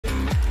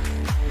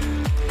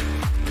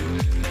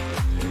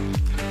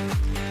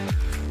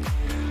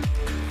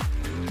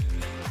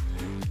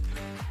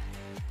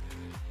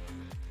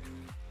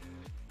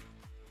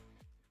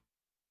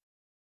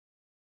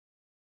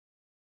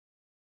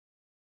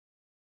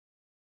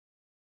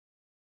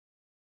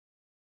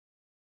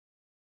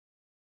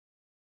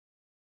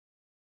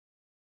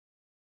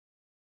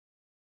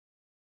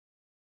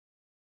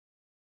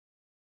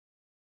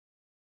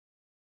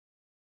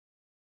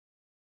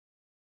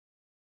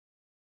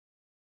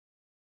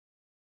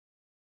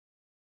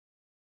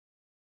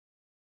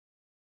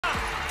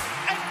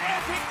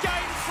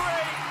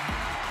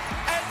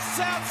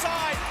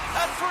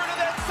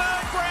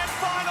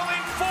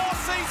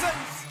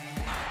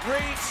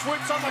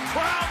swoops on the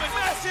crowd and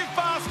massive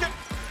basket.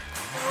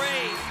 3.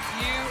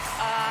 You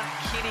are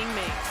kidding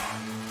me.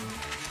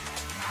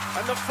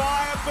 And the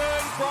fire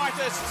burned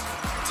brightest.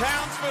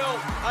 Townsville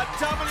are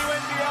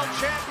WNBL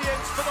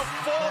champions for the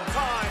 4th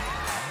time.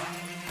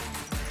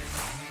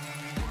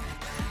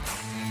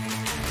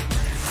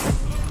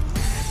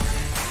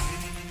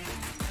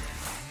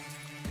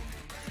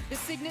 The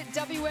Cygnett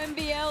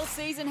WNBL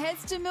season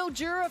heads to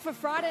Mildura for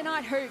Friday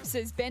night hoops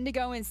as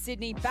Bendigo and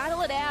Sydney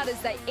battle it out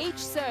as they each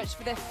search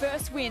for their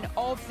first win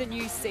of the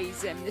new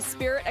season. The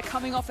Spirit are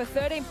coming off a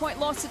 13-point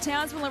loss to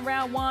Townsville in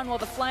round 1, while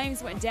the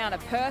Flames went down to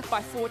Perth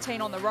by 14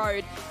 on the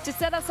road. To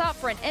set us up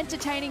for an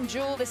entertaining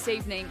duel this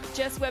evening,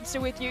 Jess Webster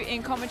with you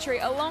in commentary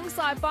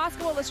alongside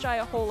Basketball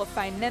Australia Hall of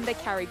Fame member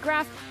Carrie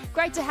Graff.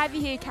 Great to have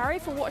you here, Carrie,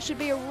 for what should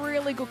be a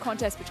really good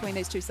contest between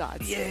these two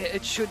sides. Yeah,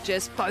 it should,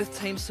 Jess. Both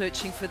teams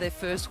searching for their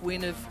first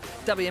win of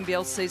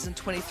WNBL season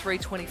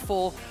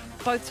 23-24.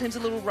 Both teams a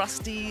little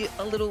rusty,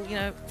 a little,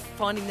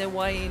 finding their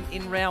way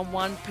in round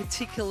 1,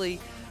 particularly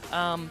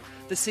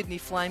the Sydney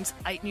Flames.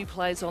 8 new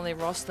players on their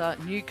roster,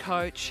 new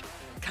coach.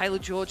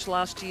 Kayla George,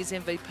 last year's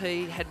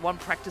MVP, had 1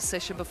 practice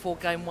session before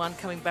game 1,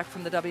 coming back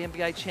from the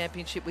WNBA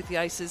Championship with the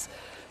Aces.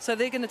 So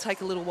they're going to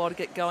take a little while to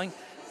get going.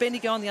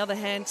 Bendigo, on the other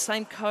hand,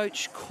 same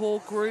coach,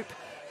 core group,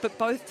 but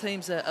both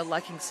teams are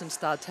lacking some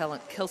star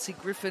talent. Kelsey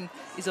Griffin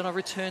is on a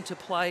return to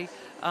play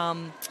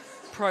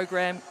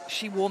program.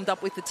 She warmed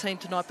up with the team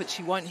tonight, but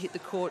she won't hit the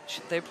court.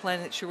 They're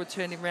planning that she'll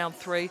return in round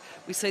 3.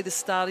 We see the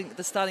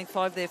starting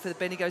 5 there for the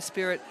Bendigo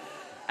Spirit.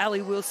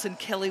 Ali Wilson,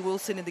 Kelly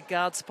Wilson in the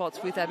guard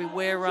spots with Abby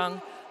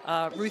Warung,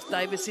 Ruth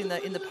Davis in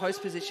the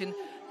post position,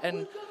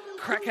 and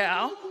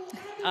Krakow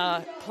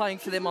playing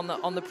for them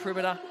on the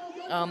perimeter.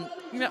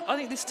 I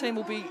think this team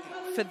will be,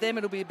 for them,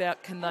 it'll be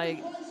about can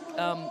they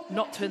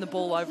not turn the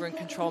ball over and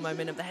control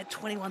momentum. They had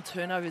 21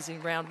 turnovers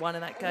in round 1,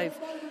 and that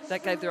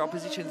gave their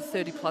opposition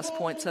 30-plus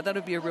points. So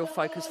that'll be a real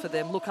focus for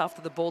them. Look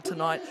after the ball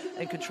tonight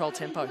and control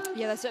tempo.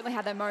 Yeah, they certainly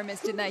had their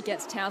moments, didn't they,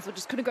 against Townsville?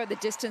 Just couldn't go the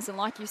distance. And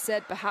like you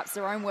said, perhaps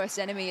their own worst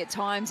enemy at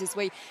times. As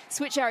we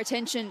switch our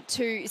attention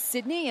to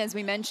Sydney, as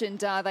we mentioned,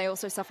 they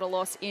also suffered a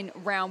loss in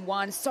round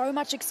 1. So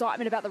much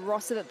excitement about the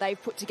roster that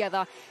they've put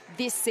together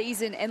this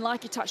season. And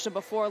like you touched on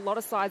before, a lot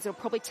of sides, it'll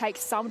probably take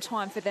some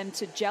time for them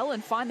to gel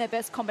and find their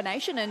best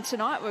combination. And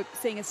tonight we're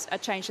seeing a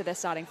change to their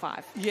starting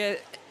 5. Yeah.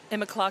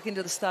 Emma Clark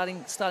into the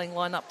starting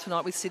lineup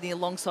tonight with Sydney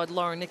alongside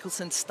Lauren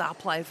Nicholson, star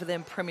player for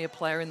them, premier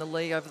player in the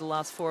league over the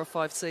last 4 or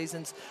 5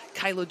 seasons.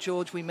 Kayla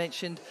George, we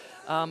mentioned,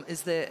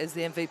 as the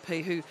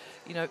MVP, who,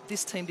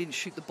 this team didn't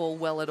shoot the ball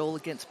well at all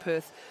against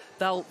Perth.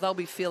 They'll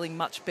be feeling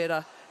much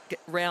better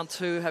round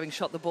 2, having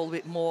shot the ball a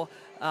bit more.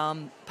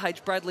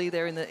 Paige Bradley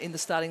there in the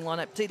starting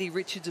lineup. Dee Dee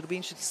Richards, it'll be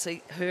interesting to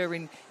see her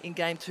in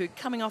game 2.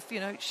 Coming off,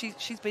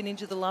 she's been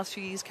injured the last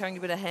few years, carrying a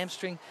bit of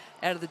hamstring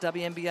out of the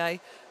WNBA.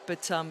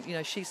 But,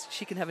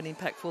 she can have an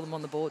impact for them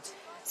on the boards.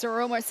 So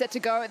we're almost set to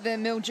go at the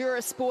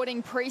Mildura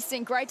Sporting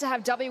Precinct. Great to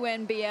have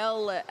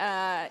WNBL,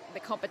 the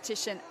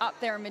competition, up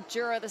there in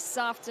Mildura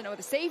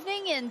this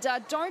evening. And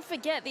don't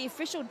forget, the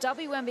official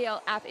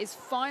WNBL app is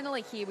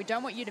finally here. We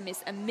don't want you to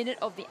miss a minute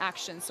of the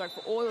action. So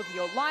for all of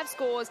your live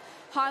scores,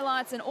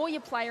 highlights, and all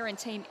your player and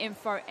team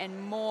info and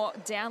more,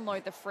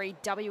 download the free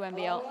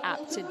WNBL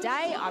app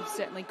today. I've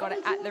certainly got it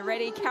at the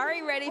ready.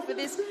 Carrie ready for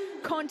this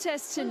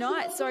contest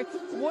tonight. So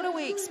what do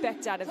we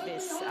expect out of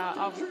this?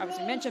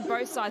 Obviously mentioned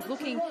both sides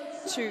looking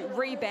to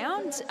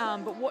rebound,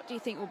 but what do you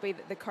think will be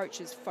the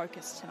coach's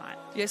focus tonight?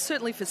 Yeah,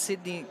 certainly for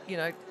Sydney,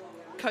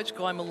 Coach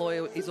Guy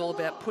Malloy is all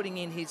about putting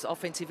in his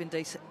offensive and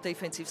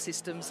defensive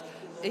systems.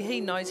 He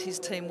knows his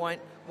team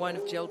won't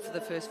have gelled for the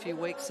first few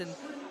weeks,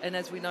 and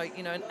as we know,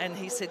 and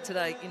he said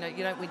today,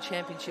 you don't win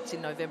championships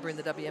in November in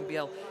the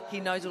WNBL. He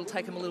knows it'll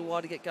take him a little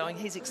while to get going.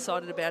 He's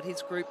excited about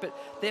his group, but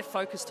their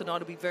focus tonight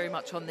will be very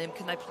much on them.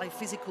 Can they play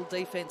physical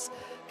defence?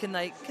 Can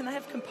they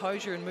have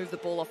composure and move the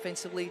ball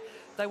offensively?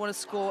 They want to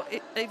score,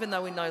 even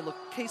though we know,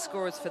 key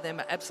scorers for them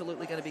are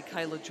absolutely going to be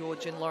Kayla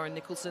George and Lauren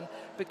Nicholson,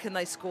 but can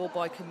they score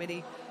by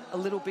committee a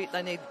little bit?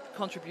 They need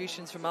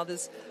contributions from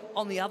others.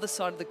 On the other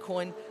side of the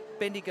coin,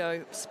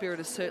 Bendigo Spirit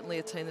is certainly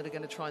a team that are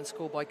going to try and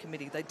score by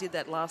committee. They did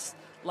that last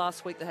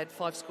week. They had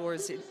 5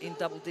 scorers in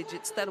double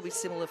digits. That'll be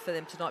similar for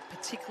them tonight,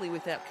 particularly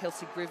without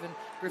Kelsey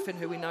Griffin,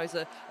 who we know is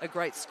a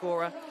great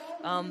scorer.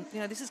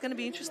 This is going to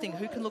be interesting.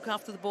 Who can look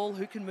after the ball?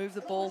 Who can move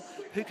the ball?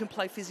 Who can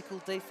play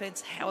physical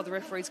defence? How are the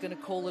referees going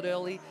to call it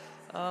early?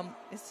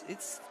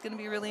 It's going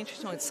to be really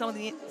interesting. Some of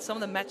the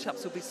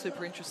matchups will be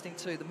super interesting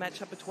too. The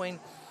matchup between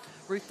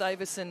Ruth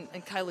Davis and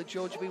Kayla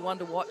George will be one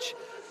to watch.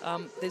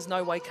 There's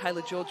no way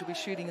Kayla George will be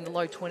shooting in the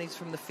low 20s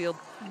from the field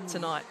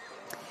tonight.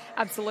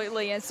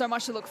 Absolutely, and so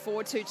much to look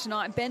forward to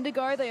tonight.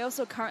 Bendigo, they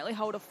also currently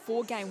hold a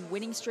 4-game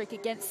winning streak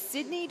against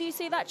Sydney. Do you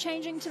see that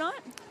changing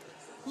tonight?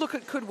 Look,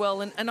 it could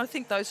well, and I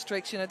think those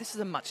streaks, this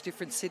is a much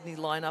different Sydney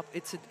lineup.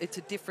 It's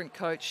a different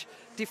coach,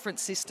 different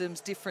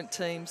systems, different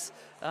teams.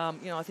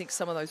 I think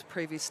some of those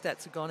previous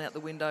stats have gone out the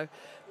window.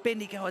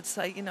 Bendigo, I'd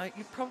say,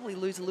 you probably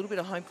lose a little bit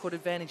of home court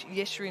advantage.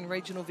 Yes, you're in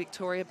regional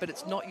Victoria, but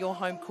it's not your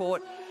home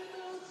court.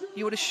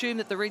 you would assume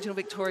that the regional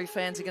Victoria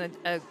fans are going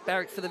to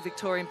barrack for the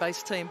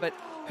Victorian-based team, but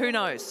who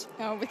knows?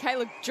 With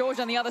Kayla George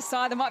on the other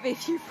side, there might be a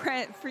few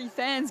free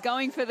fans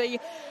going for the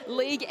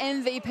league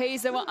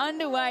MVPs that were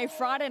underway.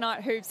 Friday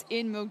night hoops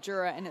in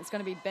Mildura, and it's going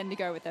to be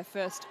Bendigo with their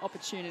first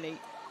opportunity.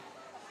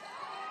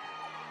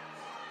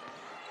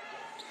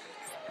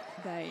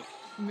 They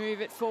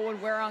move it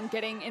forward. Werrong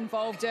getting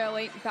involved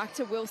early. Back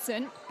to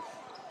Wilson.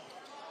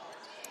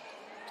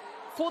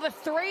 For the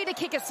three to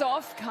kick us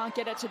off. Can't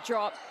get it to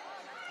drop.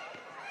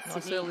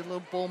 Nice early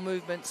little ball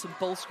movement, some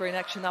ball screen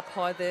action up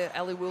high there.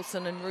 Ali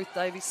Wilson and Ruth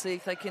Davies see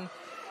if they can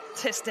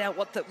test out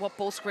what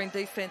ball screen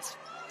defence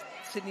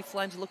Sydney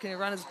Flames are looking to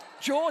run. As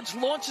George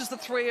launches the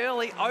three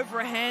early, over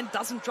a hand,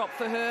 doesn't drop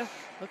for her.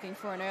 Looking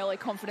for an early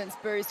confidence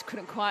boost,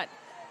 couldn't quite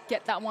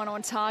get that one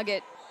on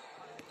target.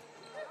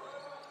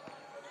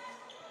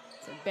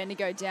 So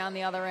Bendigo down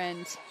the other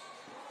end.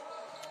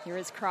 Here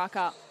is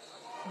Cracker,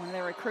 one of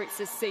their recruits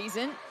this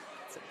season.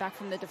 So back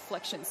from the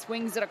deflection,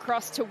 swings it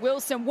across to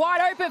Wilson,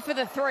 wide open for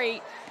the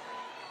three.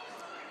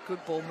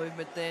 Good ball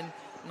movement then.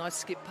 Nice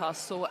skip pass,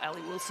 saw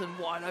Ali Wilson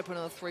wide open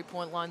on the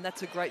three-point line.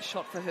 That's a great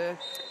shot for her.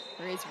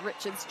 There is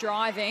Richards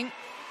driving,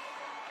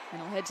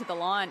 and he'll head to the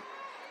line.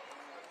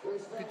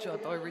 Good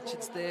job by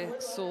Richards there.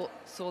 Saw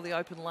the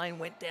open lane,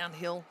 went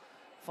downhill,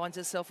 finds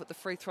herself at the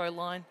free throw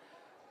line.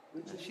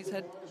 She's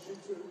had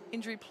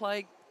injury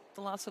plague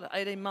the last sort of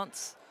 18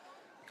 months.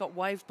 Got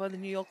waived by the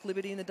New York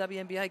Liberty in the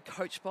WNBA,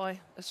 coached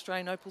by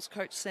Australian Opals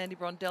coach Sandy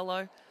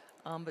Brondello.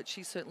 But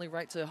she certainly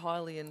rates her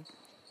highly and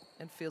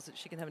feels that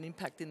she can have an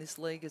impact in this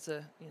league as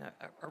a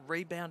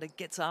rebounder,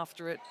 gets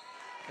after it,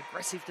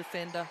 aggressive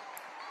defender.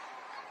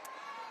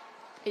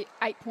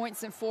 8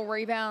 points and 4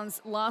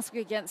 rebounds last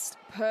week against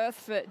Perth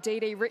for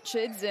Dee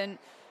Richards, and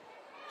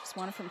just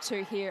 1 from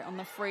 2 here on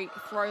the free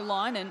throw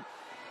line. And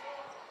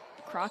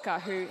Cracker,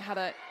 who had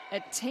a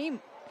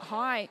team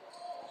high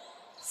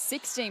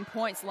 16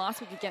 points last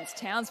week against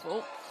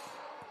Townsville.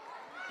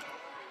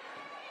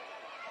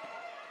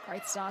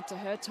 Great start to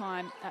her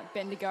time at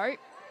Bendigo.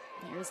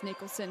 Here is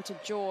Nicholson to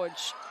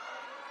George.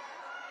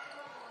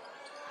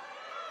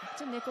 Back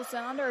to Nicholson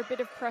under a bit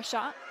of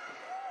pressure.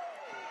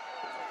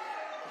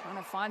 Trying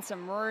to find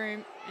some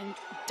room and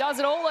does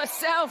it all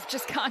herself.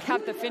 Just can't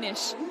have the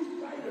finish.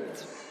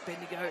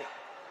 Bendigo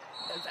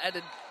have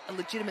added a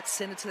legitimate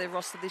centre to their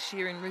roster this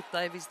year in Ruth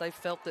Davies. They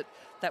felt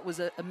that was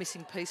a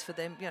missing piece for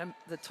them. You know,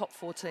 the top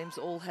 4 teams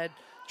all had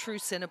true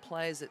centre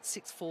players at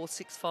 6'4",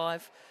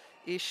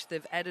 6'5"-ish.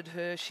 They've added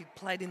her. She'd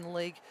played in the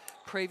league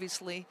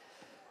previously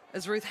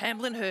as Ruth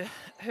Hamblin,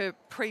 her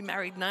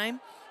pre-married name.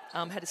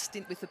 Had a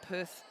stint with the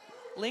Perth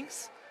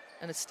Lynx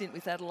and a stint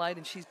with Adelaide,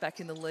 and she's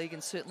back in the league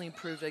and certainly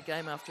improved her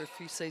game after a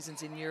few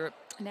seasons in Europe.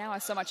 Now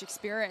has so much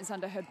experience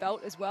under her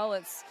belt as well.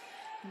 It's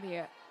going to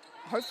be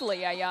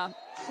hopefully a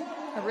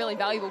really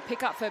valuable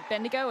pickup for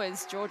Bendigo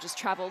as George has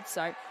travelled,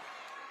 so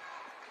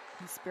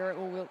the Spirit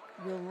will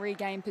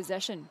regain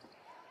possession.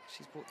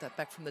 She's brought that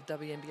back from the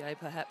WNBA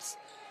perhaps.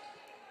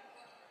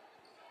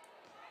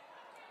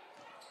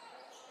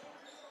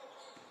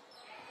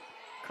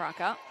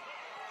 Cracker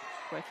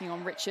working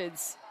on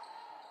Richards.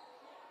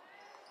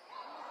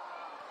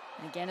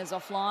 And again is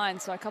offline,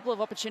 so a couple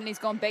of opportunities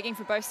gone begging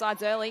for both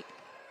sides early.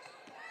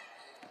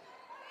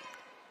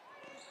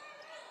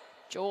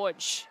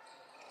 George.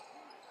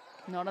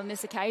 Not on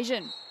this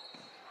occasion.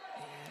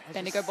 Yeah,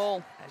 Bendigo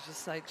ball. As you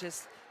say,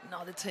 just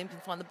neither team can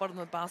find the bottom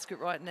of the basket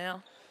right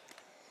now.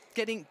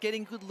 Getting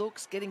good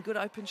looks, getting good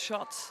open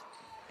shots.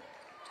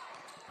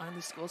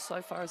 Only score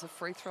so far is a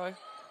free throw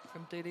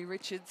from Dee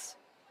Richards.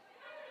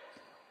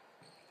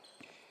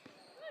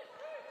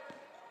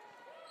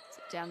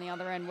 Down the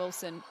other end,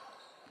 Wilson.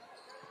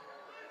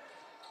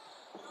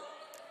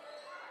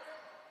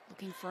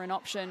 Looking for an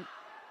option.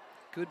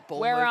 Good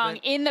ball Werrong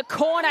movement. In the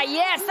corner.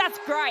 Yes, that's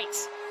great.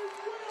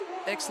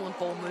 Excellent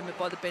ball movement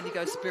by the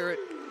Bendigo Spirit.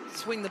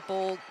 Swing the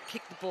ball,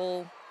 kick the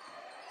ball.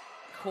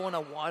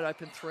 Corner, wide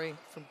open three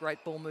from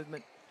great ball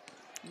movement.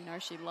 You know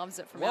she loves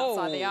it from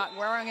outside the arc.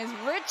 Werrong is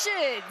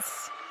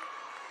Richards.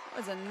 That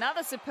was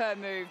another superb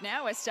move.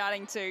 Now we're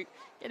starting to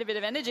get a bit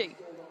of energy.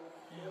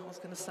 I was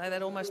going to say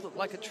that almost looked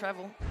like a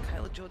travel.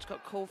 Kayla George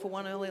got called for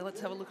one earlier.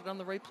 Let's have a look at it on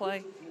the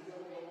replay.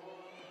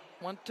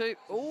 1, 2.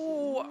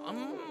 Oh,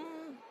 I'm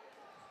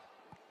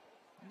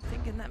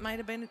thinking that might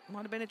have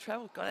been a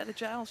travel. Got out of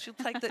jail. She'll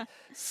take the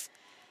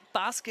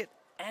basket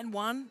and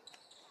one.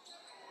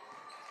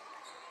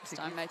 This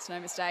time makes no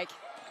mistake.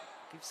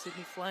 Give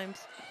Sydney Flames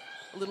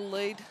a little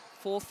lead.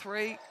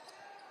 4-3.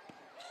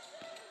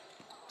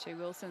 2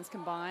 Wilsons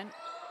combine.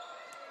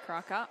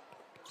 Cracker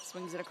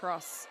swings it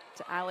across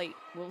to Ali.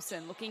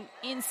 Wilson looking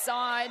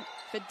inside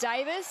for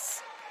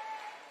Davis.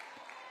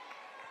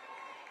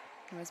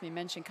 Who, as we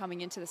mentioned,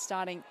 coming into the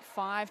starting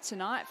 5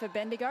 tonight for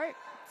Bendigo.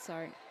 So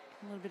a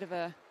little bit of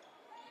a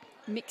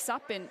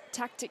mix-up in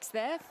tactics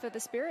there for the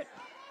Spirit.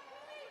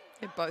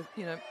 Yeah, both,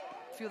 a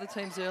few of the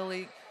teams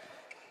early,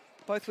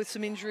 both with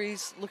some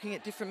injuries, looking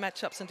at different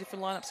matchups and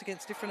different lineups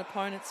against different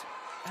opponents.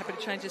 Happy to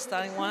change their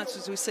starting lineups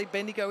as we see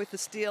Bendigo with the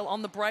steal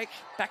on the break.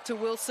 Back to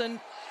Wilson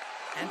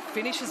and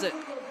finishes it.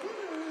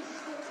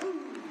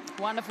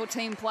 Wonderful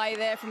team play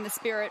there from the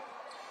Spirit.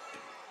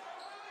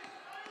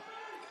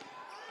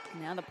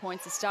 Now the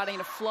points are starting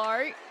to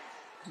flow.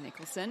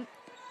 Nicholson.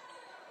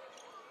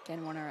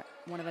 Again,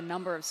 one of a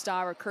number of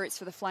star recruits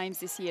for the Flames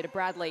this year to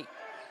Bradley.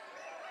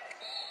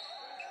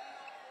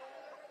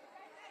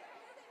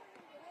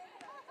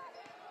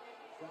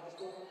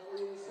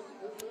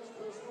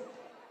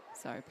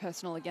 So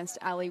personal against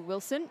Ali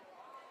Wilson.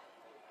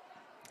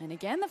 And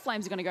again, the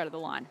Flames are going to go to the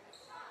line.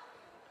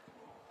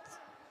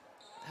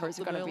 Or is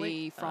it going to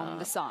be from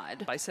the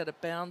side? Base out of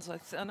bounds. No,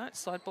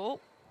 side ball.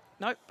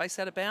 Nope, base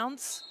out of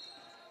bounds.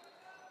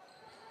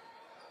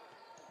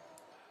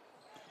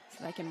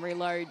 So they can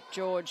reload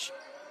George.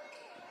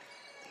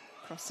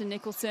 Cross to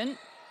Nicholson.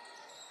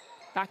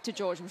 Back to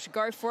George. We should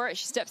go for it.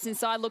 She steps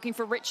inside looking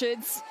for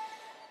Richards.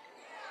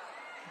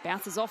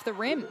 Bounces off the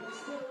rim.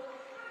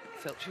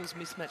 Felt she was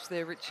mismatched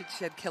there, Richards.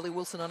 She had Kelly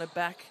Wilson on her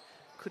back.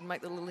 Couldn't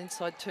make the little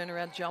inside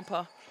turnaround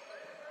jumper.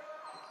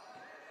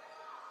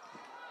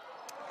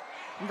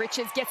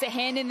 Richards gets a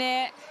hand in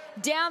there.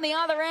 Down the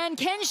other end.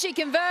 Can she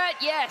convert?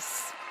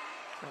 Yes.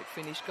 Great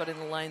finish. Got in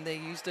the lane there.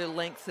 Used her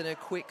length and her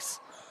quicks.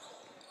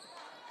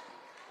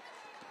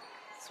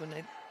 So we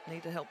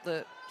need to help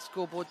the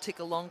scoreboard tick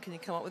along. Can you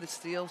come up with a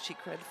steal? She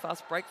created a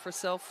fast break for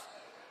herself.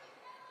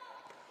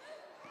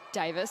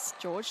 Davis.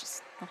 George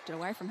just knocked it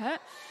away from her.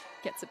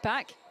 Gets it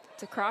back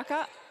to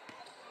Crocker.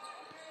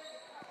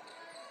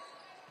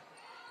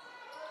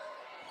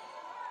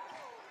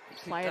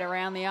 Play it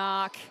around the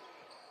arc.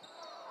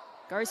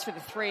 Goes for the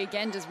three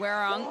again, does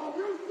Werung.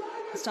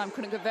 This time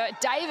couldn't convert.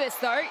 Davis,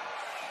 though.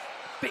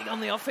 Big on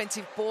the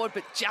offensive board,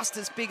 but just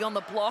as big on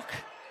the block.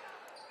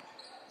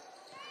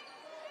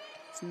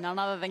 It's none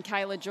other than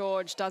Kayla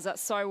George. Does that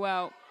so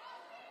well.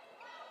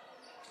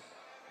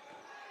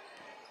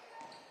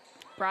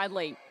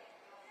 Bradley.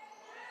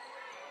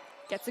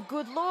 Gets a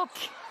good look.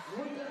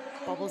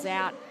 Bobbles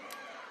out.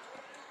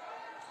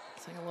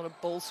 Seeing a lot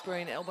of ball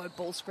screen, elbow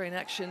ball screen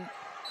action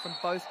from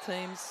both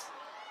teams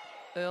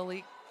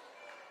early.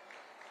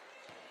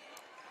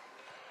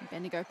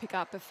 Bendigo pick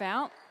up a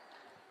foul.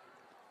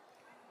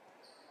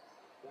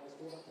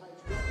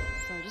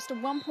 So just a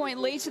 1 point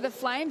lead to the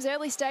Flames.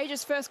 Early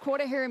stages, first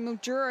quarter here in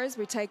Mildura as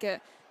we take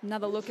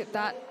another look at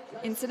that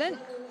incident.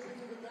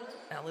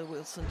 Ali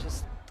Wilson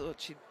just thought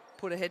she'd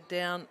put her head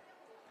down,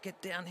 get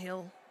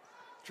downhill,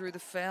 drew the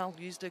foul,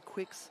 used her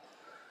quicks.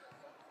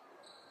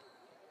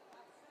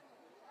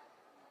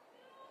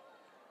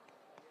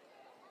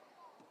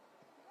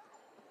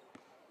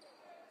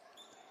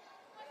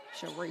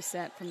 She'll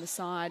reset from the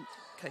side.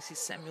 Casey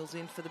Samuels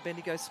in for the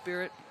Bendigo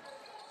Spirit.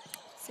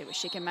 See what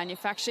she can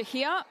manufacture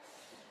here.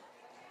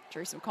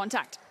 Drew some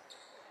contact.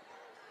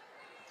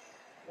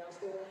 So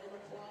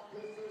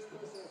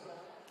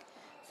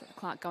the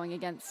foul going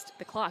against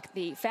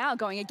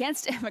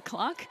Emma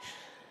Clark.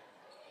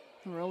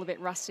 We're all a bit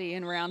rusty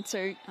in round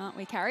two, aren't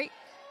we, Carrie?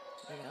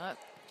 We are,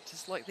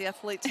 just like the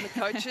athletes and the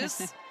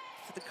coaches.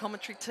 For the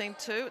commentary team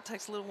too, it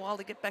takes a little while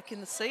to get back in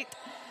the seat.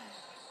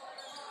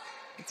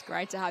 It's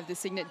great to have the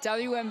Cygnett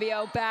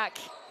WNBL back.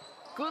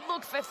 Good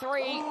look for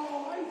three.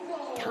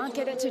 Can't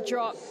get it to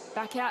drop.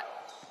 Back out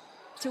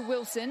to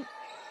Wilson.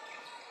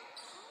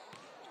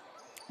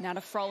 Now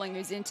to Froling,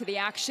 who's into the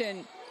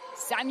action.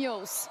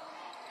 Samuels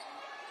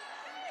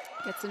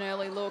gets an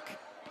early look.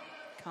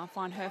 Can't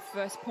find her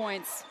first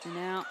points. And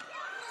now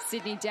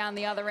Sydney down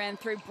the other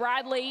end through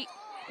Bradley.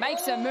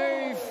 Makes a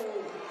move.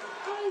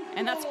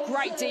 And that's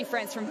great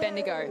defense from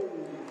Bendigo.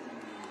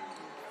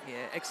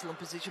 Yeah, excellent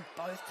position.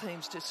 Both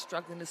teams just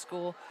struggling to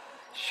score.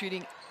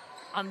 Shooting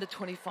under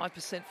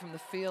 25% from the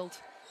field.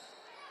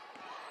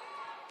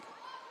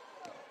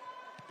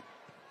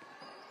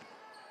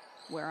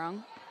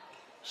 Werung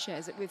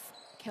shares it with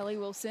Kelly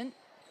Wilson.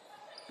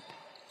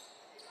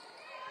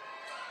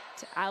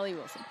 To Ali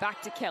Wilson.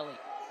 Back to Kelly.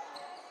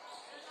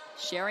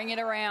 Sharing it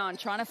around.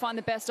 Trying to find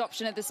the best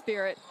option at the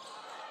Spirit.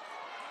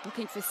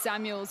 Looking for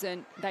Samuels,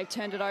 and they've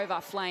turned it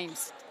over.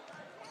 Flames.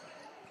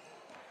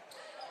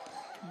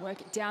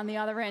 Work it down the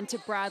other end to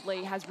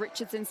Bradley. Has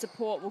Richards in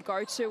support. Will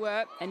go to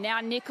her. And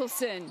now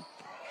Nicholson.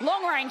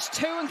 Long range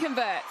two and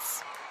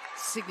converts.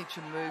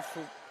 Signature move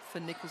for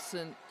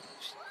Nicholson.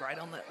 She's great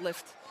on that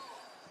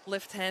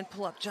left hand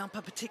pull-up jumper,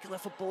 particular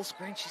for ball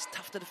screen. She's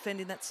tough to defend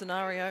in that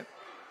scenario.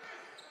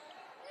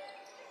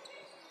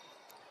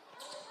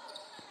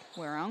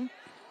 Werung.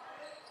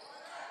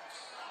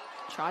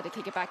 Tried to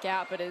kick it back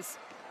out, but has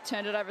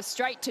turned it over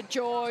straight to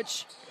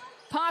George.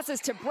 Passes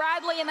to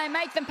Bradley, and they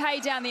make them pay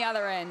down the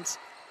other end.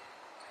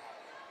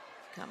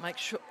 Can't make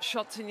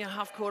shots in your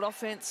half-court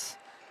offense.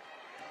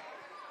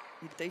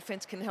 Your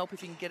defense can help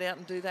if you can get out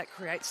and do that,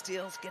 create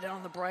steals, get out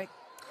on the break,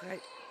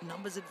 create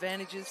numbers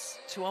advantages,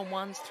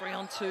 2-on-1s,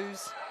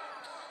 3-on-2s.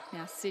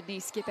 Now Sydney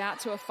skip out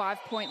to a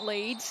 5-point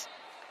lead.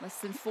 Less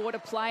than 4 to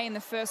play in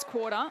the first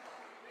quarter.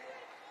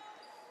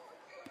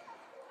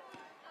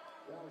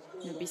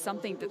 It'll be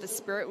something that the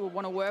Spirit will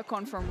want to work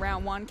on from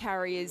round one,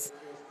 Carrie, is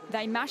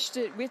they matched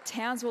it with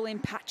Townsville in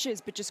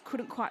patches, but just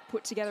couldn't quite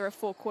put together a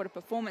four-quarter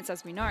performance.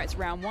 As we know, it's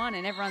round one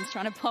and everyone's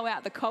trying to blow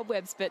out the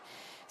cobwebs, but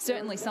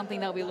certainly something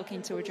they'll be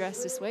looking to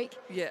address this week.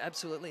 Yeah,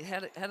 absolutely. How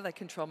do they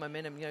control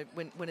momentum? You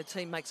know, when a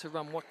team makes a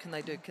run, what can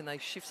they do? Can they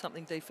shift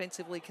something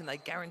defensively? Can they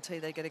guarantee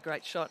they get a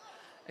great shot?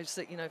 I just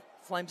think, you know,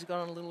 Flames have gone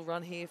on a little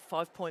run here,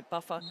 5-point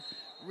buffer.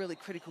 Really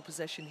critical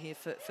possession here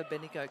for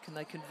Bendigo. Can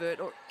they convert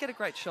or get a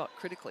great shot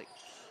critically?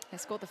 They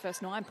scored the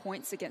first 9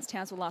 points against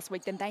Townsville last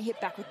week. Then they hit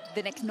back with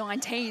the next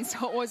 19.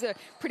 So it was a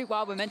pretty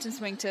wild momentum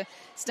swing to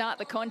start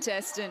the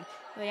contest. And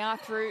they are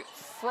through.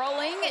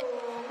 Froling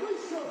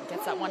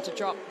gets that one to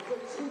drop.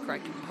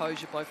 Great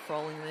composure by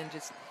Froling, and then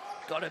just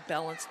got her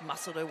balanced,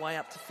 muscled her way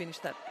up to finish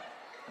that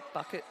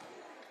bucket.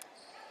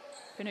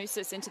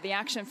 Panousis into the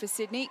action for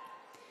Sydney.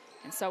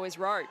 And so is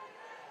Rowe.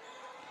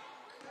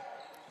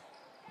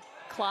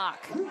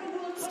 Clark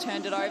has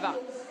turned it over.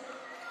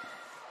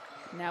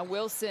 Now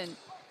Wilson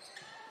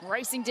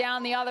racing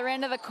down the other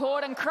end of the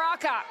court, and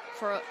Crocker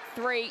for a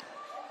 3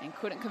 and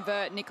couldn't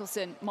convert.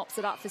 Nicholson mops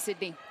it up for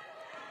Sydney.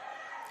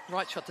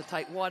 Right shot to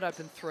take, wide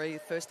open 3,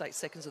 first 8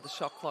 seconds of the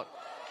shot clock.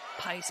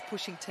 Pace,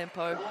 pushing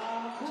tempo,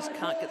 just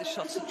can't get the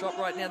shots to drop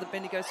right now, the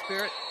Bendigo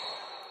Spirit.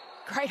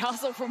 Great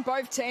hustle from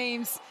both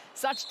teams,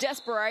 such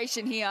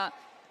desperation here.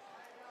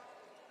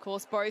 Of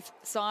course, both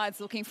sides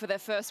looking for their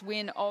first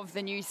win of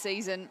the new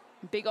season.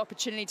 Big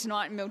opportunity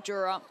tonight in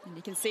Mildura, and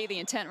you can see the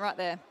intent right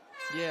there.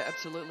 Yeah,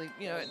 absolutely.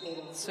 You know,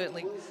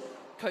 certainly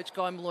Coach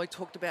Guy Malloy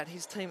talked about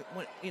his team,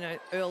 you know,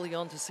 early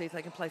on to see if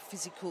they can play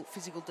physical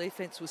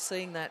defence. We're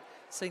seeing that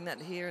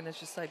here, and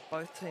as you say,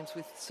 both teams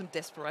with some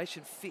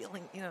desperation,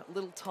 feeling, you know, a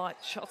little tight.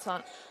 Shots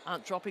aren't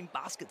dropping,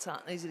 baskets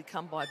aren't easy to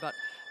come by, but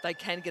they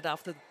can get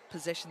after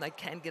possession, they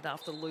can get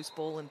after the loose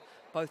ball, and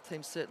both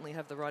teams certainly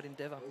have the right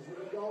endeavour.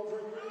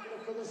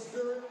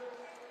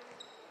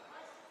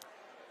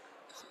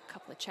 A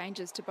couple of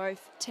changes to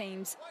both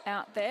teams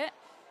out there.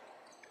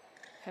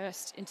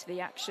 Hurst into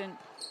the action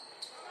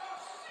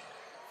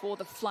for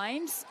the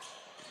Flames.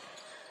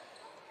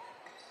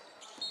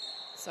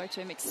 So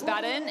to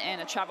McSpadden,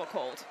 and a travel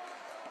called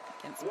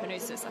against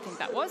Panousis, I think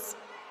that was.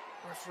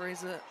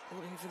 Referees are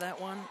looking for that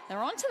one.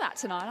 They're on to that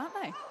tonight, aren't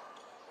they?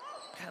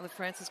 Kayla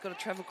Francis got a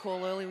travel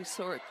call early. We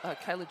saw it.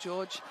 Kayla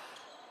George,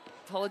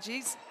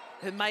 apologies,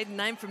 her maiden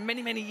name from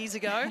many, many years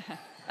ago.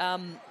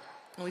 And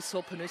we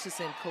saw Panousis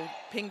then called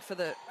ping for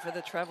the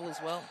travel as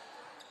well.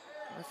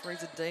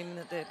 Referees are deeming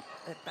that their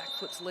back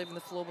foot's leaving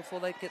the floor before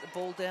they get the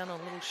ball down on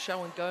little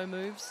show and go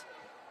moves.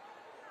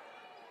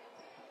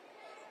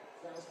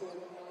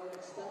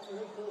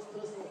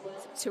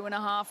 So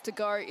 2.5 to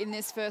go in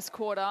this first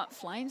quarter.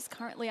 Flames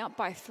currently up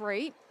by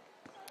 3.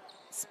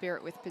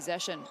 Spirit with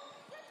possession.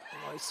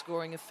 Low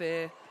scoring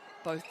affair.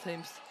 Both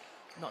teams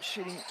not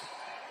shooting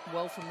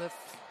well from the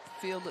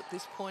field at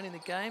this point in the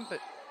game,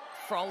 but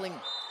Froling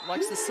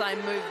likes the same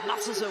move,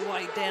 muscles her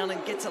way down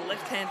and gets a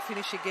left-hand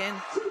finish again.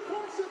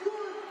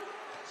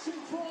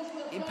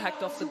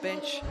 Impact off the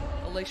bench,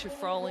 Alicia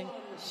Froling.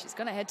 She's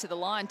going to head to the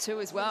line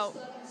too as well,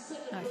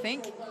 I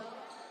think.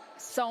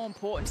 So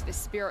important to the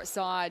Spirit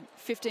side.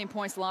 15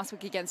 points last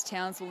week against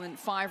Townsville and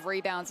 5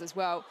 rebounds as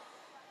well.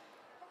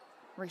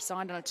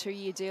 Re-signed on a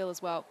 2-year deal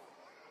as well.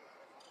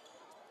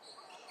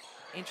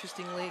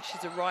 Interestingly,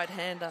 she's a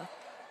right-hander.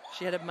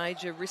 She had a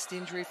major wrist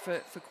injury for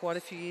quite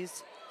a few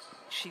years.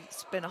 She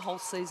spent a whole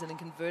season and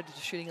converted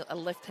to shooting a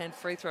left-hand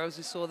free throw, as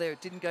we saw there.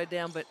 It didn't go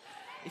down, but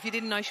if you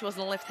didn't know she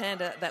wasn't a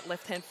left-hander, that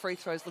left-hand free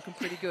throw is looking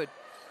pretty good.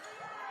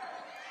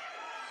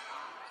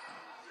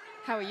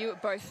 How are you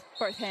at both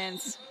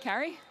hands,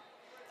 Carrie?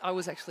 I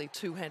was actually a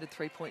two-handed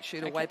three-point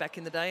shooter way back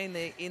in the day.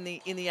 In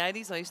the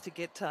 80s, I used to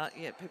get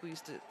people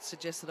used to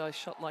suggest that I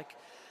shot like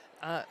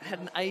had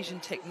an Asian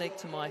technique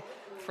to my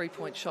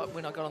three-point shot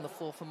when I got on the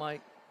floor for my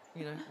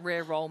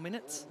rare roll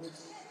minutes.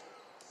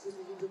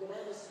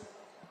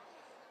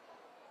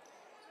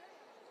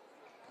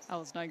 I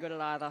was no good at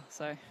either.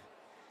 So,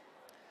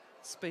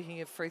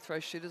 speaking of free throw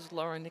shooters,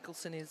 Lauren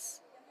Nicholson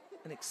is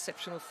an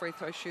exceptional free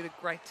throw shooter.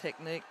 Great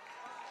technique.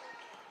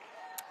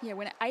 Yeah,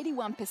 went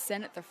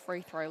 81% at the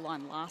free throw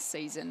line last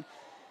season.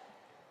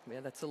 Yeah,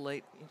 that's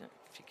elite.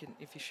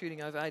 If you're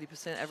shooting over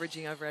 80%,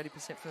 averaging over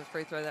 80% from the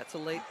free throw, that's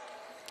elite.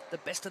 The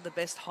best of the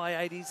best,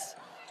 high 80s,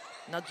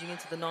 nudging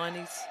into the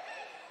 90s.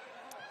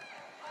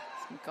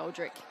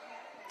 McGoldrick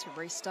to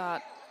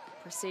restart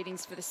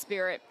proceedings for the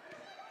Spirit.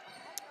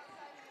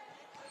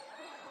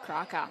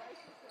 Crocker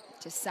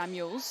to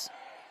Samuels.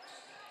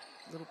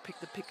 Little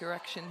pick-the-picker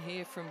action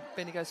here from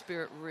Bendigo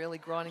Spirit, really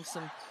grinding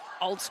some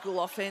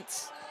old-school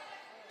offense.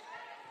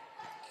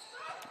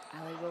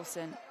 Ali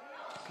Wilson,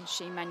 can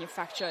she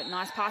manufacture?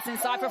 Nice pass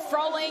inside for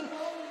Froling.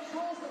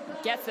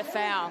 Gets the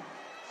foul.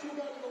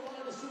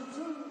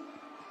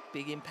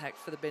 Big impact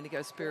for the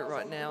Bendigo Spirit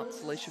right now.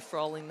 It's Alicia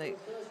Froling. They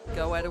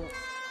go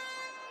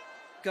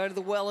to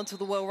the well until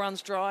the well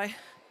runs dry.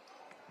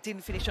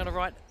 Didn't finish on her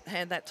right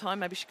hand that time.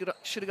 Maybe she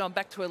should have gone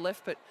back to her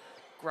left, but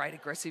great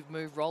aggressive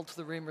move. Rolled to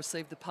the rim,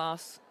 received the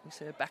pass. We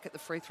see her back at the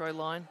free throw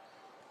line.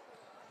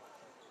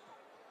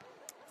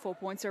 4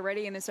 points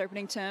already in this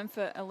opening term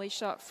for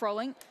Alicia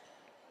Froling.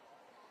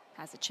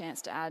 has a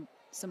chance to add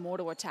some more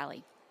to her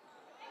tally.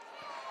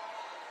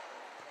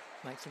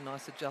 Makes a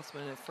nice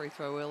adjustment. Her free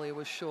throw earlier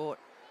was short.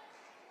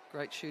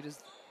 Great shooters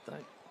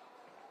don't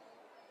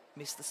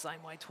miss the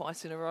same way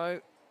twice in a row.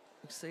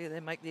 You see her there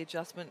make the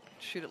adjustment,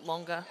 shoot it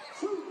longer.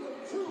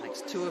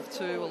 Makes 2 of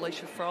 2.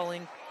 Alicia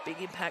Froling,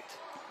 big impact.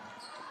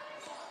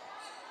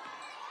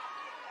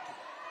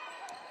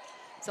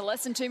 So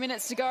less than 2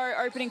 minutes to go,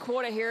 opening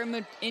quarter here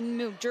in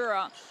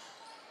Mildura.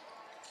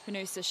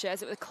 Panusa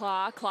shares it with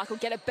Clark. Clark will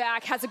get it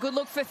back, has a good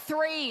look for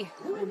 3,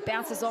 and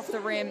bounces off the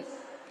rim.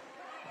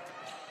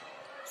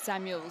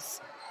 Samuels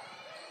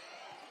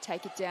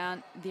take it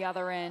down the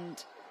other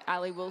end.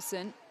 Ali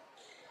Wilson.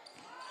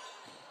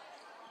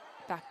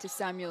 Back to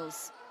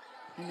Samuels.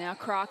 And now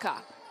Crocker.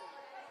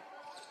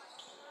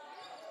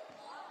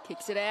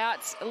 Kicks it out.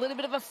 A little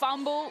bit of a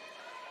fumble.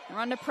 We're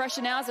under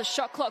pressure now as the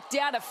shot clock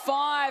down to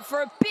 5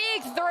 for a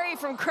big 3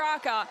 from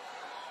Crocker.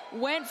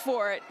 Went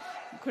for it.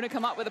 Couldn't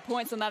come up with the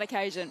points on that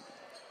occasion.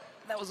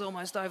 That was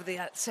almost over the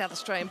South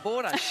Australian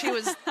border. She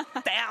was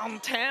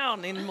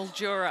downtown in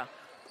Mildura.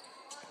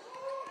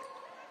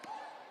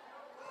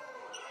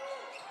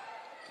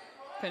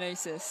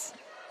 Panousis.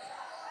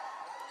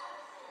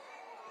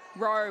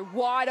 Rowe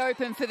wide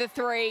open for the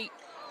 3.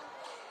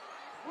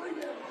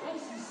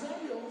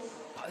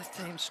 Both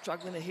teams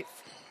struggling to hit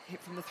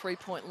from the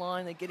 3-point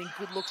line. They're getting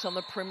good looks on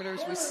the perimeter,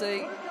 as we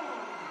see.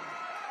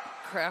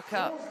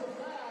 Crowcup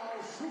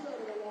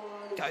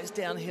goes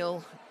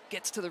downhill,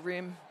 gets to the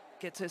rim,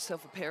 gets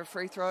herself a pair of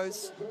free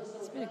throws.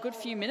 It's been a good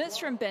few minutes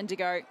from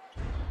Bendigo.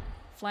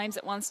 Flames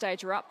at one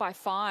stage are up by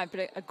 5,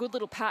 but a good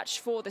little patch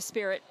for the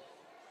Spirit.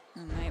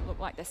 And they look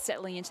like they're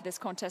settling into this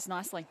contest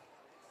nicely.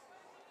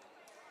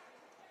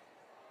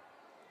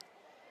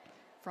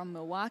 From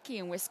Milwaukee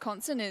in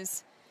Wisconsin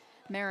is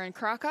Marin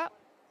Crocker.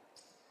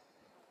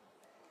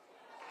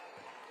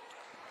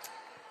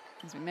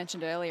 As we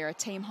mentioned earlier, a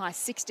team-high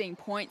 16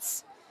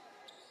 points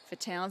for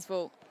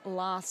Townsville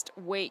last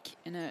week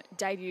in a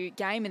debut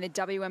game in the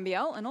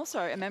WNBL, and also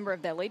a member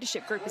of their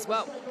leadership group as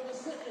well.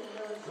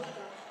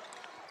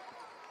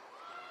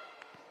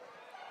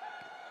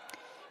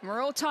 And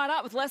we're all tied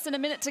up with less than a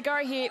minute to go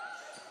here.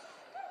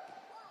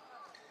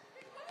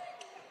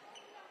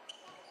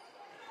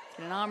 It's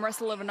been an arm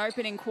wrestle of an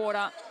opening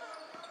quarter.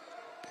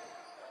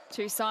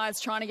 Two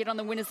sides trying to get on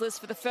the winners list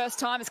for the first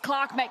time as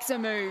Clark makes a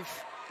move.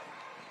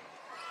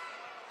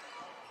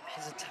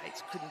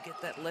 Hesitates, couldn't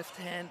get that left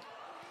hand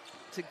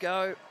to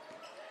go.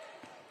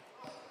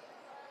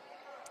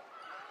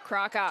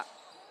 Crocker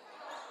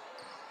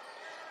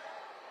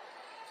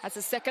has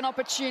a second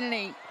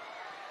opportunity.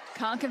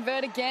 Can't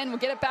convert again. We'll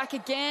get it back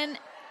again.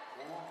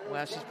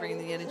 Wow, she's bringing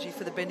the energy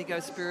for the Bendigo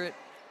Spirit.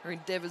 Her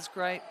endeavour's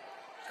great.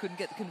 Couldn't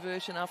get the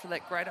conversion after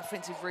that great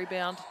offensive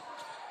rebound.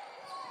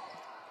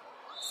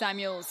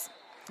 Samuels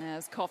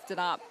has coughed it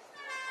up.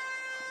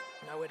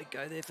 Nowhere to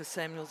go there for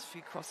Samuels. A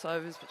few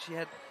crossovers, but she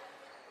had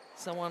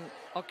someone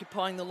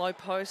occupying the low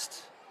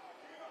post.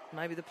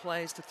 Maybe the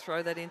play is to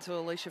throw that into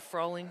Alicia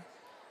Froling.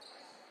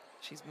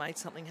 She's made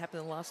something happen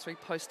in the last 3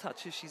 post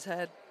touches she's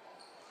had.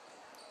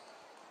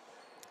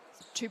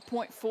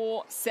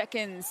 2.4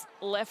 seconds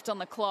left on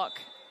the clock.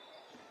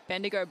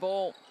 Bendigo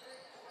ball.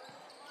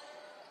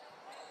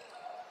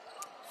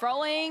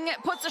 Froling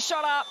puts a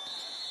shot up.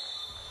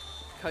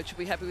 Coach will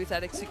be happy with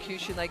that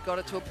execution. They got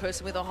it to a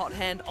person with a hot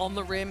hand on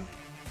the rim.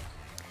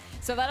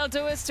 So that'll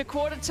do us to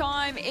quarter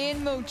time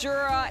in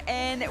Mildura,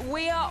 and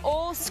we are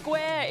all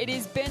square. It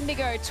is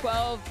Bendigo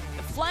 12,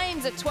 the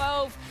Flames at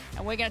 12,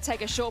 and we're going to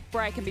take a short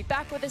break and be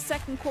back with the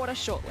second quarter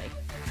shortly.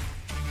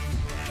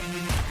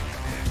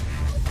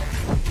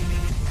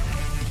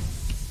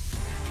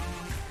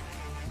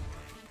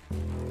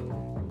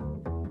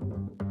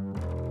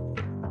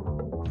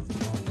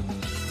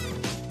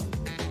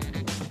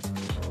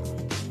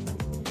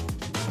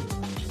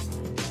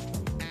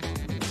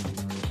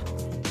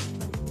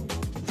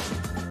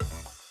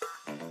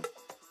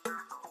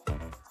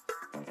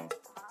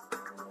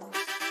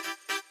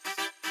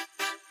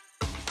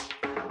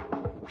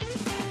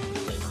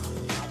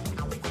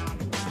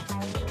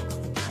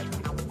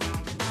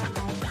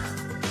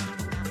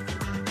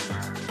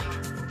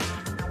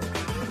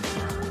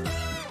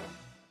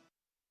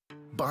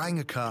 Buying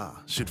a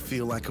car should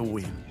feel like a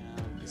win.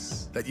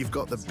 That you've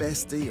got the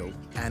best deal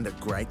and a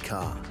great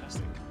car.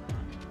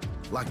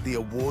 Like the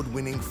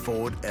award-winning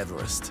Ford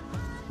Everest,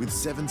 with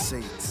 7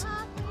 seats,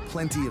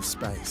 plenty of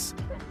space,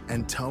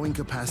 and towing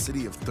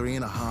capacity of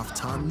 3.5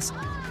 tons,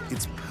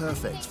 it's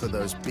perfect for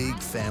those big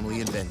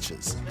family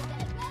adventures.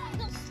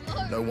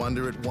 No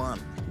wonder it won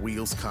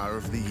Wheels Car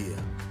of the Year.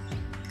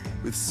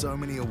 With so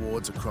many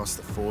awards across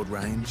the Ford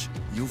range,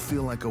 you'll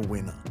feel like a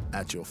winner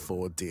at your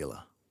Ford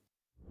dealer.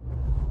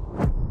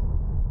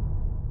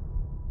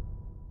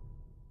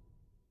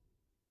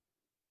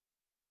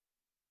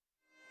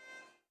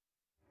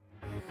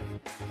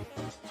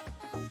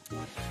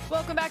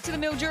 Welcome back to the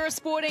Mildura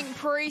Sporting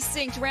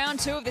Precinct, round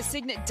 2 of the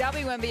Cygnett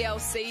WNBL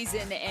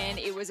season, and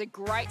it was a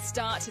great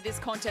start to this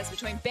contest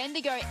between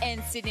Bendigo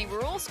and Sydney.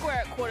 We're all square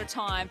at quarter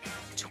time,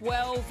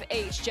 12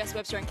 each. Jess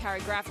Webster and Carrie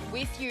Graff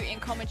with you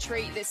in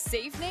commentary this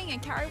evening. And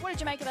Carrie, what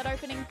did you make of that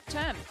opening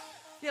term?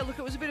 Yeah, look,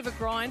 it was a bit of a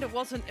grind. It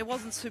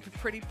wasn't super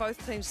pretty.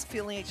 Both teams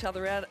feeling each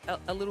other out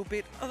a little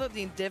bit. I thought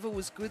the endeavour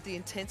was good, the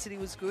intensity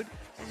was good.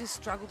 They just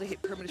struggled to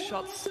hit perimeter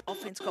shots.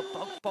 Offense got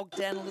bogged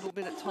down a little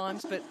bit at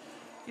times, but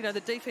you know,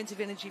 the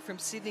defensive energy from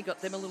Sydney got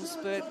them a little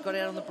spurt, got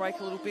out on the break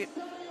a little bit.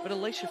 But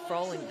Alicia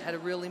Froling had a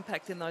real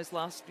impact in those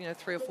last,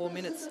 3 or 4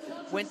 minutes.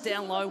 Went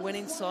down low, went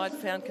inside,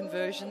 found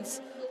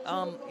conversions.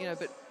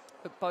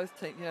 But both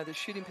teams, the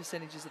shooting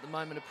percentages at the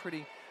moment are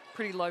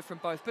pretty low from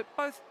both. But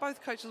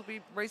both coaches will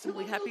be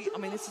reasonably happy. I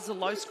mean, this is a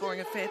low-scoring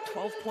affair,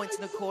 12 points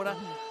in a quarter.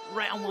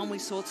 Round 1, we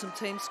saw some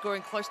teams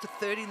scoring close to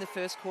 30 in the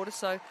first quarter.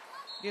 So,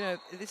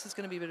 this is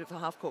going to be a bit of a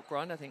half-court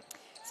grind, I think.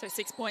 So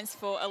 6 points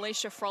for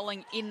Alicia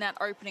Froling in that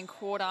opening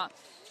quarter.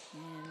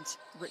 And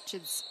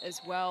Richards as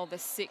well, the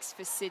 6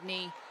 for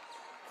Sydney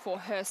for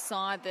her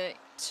side, the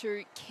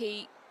 2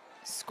 key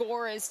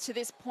scorers to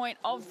this point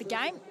of the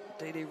game.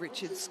 Dee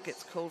Richards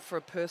gets called for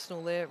a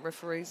personal there.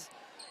 Referees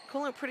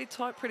calling it pretty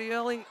tight pretty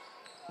early,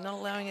 not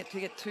allowing it to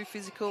get too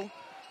physical.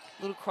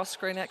 Little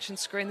cross-screen action,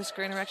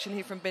 screen-the-screener action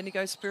here from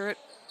Bendigo Spirit.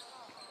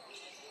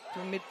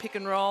 To a mid-pick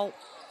and roll.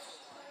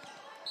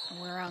 And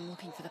we're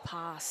looking for the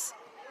pass.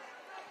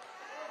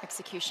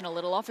 Execution a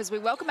little off as we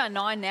welcome our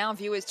 9 Now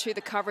viewers to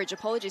the coverage.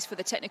 Apologies for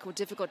the technical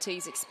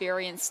difficulties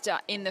experienced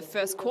in the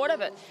first quarter,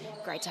 but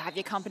great to have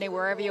your company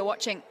wherever you're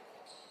watching.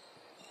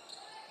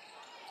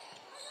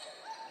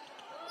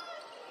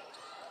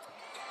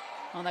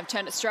 Well, they've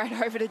turned it straight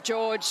over to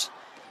George.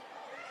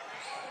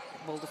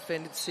 Well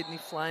defended Sydney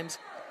Flames.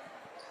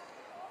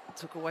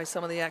 Took away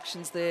some of the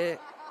actions there.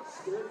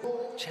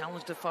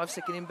 Challenged a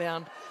 5-second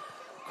inbound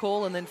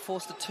call and then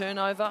forced a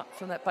turnover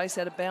from that base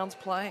out of bounds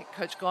play.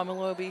 Coach Guy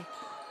Malloy will be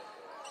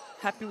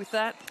happy with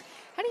that.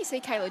 How do you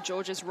see Kayla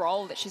George's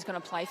role that she's going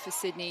to play for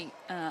Sydney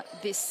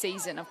this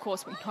season? Of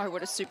course, we know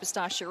what a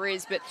superstar she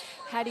is, but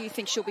how do you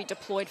think she'll be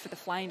deployed for the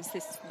Flames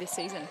this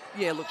season?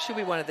 Yeah, look, she'll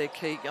be one of their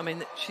key. I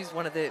mean, she's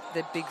one of their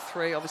big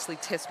 3. Obviously,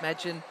 Tess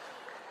Madgen,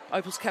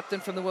 Opal's captain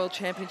from the World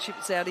Championship,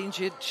 is out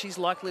injured. She's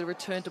likely to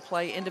return to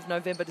play end of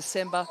November,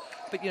 December.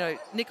 But,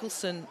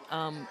 Nicholson,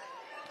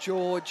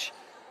 George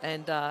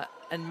and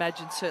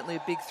Madgen certainly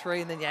a big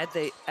 3, and then you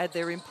add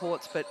their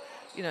imports. But,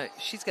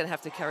 she's going to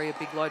have to carry a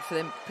big load for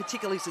them,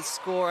 particularly as a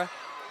scorer.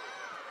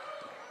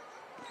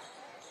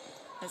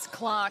 As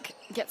Clark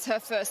gets her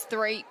first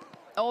 3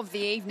 of the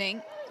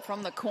evening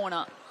from the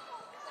corner.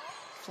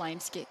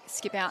 Flames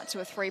skip out to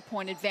a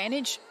 3-point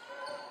advantage.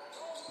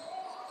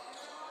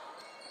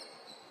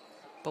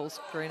 Ball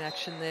screen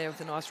action there with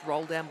a nice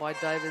roll down by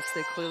Davis.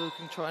 They're clearly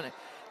trying to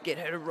get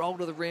her to roll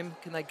to the rim.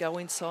 Can they go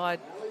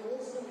inside?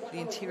 The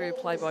interior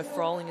play by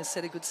Froling has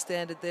set a good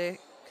standard there.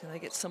 Can they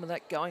get some of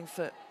that going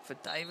for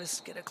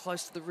Davis? Get her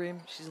close to the rim.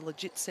 She's a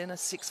legit centre,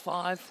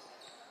 6'5".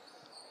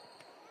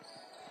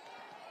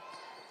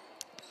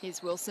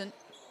 Here's Wilson.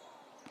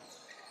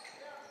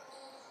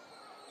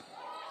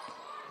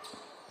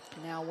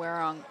 Now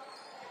Werong.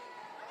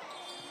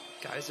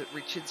 Goes at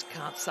Richards,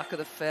 can't sucker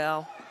the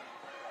foul.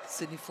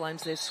 Sydney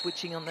Flames, they're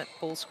switching on that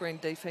ball screen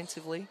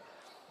defensively.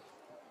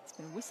 It's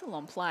been a whistle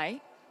on play.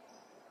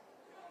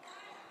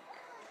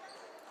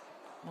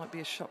 Might be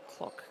a shot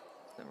clock.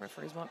 The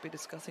referees might be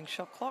discussing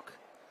shot clock.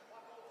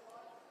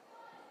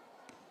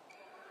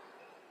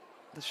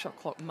 The shot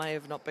clock may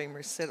have not been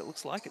reset, it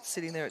looks like. It's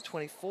sitting there at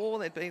 24.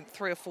 There'd been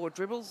 3 or 4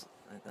 dribbles.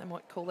 They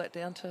might call that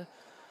down to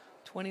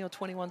 20 or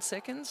 21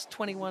 seconds.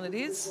 21 it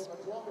is.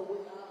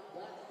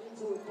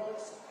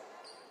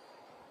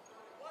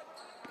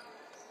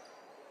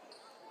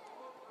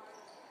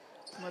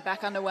 And we're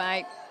back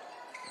underway.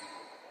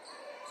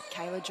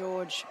 Kayla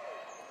George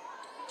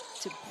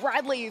to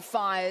Bradley, who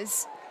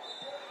fires.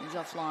 He's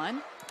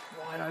offline.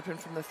 Wide open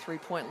from the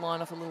 3-point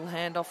line off a little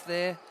handoff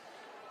there.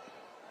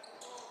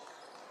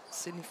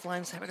 Sydney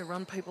Flames happy to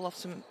run people off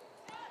some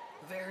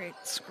varied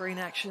screen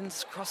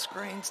actions, cross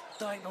screens,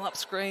 diagonal up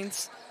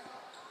screens.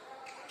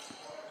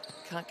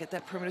 Can't get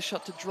that perimeter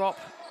shot to drop.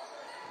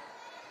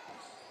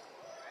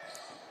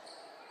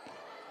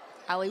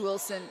 Ali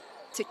Wilson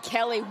to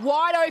Kelly,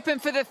 wide open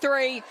for the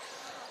 3.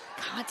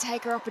 Can't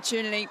take her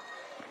opportunity.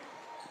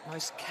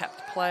 Most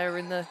capped player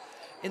in the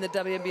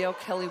WNBL,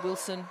 Kelly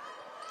Wilson.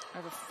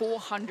 Over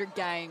 400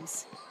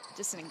 games.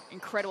 Just an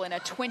incredible in her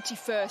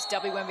 21st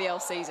WNBL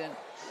season.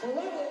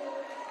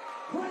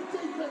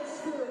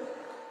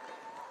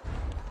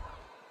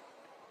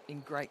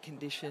 In great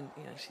condition.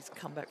 She's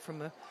come back from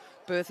the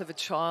birth of a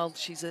child.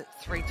 She's a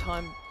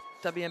 3-time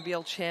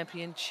WNBL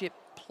championship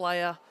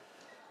player.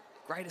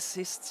 Great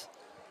assists.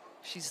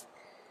 She's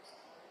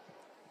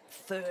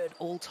 3rd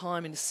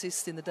all-time in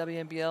assists in the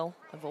WNBL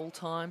of all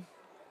time.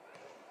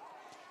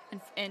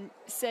 And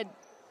said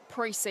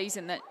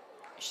pre-season that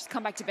she's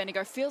come back to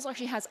Bendigo, feels like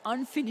she has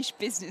unfinished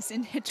business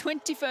in her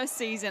 21st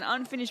season,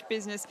 unfinished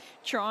business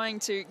trying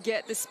to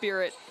get the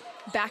Spirit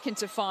back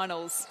into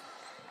finals.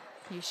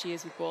 Here she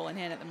is with ball in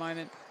hand at the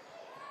moment.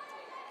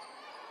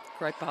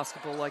 Great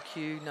basketball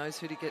IQ, knows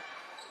who to get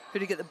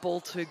the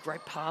ball to.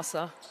 Great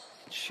passer,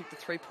 shoot the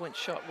three-point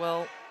shot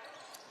well.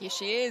 Here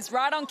she is,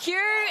 right on cue,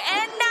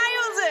 and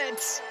nails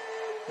it.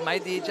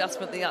 Made the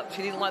adjustment, the up.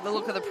 She didn't like the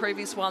look of the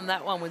previous one.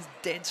 That one was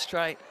dead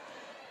straight.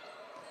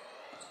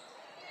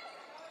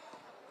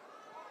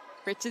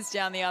 Richards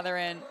down the other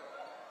end.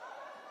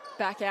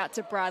 Back out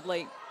to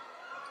Bradley.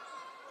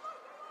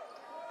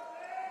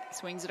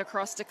 Swings it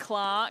across to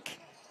Clark.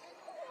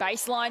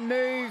 Baseline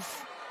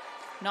move.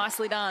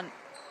 Nicely done.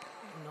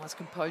 Nice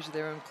composure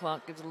there, and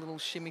Clark gives a little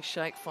shimmy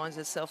shake, finds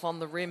herself on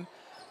the rim,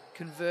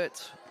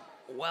 converts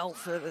well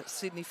for the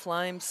Sydney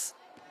Flames.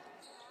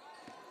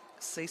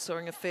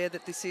 Seesawing affair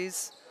that this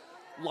is.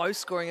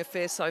 Low-scoring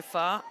affair so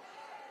far.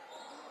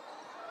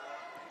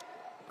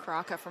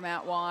 Crocker from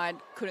out wide,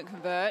 couldn't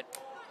convert.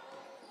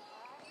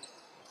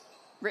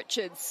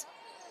 Richards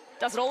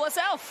does it all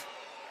herself.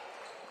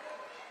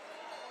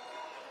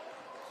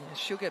 Yeah,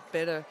 she'll get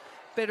better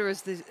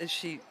as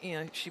she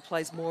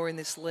plays more in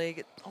this league.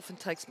 It often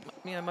takes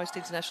most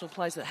international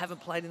players that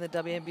haven't played in the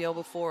WNBL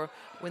before,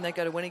 when they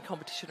go to any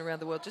competition around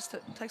the world, just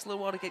it takes a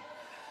little while to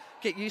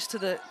get used to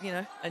the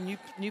a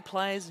new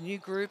players, a new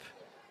group.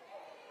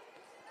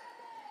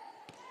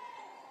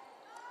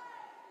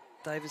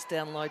 Davis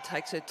down low,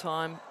 takes her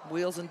time,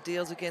 wheels and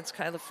deals against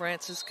Kayla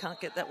Francis, can't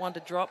get that one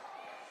to drop.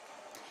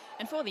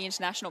 And for the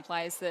international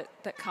players that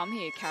come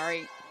here,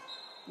 Carrie,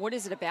 what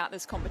is it about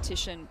this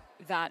competition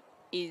that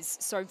is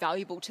so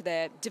valuable to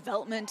their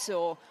development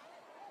or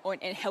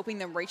in helping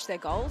them reach their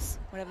goals,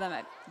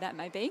 whatever that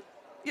may be?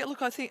 Yeah,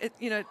 look, I think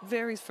it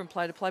varies from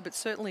player to player, but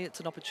certainly it's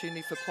an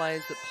opportunity for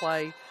players that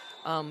play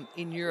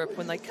in Europe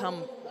when they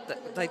come.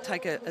 They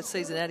take a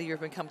season out of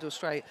Europe and come to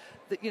Australia.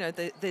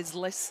 There's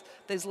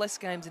less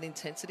games and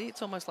intensity.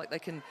 It's almost like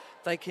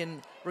they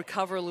can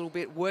recover a little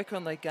bit, work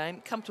on their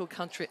game, come to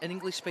an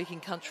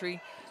English-speaking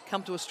country,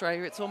 come to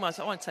Australia. It's almost,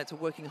 I won't say it's a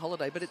working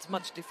holiday, but it's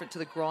much different to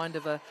the grind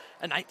of an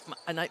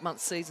 8-month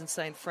season,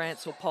 say in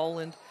France or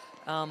Poland.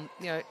 And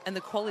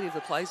the quality of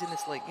the players in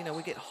this league.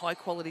 We get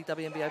high-quality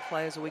WNBA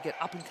players, or we get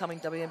up-and-coming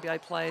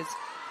WNBA players.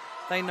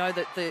 They know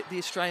that the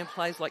Australian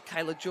players like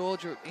Kayla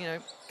George are,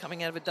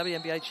 coming out of a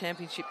WNBA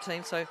championship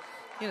team. So,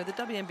 the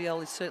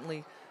WNBL is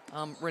certainly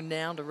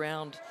renowned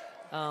around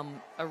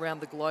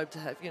the globe to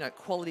have,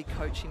 quality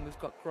coaching. We've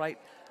got great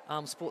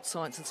sports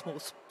science and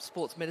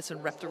sports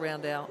medicine wrapped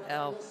around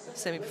our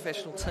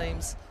semi-professional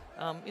teams.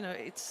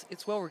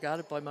 It's well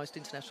regarded by most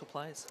international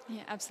players.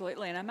 Yeah,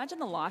 absolutely. And I imagine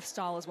the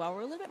lifestyle as well.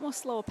 We're a little bit more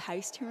slower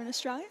paced here in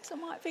Australia, so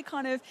it might be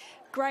kind of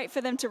great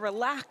for them to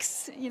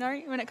relax,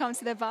 when it comes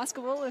to their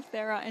basketball, if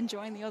they're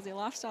enjoying the Aussie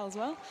lifestyle as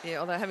well.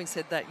 Yeah, although having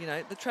said that,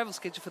 the travel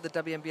schedule for the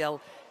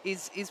WNBL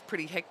is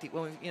pretty hectic.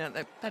 Well,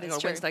 they've got a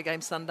Wednesday game,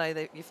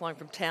 Sunday, you're flying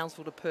from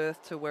Townsville to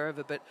Perth to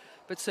wherever, but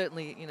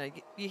certainly,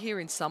 you're here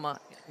in summer,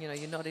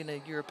 you're not in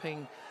a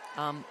European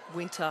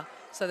winter.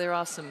 So there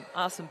are some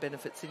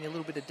benefits in a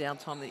little bit of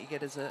downtime that you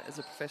get as a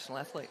professional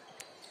athlete.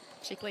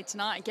 Particularly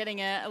tonight, getting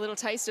a little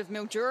taste of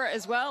Mildura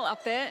as well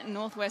up there in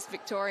northwest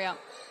Victoria.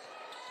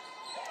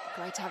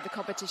 Great to have the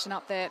competition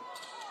up there.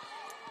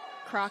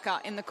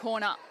 Crocker in the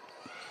corner,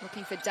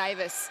 looking for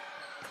Davis.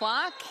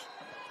 Clark,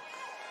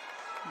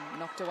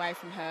 knocked away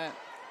from her.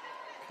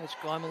 Coach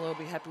Geimel will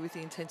be happy with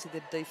the intensity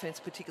of the defence,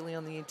 particularly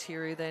on the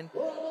interior then.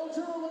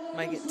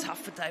 Make it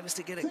tough for Davis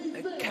to get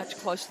a catch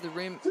close to the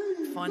rim,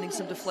 finding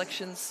some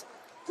deflections.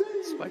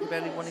 Spoke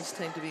about he wanted his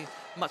team to be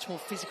much more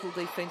physical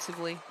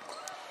defensively.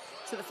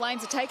 So the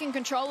Flames are taking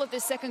control of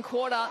this second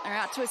quarter. They're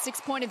out to a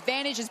 6-point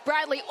advantage as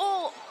Bradley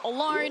all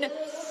alone.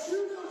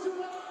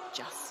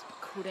 Just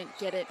couldn't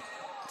get it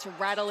to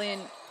rattle in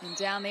and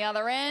down the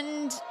other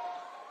end.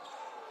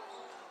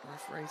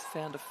 Referee's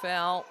found a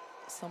foul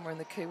somewhere in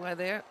the keyway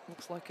there.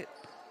 Looks like it.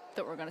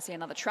 Thought we were going to see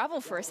another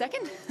travel for a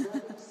second.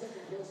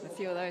 A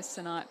few of those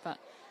tonight, but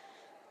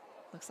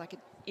looks like it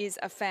is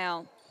a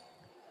foul.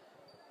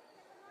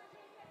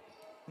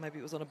 Maybe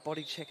it was on a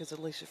body check as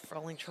Alicia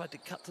Froling tried to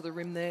cut to the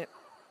rim there.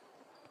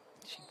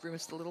 She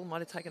grimaced a little, might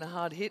have taken a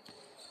hard hit.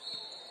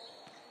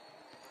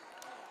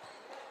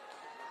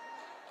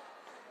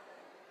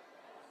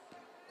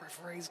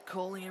 Referee's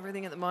calling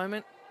everything at the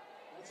moment.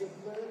 So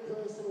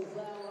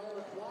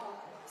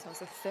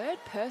it's a third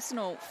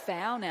personal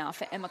foul now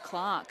for Emma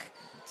Clark.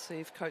 Let's see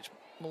if Coach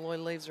Malloy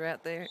leaves her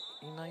out there.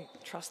 You may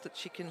trust that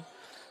she can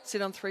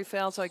sit on 3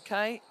 fouls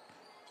okay.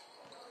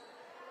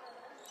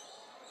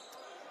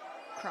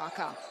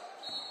 Crocker.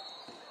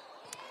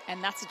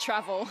 And that's a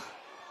travel.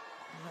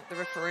 The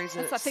referees are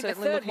I think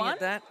certainly the looking at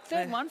that.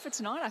 Third one for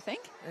tonight, I think.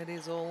 It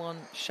is all on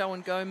show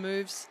and go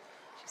moves.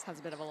 Just has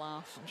a bit of a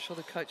laugh. I'm sure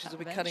the coaches will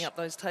be cutting up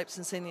those tapes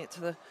and sending it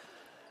to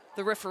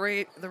the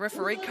referee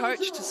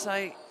coach to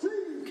say,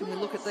 can we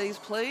look at these,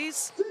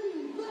 please?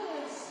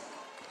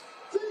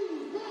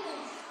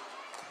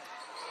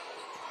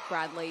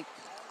 Bradley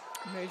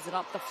moves it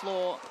up the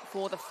floor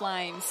for the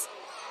Flames.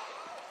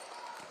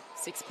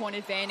 6-point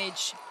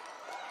advantage.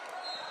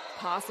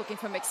 Pass looking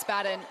for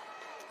McSpadden.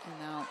 And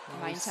now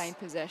maintain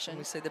possession. And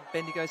we see the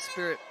Bendigo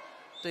spirit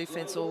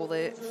defence all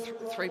there.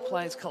 Three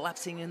players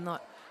collapsing in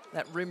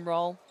that rim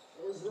roll.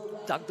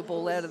 Dug the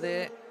ball out of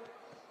there,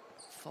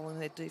 following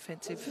their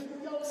defensive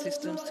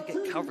systems to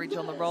get coverage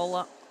on the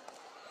roller.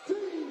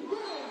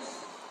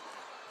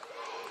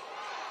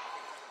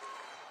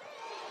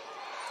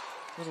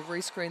 Little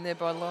rescreen there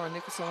by Lauren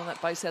Nicholson on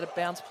that base out of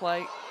bounds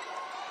play.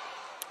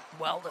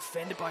 Well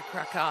defended by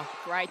Cracker.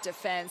 Great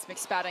defence.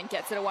 McSpadden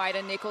gets it away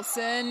to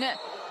Nicholson.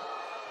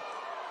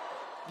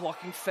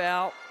 Blocking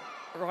foul.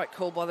 Right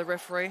call by the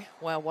referee.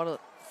 Wow, what a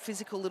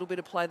physical little bit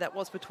of play that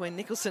was between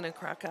Nicholson and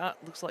Cracker.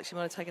 Looks like she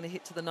might have taken a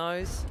hit to the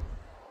nose.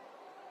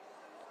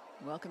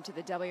 Welcome to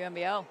the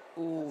WNBL.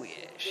 Oh,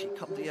 yeah, she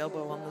copped the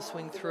elbow on the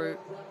swing through.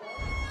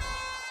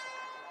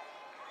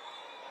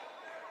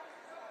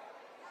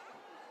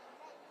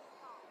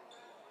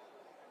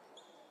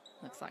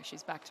 Looks like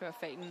she's back to her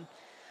feet and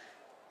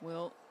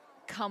will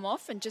come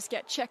off and just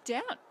get checked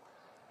out.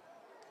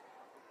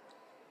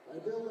 They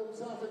build them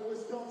tough in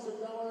Wisconsin,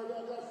 don't worry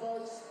about that,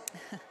 folks.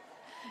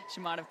 She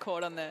might have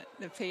caught on the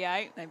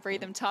PA. They breathe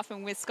them tough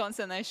in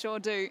Wisconsin, they sure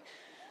do.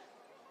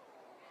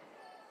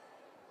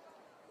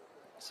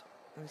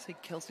 We see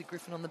Kelsey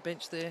Griffin on the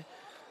bench there.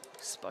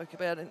 Spoke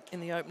about it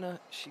in the opener.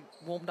 She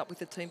warmed up with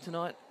the team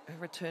tonight. Her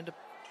return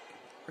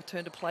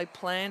to play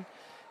plan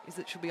is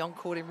that she'll be on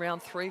court in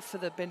round 3 for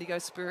the Bendigo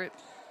Spirit.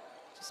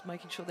 Just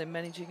making sure they're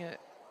managing an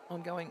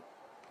ongoing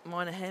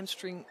minor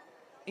hamstring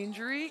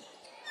injury.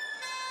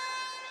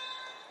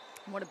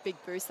 What a big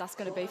boost that's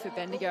going to be for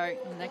Bendigo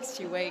in the next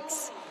few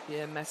weeks.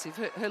 Yeah, massive.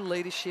 Her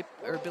leadership,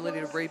 her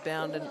ability to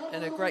rebound,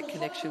 and her great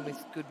connection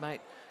with good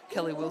mate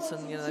Kelly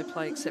Wilson. You know, they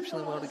play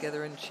exceptionally well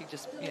together, and she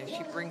just, you know,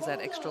 she brings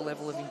that extra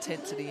level of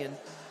intensity and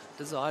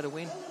desire to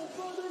win.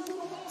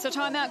 So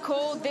timeout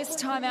call. This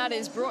timeout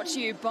is brought to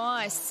you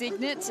by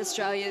Cygnett,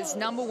 Australia's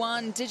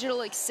 #1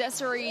 digital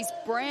accessories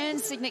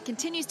brand. Cygnett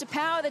continues to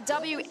power the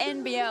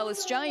WNBL,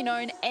 Australian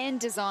owned and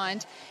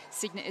designed.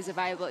 Cygnett is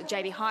available at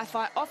JB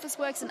Hi-Fi,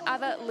 Officeworks and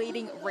other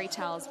leading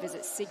retailers.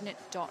 Visit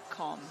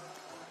cygnett.com.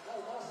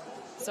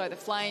 So the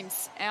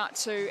Flames out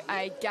to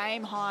a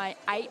game-high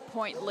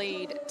 8-point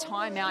lead,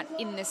 timeout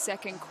in the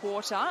second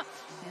quarter.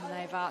 And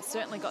they've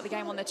certainly got the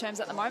game on their terms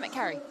at the moment,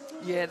 Carrie.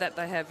 Yeah, that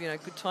they have. You know,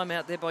 good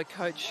timeout there by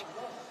Coach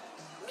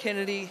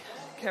Kennedy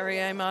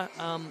Kariyama.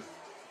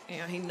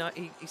 You know,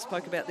 he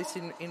spoke about this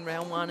in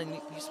round 1, and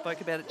you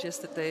spoke about it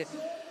just that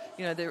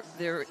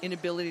their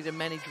inability to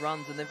manage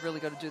runs, and they've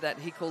really got to do that.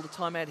 He called a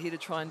timeout here to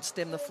try and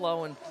stem the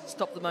flow and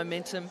stop the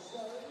momentum.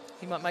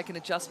 He might make an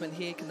adjustment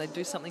here. Can they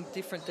do something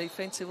different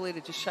defensively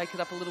to just shake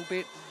it up a little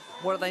bit?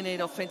 What do they need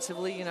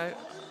offensively? You know,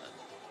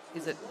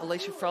 is it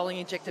Alicia Froling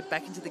injected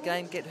back into the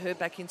game, get her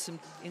back in some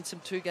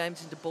 2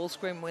 games into ball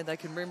screen where they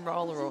can rim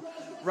roll her or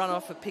run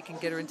off a pick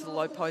and get her into the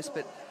low post?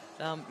 But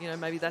you know,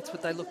 maybe that's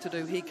what they look to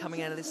do here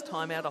coming out of this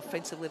timeout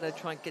offensively. They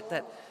try and get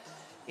that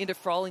into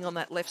Froling on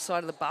that left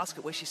side of the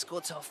basket where she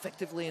scored so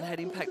effectively and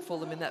had impact for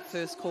them in that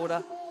first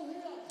quarter.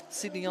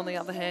 Sydney, on the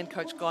other hand,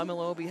 Coach Guy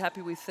Malloy will be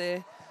happy with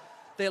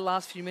their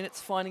last few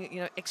minutes, finding it, you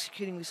know,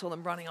 executing. We saw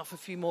them running off a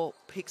few more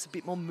picks, a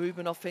bit more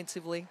movement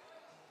offensively,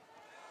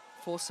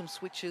 force some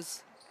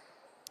switches.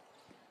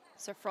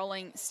 So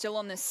Froling still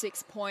on the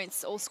 6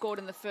 points, all scored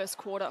in the first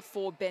quarter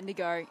for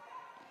Bendigo.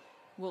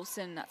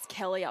 Wilson, that's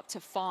Kelly, up to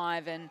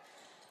 5, and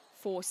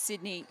for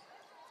Sydney,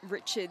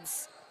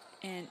 Richards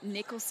and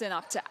Nicholson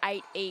up to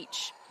 8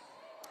 each.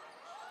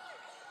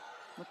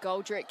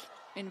 McGoldrick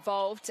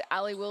involved to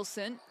Ali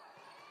Wilson.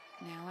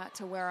 Now out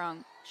to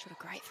Werung. Shot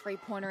a great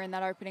 3-pointer in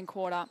that opening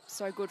quarter.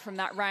 So good from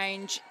that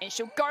range. And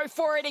she'll go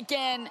for it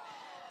again.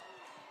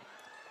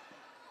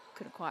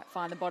 Couldn't quite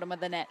find the bottom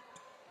of the net.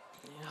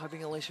 Yeah,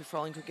 hoping Alicia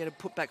Froling could get a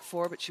putback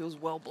for her, but she was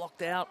well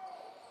blocked out.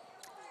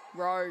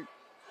 Rowe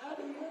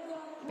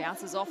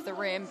bounces off the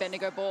rim.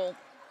 Bendigo ball.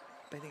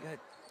 Bendigo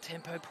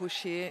tempo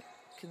push here.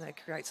 Can they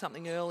create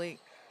something early?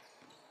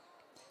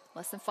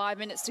 Less than 5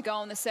 minutes to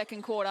go in the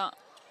second quarter.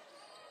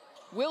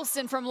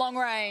 Wilson from long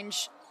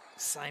range.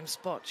 Same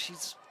spot.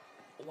 She's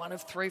 1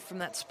 of 3 from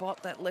that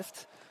spot. That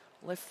left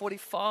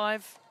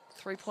 45,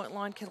 3-point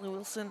line. Kelly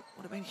Wilson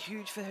would have been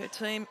huge for her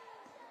team.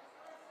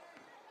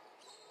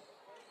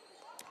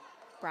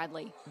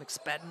 Bradley.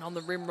 McSpadden on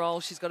the rim roll.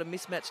 She's got a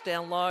mismatch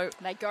down low.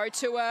 They go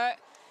to her.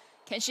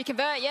 Can she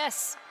convert?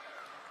 Yes.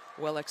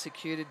 Well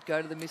executed.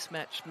 Go to the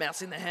mismatch.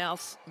 Mouse in the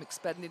house.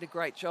 McSpadden did a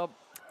great job.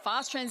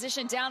 Fast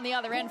transition down the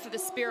other end for the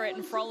Spirit,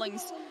 and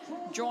Froling's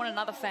drawn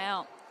another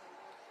foul.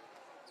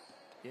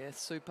 Yeah,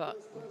 super.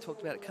 We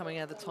talked about it coming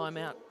out of the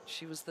timeout.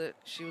 She was the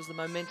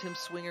momentum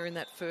swinger in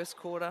that first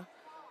quarter.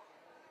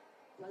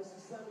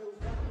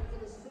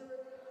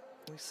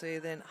 We see her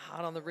then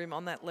hard on the rim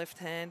on that left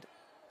hand.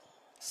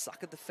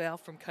 Suckered the foul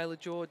from Kayla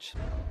George.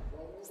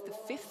 It's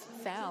the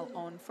 5th foul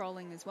on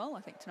Froling as well,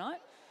 I think, tonight.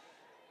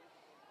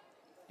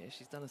 Yeah,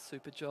 she's done a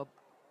super job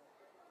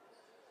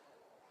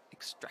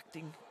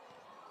extracting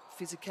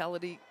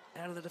physicality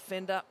out of the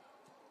defender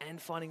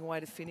and finding a way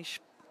to finish.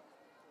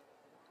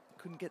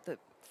 Couldn't get the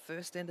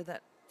first end of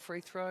that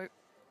free throw.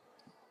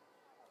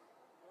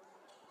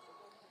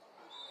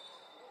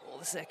 Or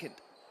the second.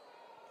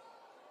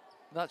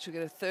 But she'll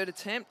get a third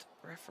attempt.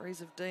 Referees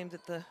have deemed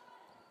that the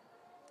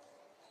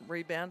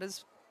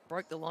rebounders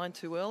broke the line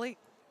too early.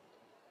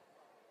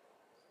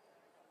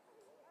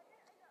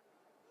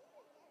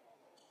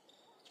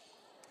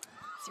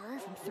 Zero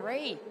from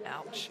three.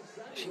 Ouch.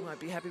 She won't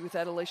be happy with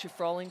that, Alicia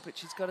Froling, but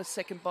she's got a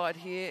second bite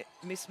here.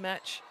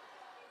 Mismatch.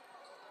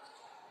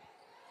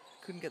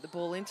 Couldn't get the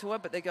ball into her,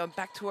 but they're going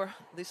back to her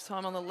this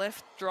time on the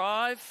left.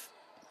 Drive.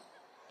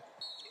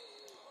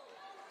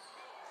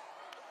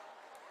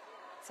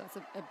 So it's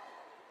a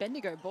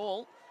Bendigo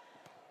ball.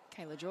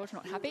 Kayla George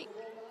not happy.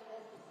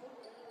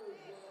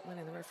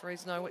 Letting the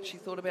referees know what she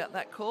thought about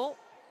that call,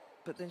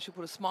 but then she'll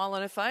put a smile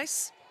on her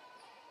face.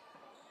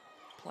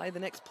 Play the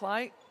next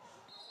play.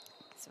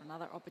 So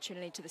another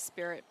opportunity to the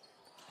Spirit.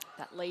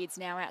 That lead's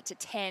now out to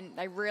 10.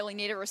 They really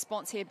need a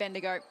response here,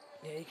 Bendigo.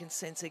 Yeah, you can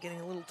sense they're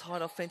getting a little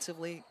tight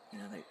offensively. You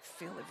know, they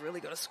feel they've really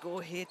got to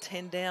score here,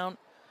 10 down.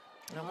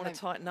 They don't want to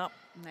tighten up.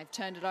 And they've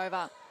turned it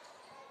over.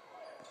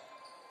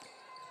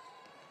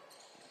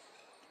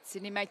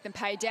 Sydney make them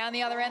pay down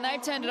the other end.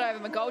 They've turned it over.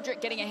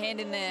 McGoldrick getting a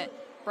hand in there,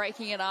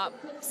 breaking it up.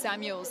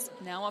 Samuels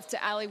now off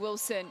to Ali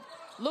Wilson.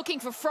 Looking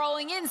for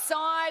Froling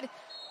inside.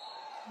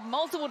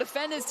 Multiple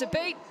defenders to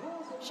beat.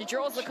 She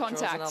draws the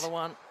contact. Draws another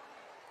one.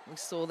 We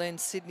saw then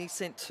Sydney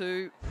sent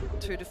two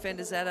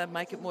defenders at her,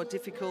 make it more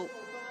difficult.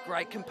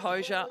 Great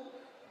composure.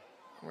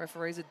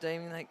 Referees are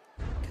deeming they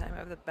came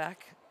over the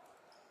back.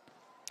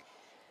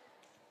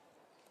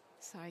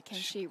 So can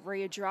she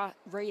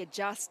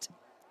readjust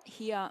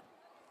here?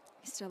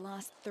 It's her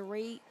last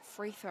 3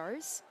 free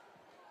throws.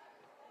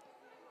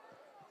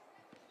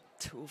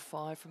 2 of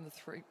 5 from the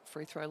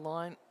free throw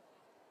line.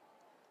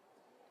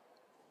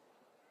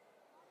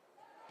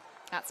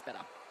 That's better.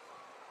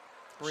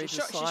 She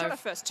shot her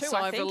first 2,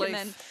 I think, and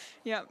then,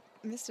 yeah,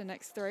 missed her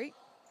next 3.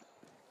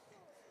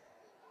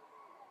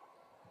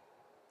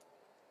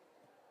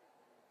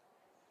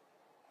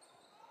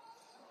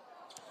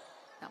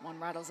 That one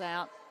rattles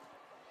out.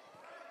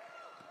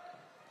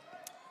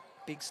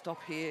 Big stop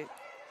here.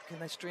 Can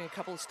they string a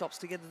couple of stops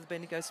together, the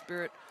Bendigo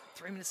Spirit?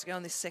 3 minutes to go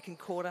in this second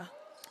quarter.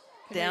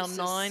 Down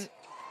 9.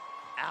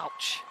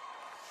 Ouch.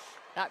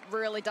 That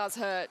really does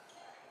hurt.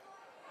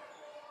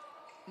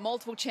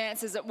 Multiple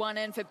chances at one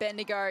end for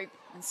Bendigo,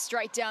 and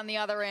straight down the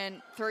other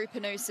end through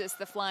Panousis.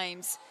 The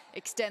Flames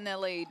extend their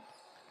lead.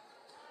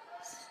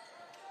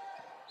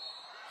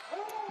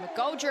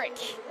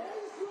 McGoldrick.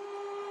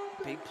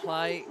 Big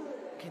play.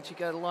 Can she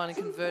go to the line and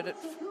convert it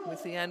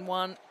with the and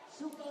one?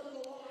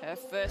 Her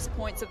first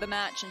points of the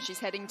match, and she's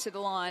heading to the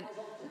line.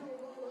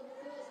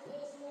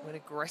 Went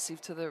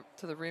aggressive to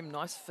the rim.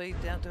 Nice feed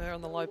down to her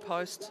on the low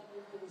post.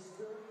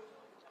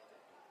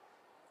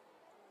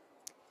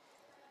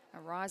 A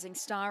rising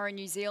star in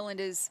New Zealand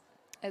is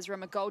Ezra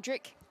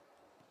McGoldrick.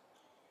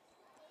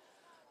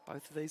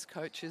 Both of these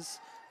coaches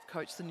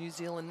coach the New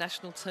Zealand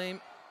national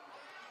team.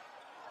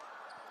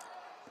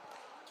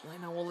 They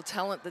know all the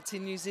talent that's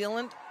in New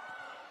Zealand.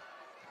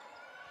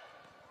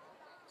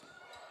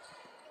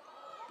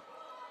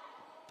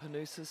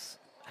 Panousis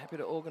happy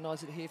to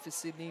organise it here for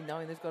Sydney,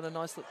 knowing they've got a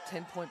nice little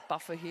 10-point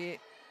buffer here.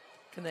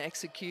 Can they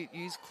execute,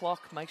 use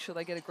clock, make sure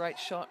they get a great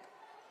shot?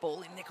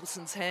 Ball in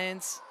Nicholson's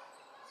hands.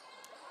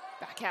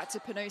 Back out to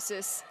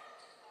Panousis.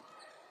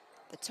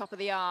 The top of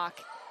the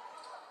arc.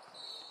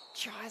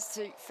 Tries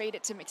to feed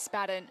it to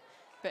McSpadden,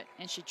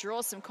 and she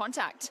draws some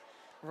contact.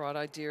 Right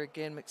idea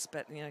again,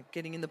 McSpadden,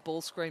 getting in the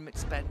ball screen.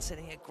 McSpadden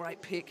setting a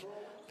great pick.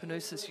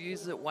 Panousis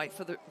uses it, waits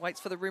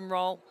for the rim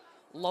roll,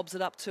 lobs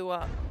it up to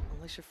her.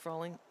 Alicia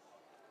Froling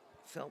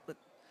felt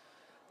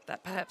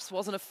that perhaps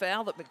wasn't a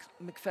foul, that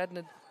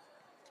McSpadden,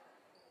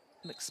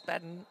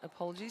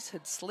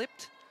 had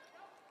slipped.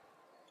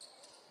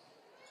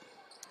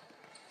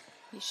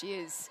 Here she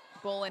is,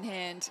 ball in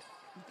hand,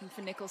 looking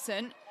for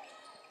Nicholson.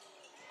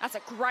 That's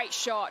a great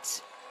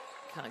shot.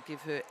 Can't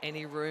give her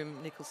any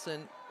room,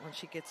 Nicholson. Once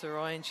she gets her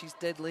eye in, she's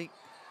deadly.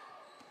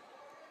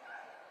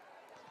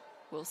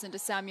 Wilson to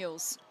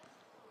Samuels.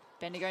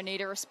 Bendigo need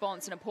a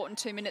response, an important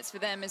 2 minutes for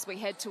them as we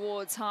head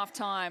towards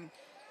half-time.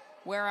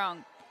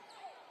 Werung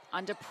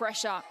under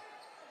pressure.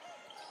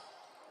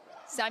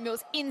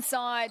 Samuels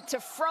inside to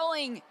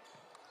Froling.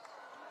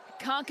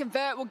 Can't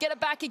convert, will get it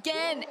back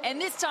again,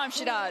 and this time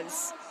she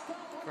does.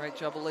 Great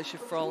job, Alicia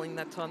Froling.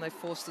 That time they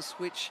forced the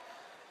switch.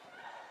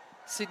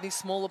 Sydney's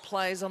smaller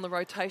players on the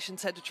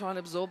rotations had to try and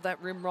absorb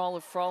that rim roll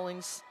of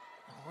Froling's.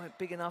 Weren't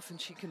big enough, and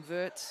she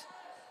converts.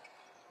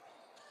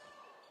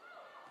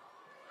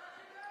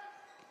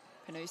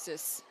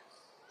 Panousis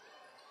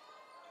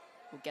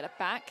will get it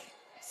back,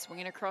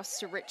 swinging across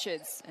to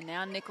Richards, and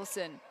now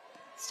Nicholson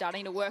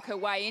starting to work her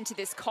way into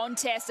this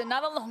contest.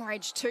 Another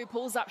long-range 2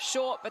 pulls up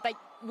short, but they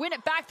win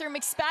it back through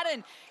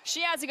McSpadden.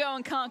 She has a go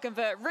and can't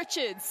convert.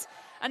 Richards,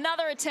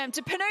 another attempt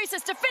to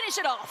Panousis to finish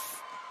it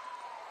off.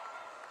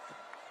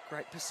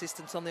 Great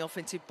persistence on the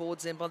offensive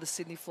boards then by the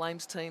Sydney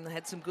Flames team. They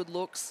had some good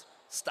looks,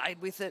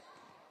 stayed with it.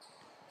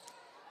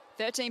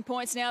 13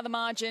 points now, the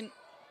margin.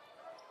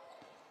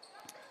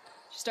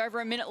 Just over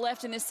a minute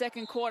left in this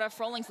second quarter.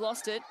 Froling's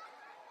lost it.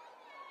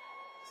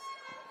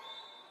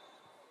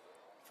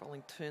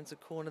 Darling turns the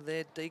corner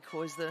there,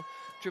 decoys the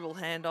dribble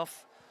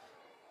handoff.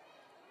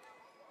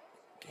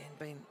 Again,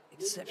 been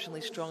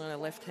exceptionally strong on her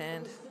left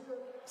hand.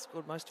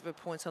 Scored most of her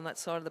points on that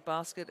side of the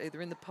basket, either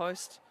in the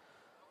post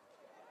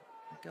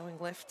or going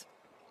left.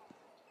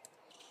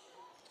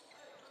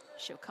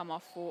 She'll come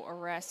off for a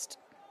rest.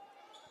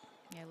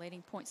 Yeah,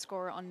 leading point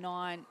scorer on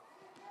 9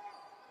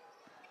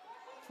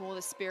 for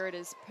the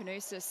Spiriters.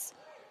 Panousis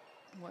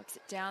works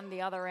it down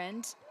the other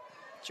end.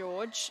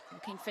 George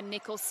looking for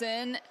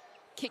Nicholson,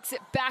 kicks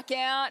it back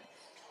out.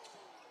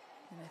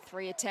 And the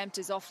 3 attempt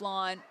is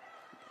offline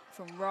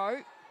from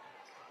Rowe.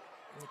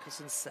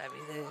 Nicholson's savvy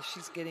there.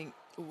 She's getting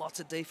lots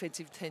of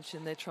defensive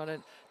tension. They're trying to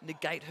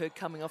negate her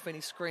coming off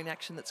any screen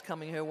action that's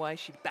coming her way.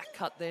 She back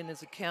cut then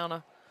as a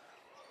counter.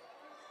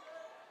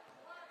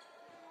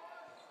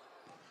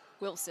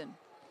 Wilson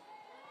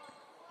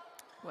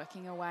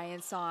working away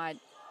inside.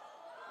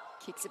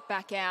 Kicks it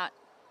back out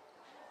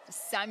for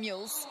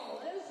Samuels.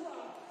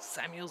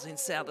 Samuels in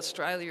South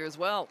Australia as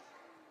well.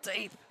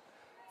 Deep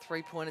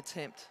 3-point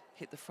attempt.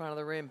 Hit the front of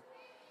the rim.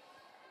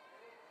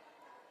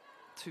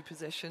 2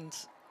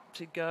 possessions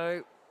to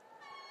go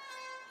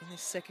in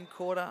this second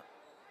quarter.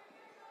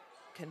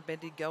 Can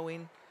Bendigo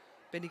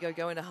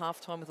go into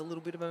halftime with a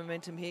little bit of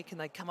momentum here? Can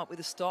they come up with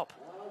a stop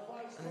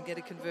and then get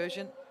a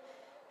conversion?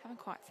 Haven't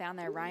quite found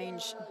their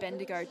range.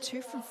 Bendigo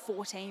 2 from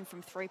 14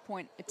 from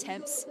 3-point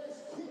attempts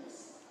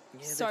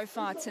so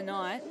far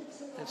tonight.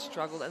 They've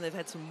struggled and they've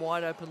had some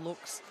wide open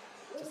looks.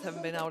 Just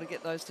haven't been able to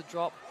get those to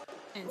drop.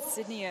 And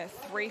Sydney are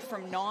 3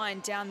 from 9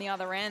 down the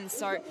other end.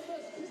 So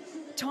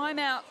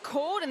timeout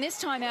called, and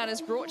this timeout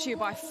is brought to you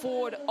by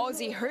Ford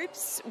Aussie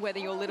Hoops. Whether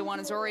your little one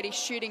is already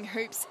shooting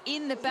hoops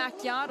in the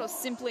backyard or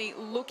simply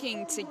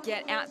looking to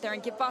get out there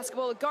and give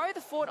basketball a go,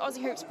 the Ford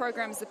Aussie Hoops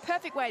program is the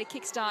perfect way to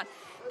kickstart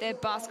their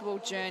basketball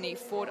journey.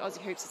 Ford Aussie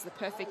Hoops is the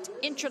perfect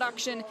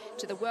introduction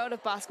to the world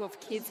of basketball for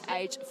kids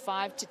aged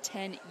 5 to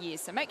 10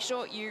 years. So make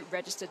sure you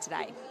register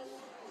today.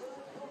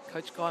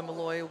 Coach Guy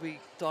Malloy will be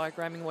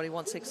diagramming what he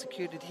wants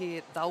executed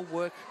here. They'll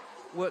work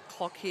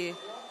clock here.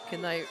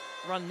 Can they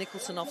run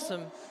Nicholson off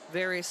some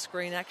various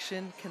screen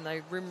action? Can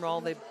they rim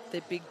roll? They're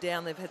big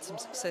down. They've had some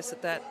success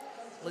at that.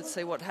 Let's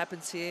see what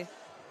happens here.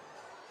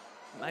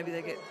 Maybe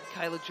they get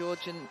Kayla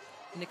George and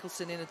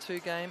Nicholson in a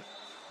 2-game.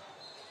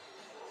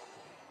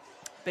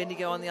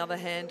 Bendigo, on the other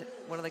hand,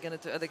 what are they going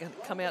to do? Are they going to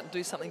come out and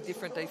do something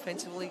different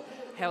defensively?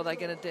 How are they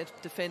going to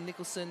defend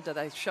Nicholson? Do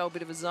they show a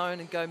bit of a zone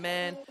and go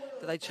man?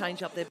 Do they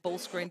change up their ball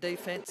screen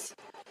defense?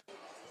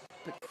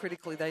 But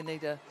critically, they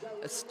need a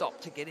stop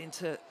to get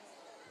into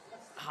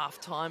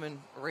half-time and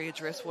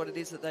readdress what it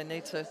is that they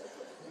need to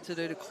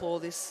do to claw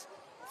this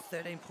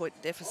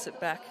 13-point deficit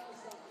back.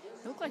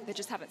 They look like they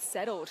just haven't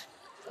settled.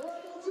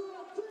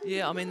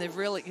 Yeah, I mean, they've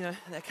really,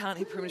 they can't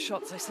hit perimeter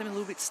shots. They seem a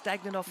little bit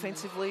stagnant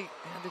offensively.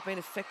 They've been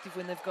effective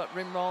when they've got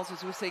rim rolls,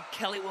 as we see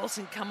Kelly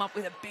Wilson come up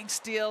with a big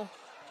steal.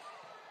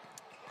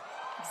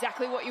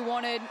 Exactly what you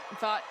wanted,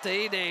 but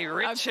Dee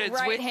Richards a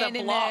great with hand the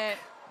in block. there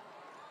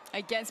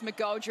against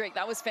McGoldrick.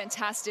 That was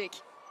fantastic.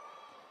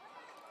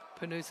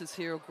 Panousis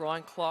here will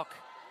grind clock.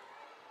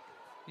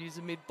 Use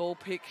a mid-ball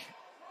pick.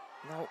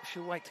 No,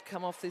 she'll wait to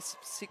come off this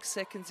 6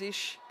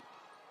 seconds-ish.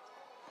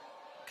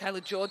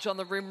 Kayla George on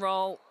the rim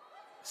roll.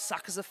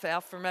 Suckers a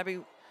foul from Abby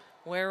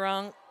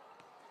Werung.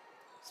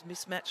 It's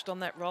mismatched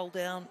on that roll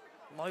down.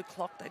 Low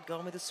clock, they'd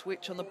gone with a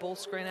switch on the ball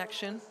screen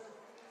action.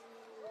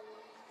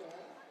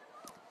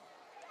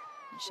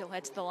 She'll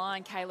head to the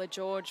line, Kayla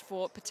George,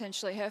 for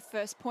potentially her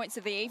first points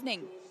of the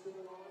evening.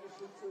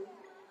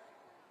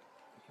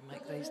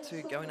 Make these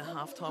two go into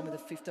halftime with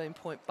a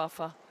 15-point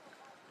buffer.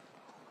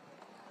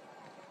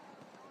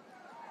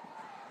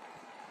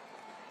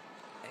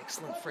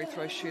 Excellent free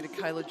throw shooter,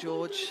 Kayla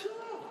George.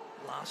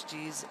 Last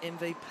year's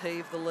MVP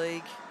of the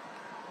league.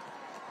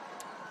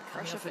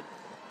 Fresh off it.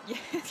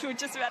 Yes, we're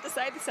just about to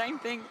say the same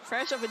thing.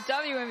 Fresh off a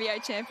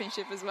WNBA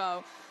championship as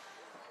well.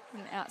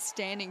 An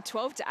outstanding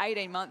 12 to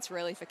 18 months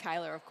really for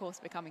Kayla, of course,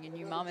 becoming a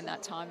new mum in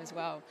that time as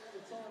well.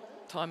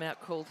 Timeout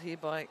called here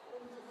by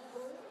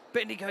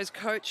Bendigo's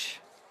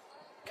coach,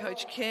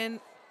 Coach Ken.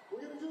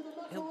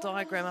 He'll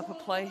diagram up a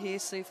play here,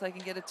 see if they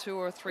can get a 2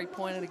 or a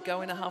 3-pointer to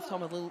go into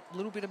halftime with a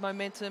little bit of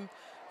momentum,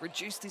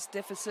 reduce this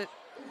deficit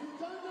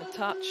a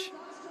touch.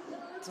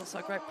 It's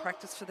also great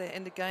practice for their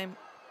end-of-game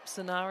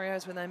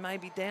scenarios when they may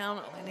be down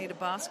or they need a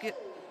basket.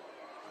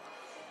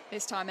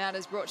 This timeout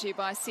is brought to you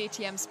by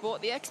CTM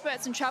Sport, the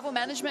experts in travel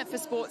management for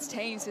sports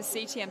teams. With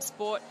CTM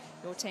Sport,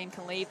 your team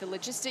can leave the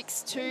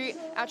logistics to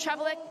our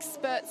travel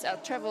experts, our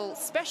travel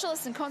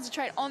specialists, and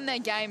concentrate on their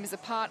game as a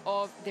part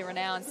of the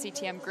renowned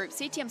CTM group.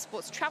 CTM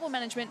Sport's travel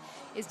management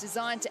is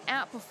designed to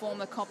outperform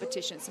the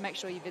competition, so make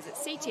sure you visit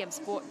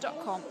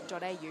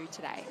ctmsport.com.au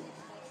today.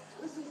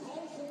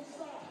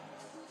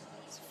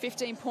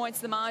 15 points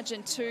the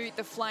margin to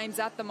the Flames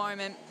at the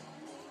moment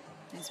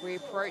as we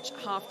approach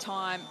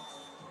half-time.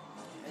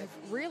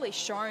 They've really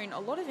shown a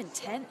lot of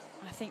intent,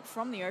 I think,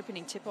 from the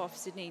opening tip-off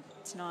Sydney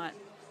tonight.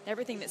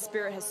 Everything that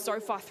Spirit has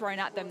so far thrown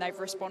at them, they've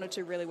responded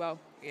to really well.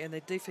 Yeah, and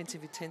their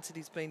defensive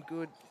intensity's been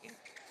good.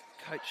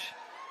 Coach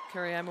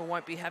Kuriyama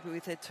won't be happy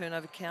with their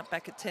turnover count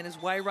back at 10 as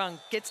Wairung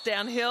gets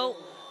downhill.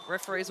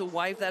 Referees will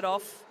wave that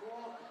off.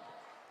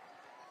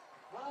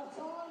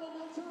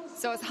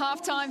 So it's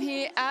halftime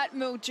here at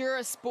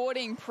Mildura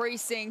Sporting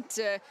Precinct.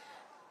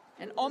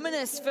 An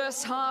ominous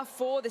first half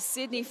for the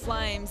Sydney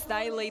Flames.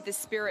 They lead the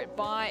Spirit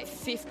by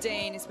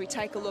 15 as we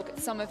take a look at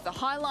some of the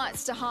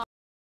highlights to half.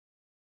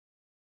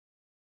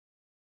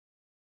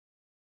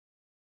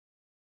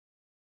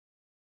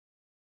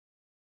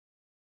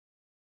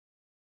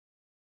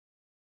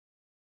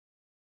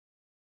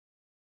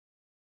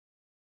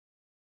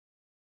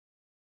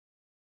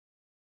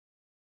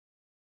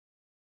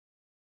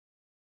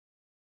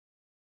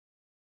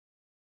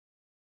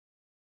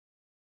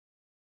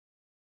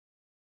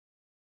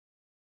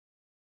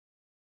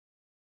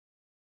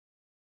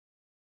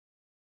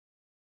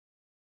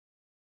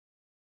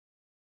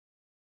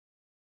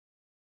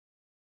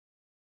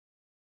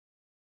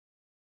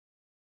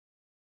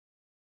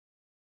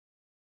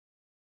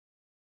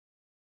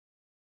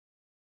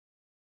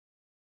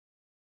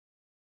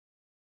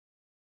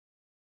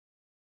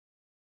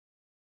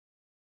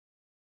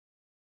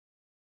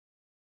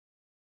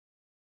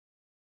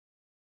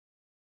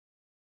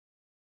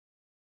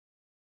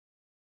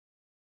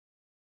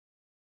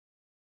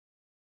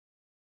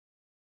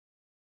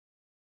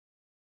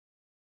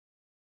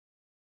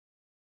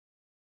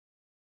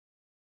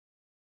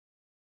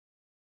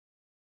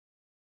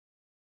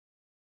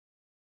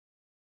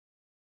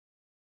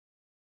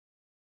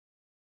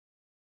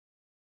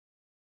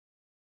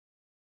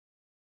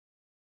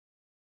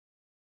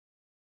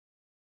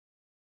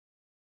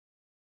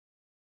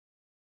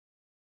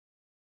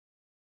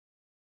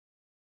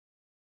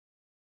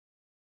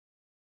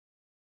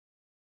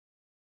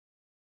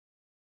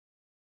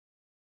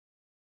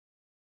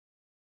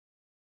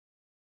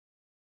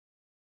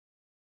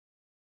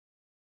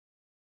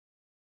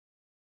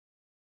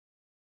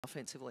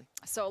 Offensively.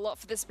 So a lot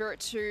for the Spirit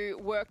to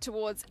work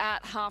towards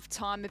at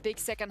halftime. A big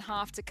second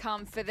half to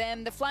come for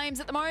them. The Flames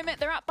at the moment,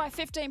 they're up by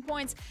 15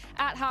 points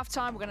at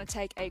halftime. We're going to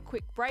take a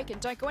quick break and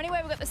don't go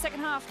anywhere. We've got the second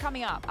half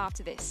coming up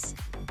after this.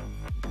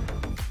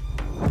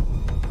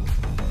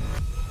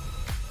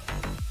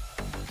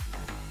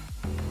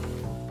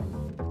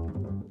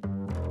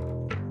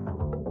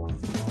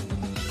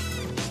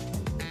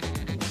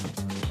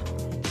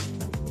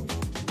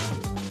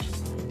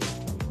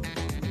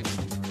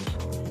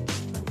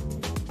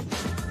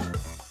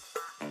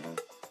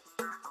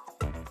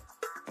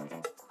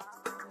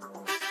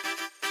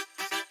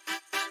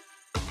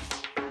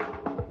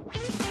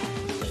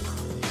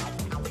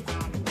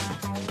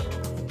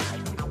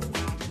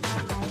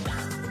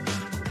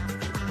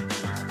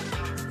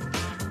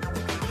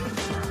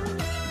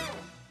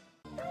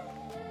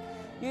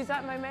 Use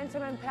that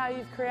momentum and power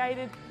you've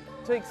created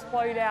to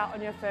explode out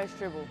on your first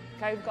dribble.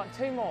 Okay, we've got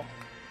 2 more.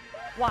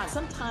 1.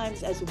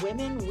 Sometimes as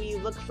women, we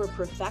look for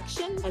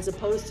perfection as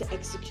opposed to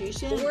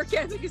execution. The work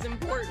ethic is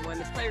important when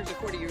the players are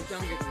 40 years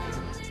younger than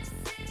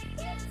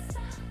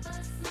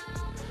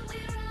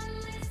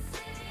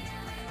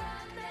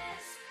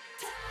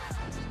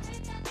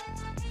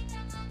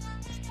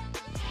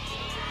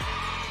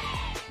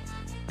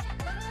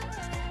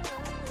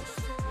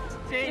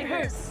you.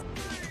 Cheers.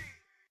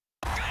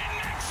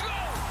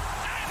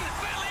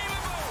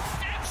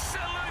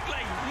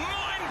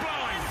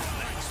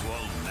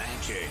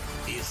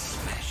 Is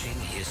smashing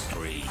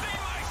history. The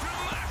most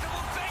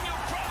remarkable thing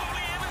you'll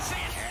probably ever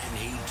see. Can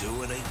he do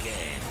it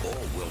again? Or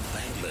will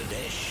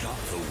Bangladesh shock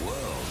the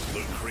world?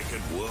 The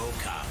Cricket World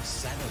Cup,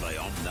 Saturday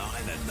on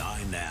 9 and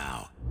 9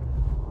 now.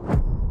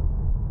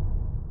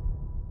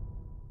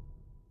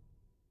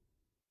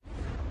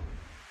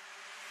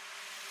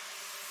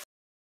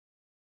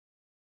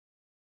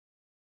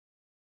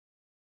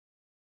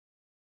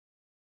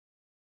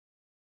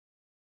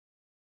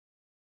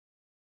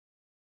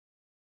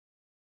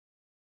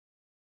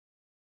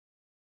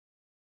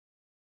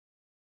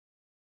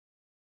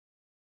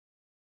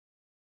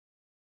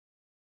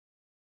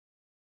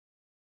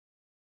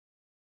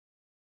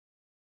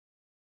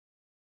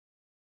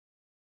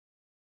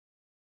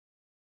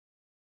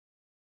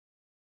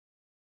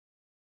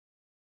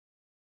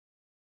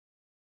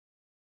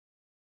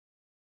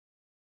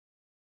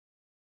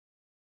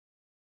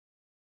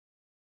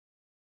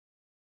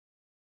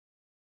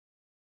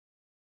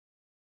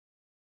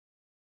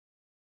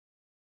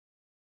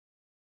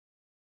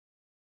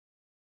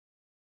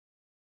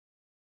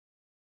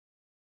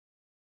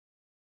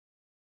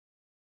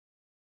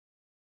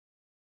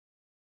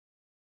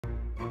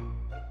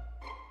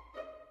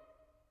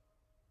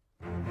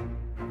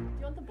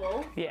 The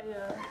ball? Yeah.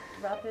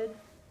 Rapid.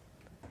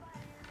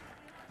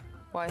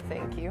 Why,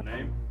 thank you.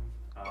 Name,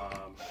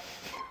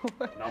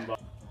 number.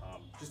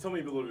 Just tell me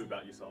a little bit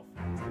about yourself.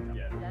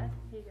 Yeah. Yeah,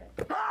 here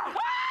you go.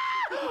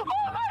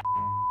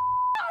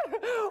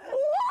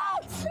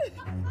 What?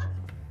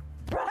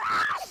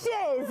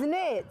 Brushes,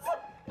 knit.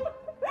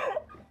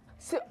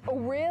 So,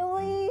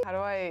 really? How do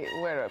I,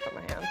 where do I put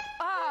my hand?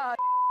 Ah,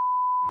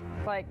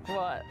 like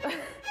what?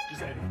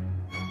 Just anything.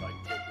 Like,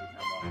 talk to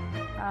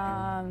the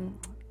camera.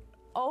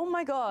 Oh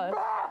my God.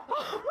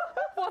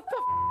 What What the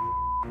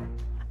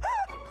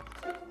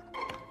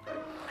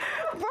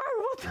Bro,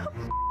 what the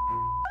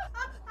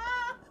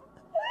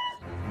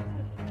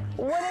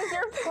What is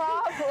your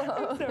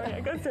problem? Sorry,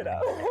 I got sit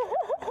up. Where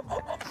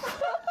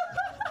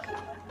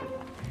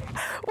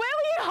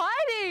were you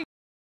hiding?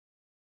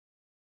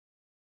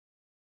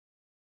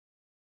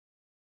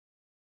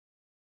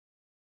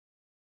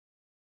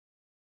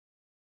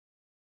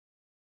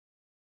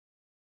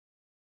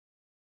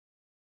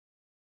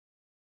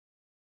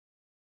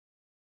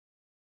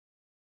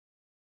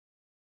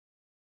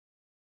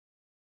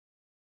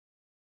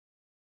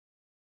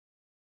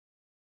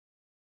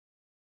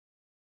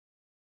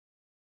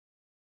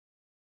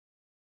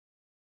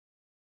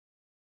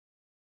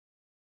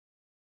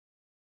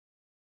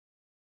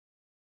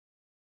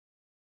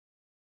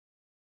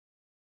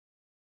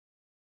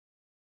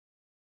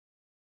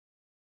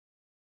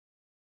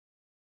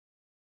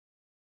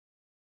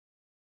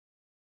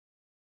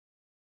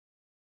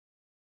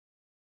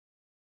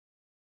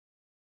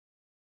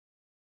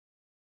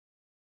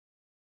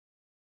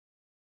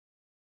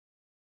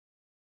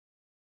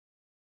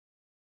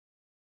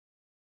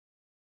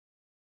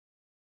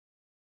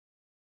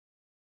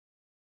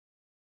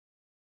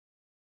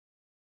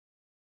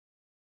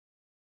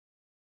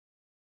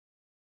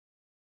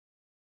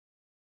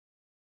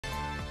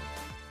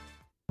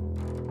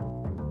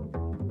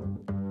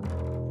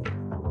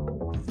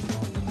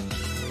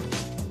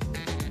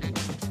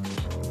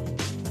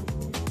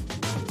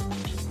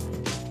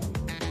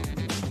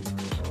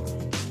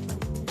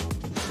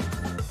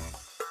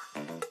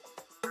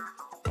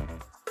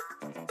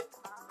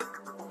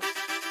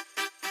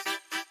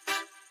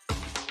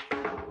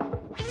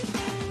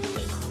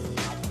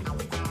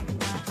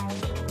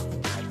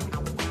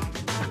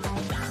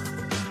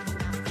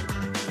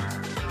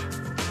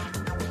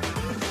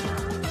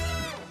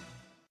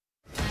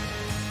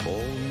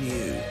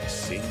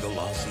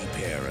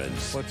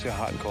 What's your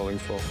heart calling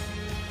for?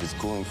 It's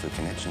calling for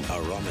connection.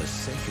 Are on a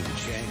second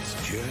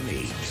chance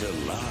journey to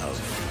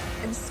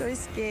love. I'm so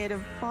scared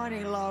of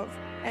finding love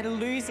and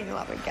losing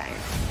love again.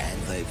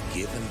 And they've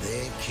given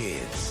their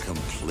kids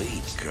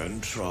complete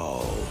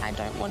control. I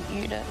don't want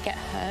you to get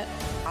hurt.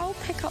 I'll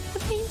pick up the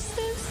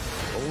pieces.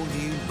 All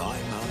new My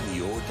Mum,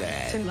 Your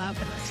Dad. To love.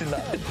 To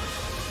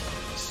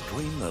love.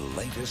 Stream the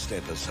latest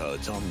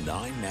episodes on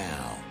 9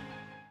 now.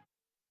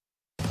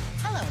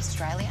 Hello,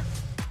 Australia.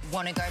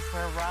 Want to go for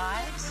a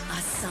ride?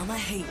 A summer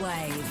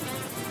heatwave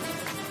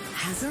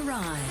has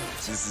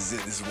arrived. This is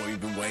it. This is what we've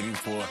been waiting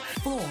for.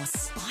 4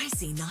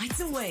 spicy nights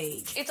a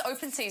week. It's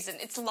open season.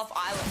 It's Love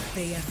Island.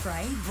 Be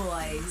afraid,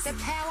 boys. The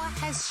power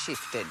has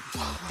shifted.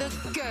 The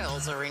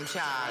girls are in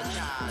charge.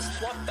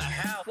 What the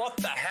hell? What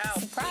the hell?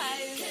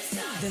 Surprise!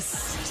 The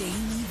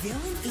steamy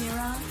villain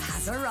era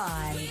has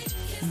arrived.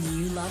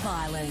 New Love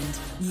Island.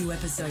 New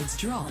episodes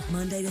drop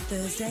Monday to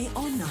Thursday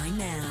on 9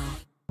 now.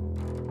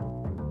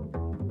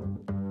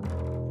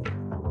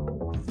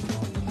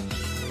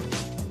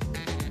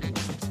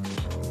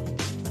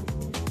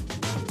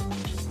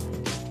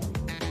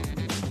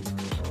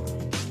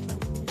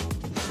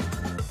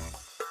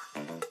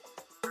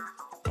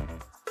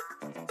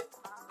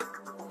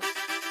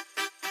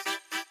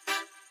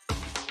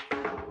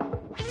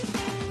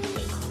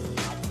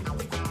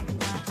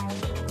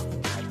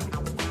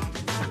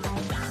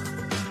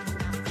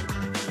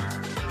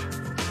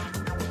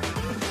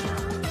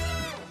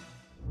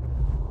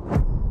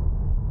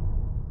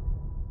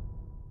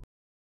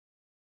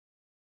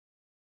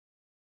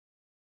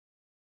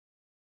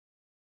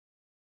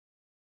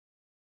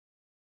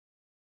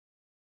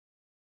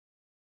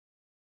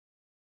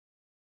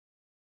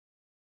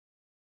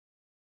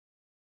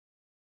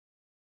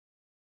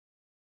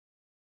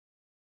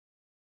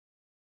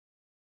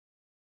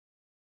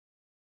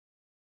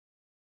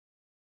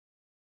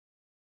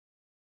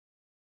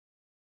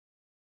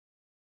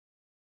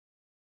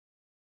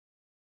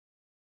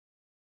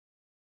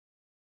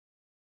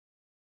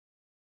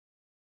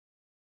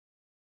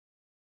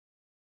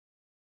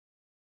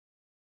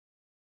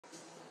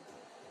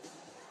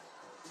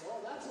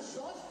 That's a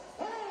shot.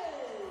 Hey!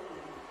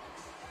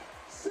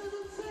 7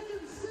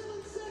 seconds,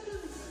 7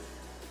 seconds.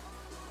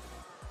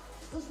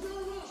 There's no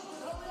rush,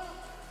 hurry up.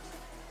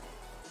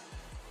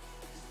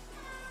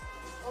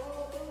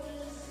 Oh, there it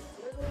is.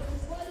 There it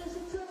is. Ladies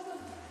and gentlemen,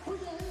 put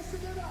your hands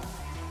together.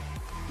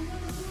 The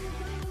Arizona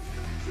Balance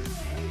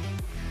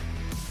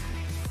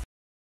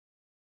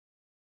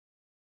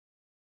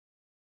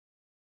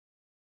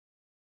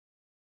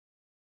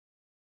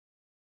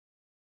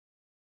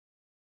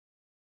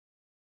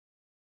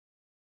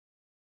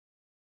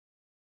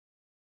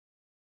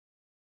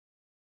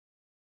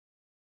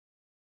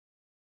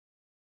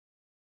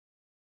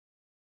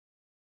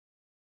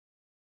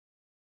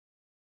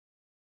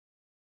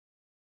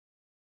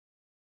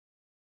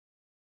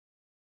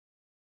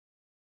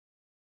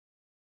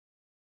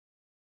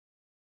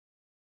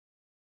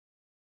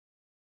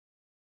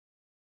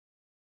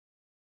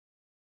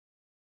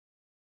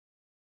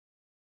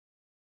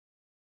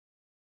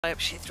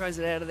She throws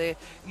it out of there,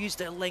 used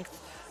her length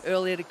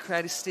earlier to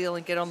create a steal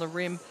and get on the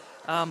rim.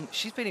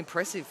 She's been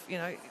impressive, you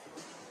know.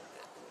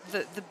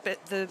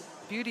 the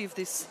beauty of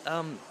this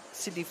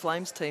Sydney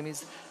Flames team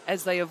is,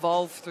 as they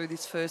evolve through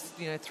this first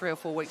 3 or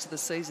 4 weeks of the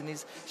season,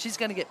 is she's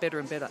going to get better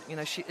and better.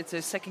 It's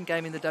her second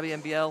game in the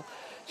WNBL.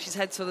 She's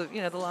had sort of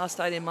the last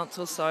 18 months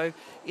or so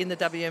in the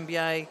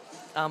WNBA,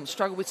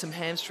 struggled with some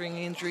hamstring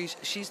injuries.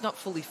 She's not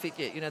fully fit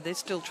yet. They're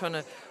still trying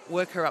to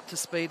work her up to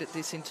speed at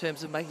this in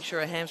terms of making sure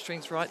her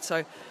hamstring's right.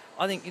 So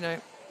I think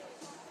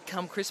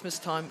come Christmas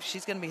time,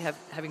 she's going to be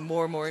having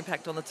more and more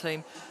impact on the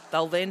team.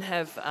 They'll then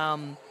have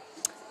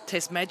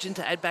Tess Madgen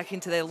to add back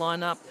into their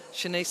lineup.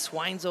 Shanice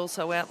Swain's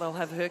also out. They'll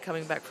have her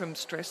coming back from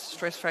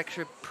stress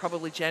fracture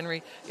probably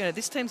January.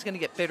 This team's going to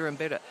get better and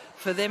better.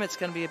 For them, it's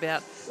going to be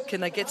about, can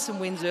they get some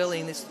wins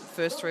early in this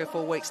first 3 or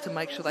 4 weeks to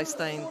make sure they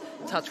stay in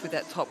touch with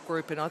that top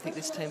group. And I think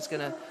this team's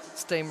going to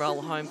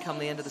steamroll home come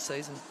the end of the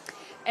season.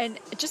 And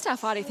just how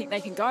far do you think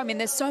they can go? I mean,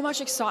 there's so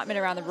much excitement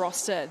around the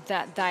roster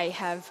that they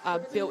have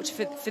built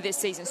for this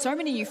season. So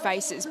many new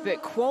faces,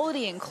 but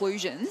quality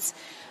inclusions.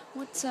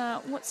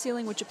 What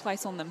ceiling would you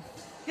place on them?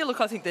 Yeah,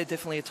 look, I think they're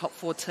definitely a top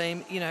 4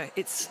 team.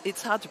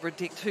 It's hard to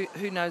predict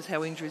who knows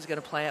how injuries are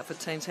going to play out for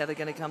teams, how they're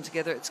going to come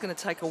together. It's going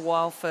to take a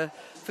while for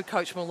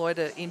Coach Malloy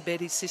to embed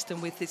his system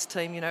with this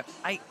team.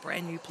 8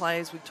 brand new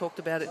players. We've talked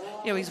about it.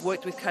 He's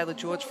worked with Kayla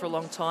George for a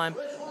long time.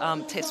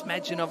 Tess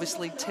Madgen,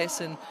 obviously.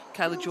 Tess and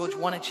Kayla George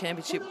won a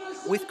championship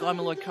with Guy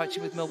Malloy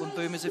coaching with Melbourne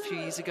Boomers a few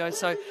years ago.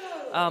 So,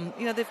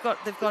 they've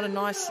got a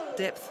nice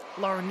depth.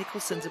 Lauren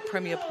Nicholson's a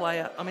premier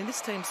player. I mean,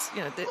 this team's,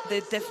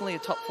 they're definitely a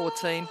top 4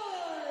 team.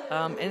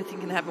 Anything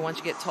can happen once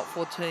you get top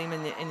 4 team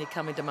and you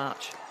come into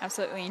March.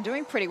 Absolutely. You're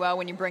doing pretty well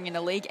when you bring in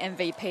a league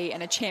MVP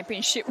and a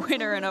championship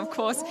winner. And, of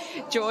course,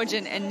 George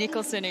and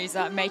Nicholson, who's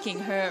making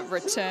her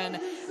return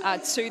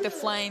to the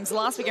Flames.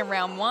 Last week in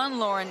round 1,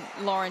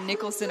 Lauren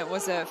Nicholson, it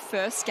was her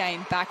first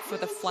game back for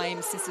the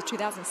Flames since the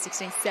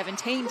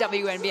 2016-17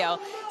 WNBL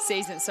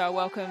season. So a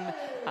welcome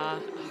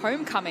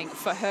homecoming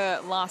for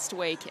her last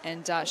week.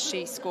 And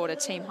she scored a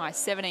team-high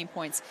 17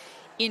 points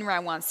in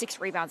round 1, 6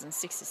 rebounds and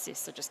 6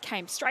 assists. So just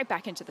came straight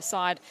back into the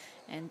side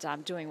and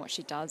doing what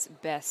she does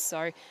best.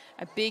 So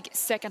a big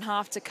second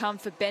half to come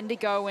for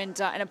Bendigo and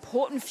an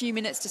important few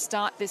minutes to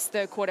start this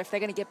third quarter if they're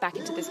going to get back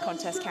into this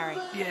contest, Carrie.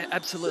 Yeah,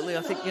 absolutely.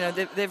 I think,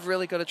 they've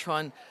really got to try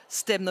and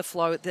stem the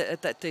flow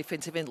at that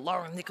defensive end.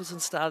 Lauren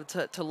Nicholson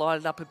started to light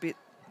it up a bit.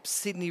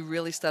 Sydney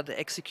really started to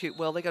execute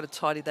well. They got to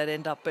tidy that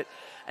end up.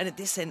 And at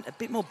this end, a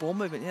bit more ball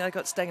movement. They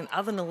got stagnant.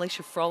 Other than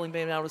Alicia Froling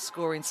being able to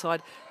score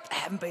inside, they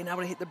haven't been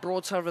able to hit the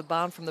broadside of the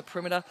barn from the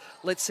perimeter.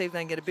 Let's see if they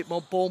can get a bit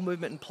more ball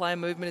movement and player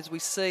movement as we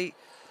see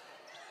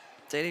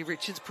Dee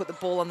Richards put the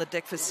ball on the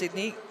deck for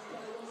Sydney.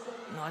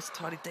 Nice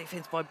tidy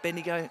defence by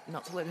Bendigo,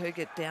 not to let her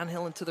get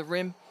downhill into the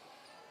rim.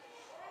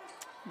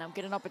 And they'll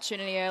get an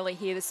opportunity early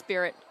here, the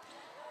Spirit.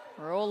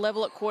 We're all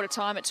level at quarter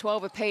time at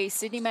 12 apiece.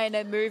 Sydney made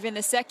a move in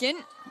the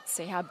second. Let's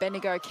see how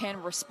Bendigo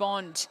can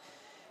respond.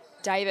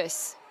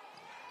 Davis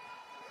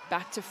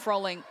back to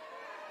Froling.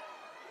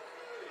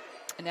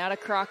 And now to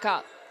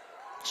Crocker.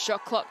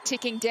 Shot clock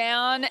ticking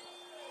down.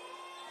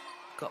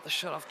 Got the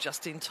shot off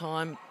just in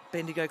time.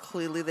 Bendigo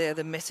clearly there.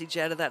 The message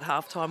out of that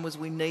halftime was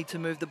we need to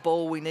move the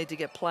ball. We need to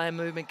get player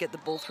movement, get the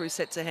ball through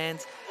sets of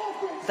hands.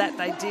 That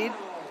they did.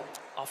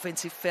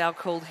 Offensive foul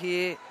called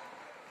here.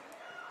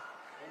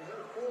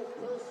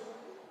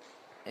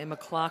 Emma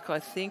Clark, I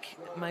think,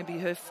 maybe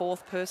her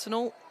 4th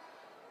personal.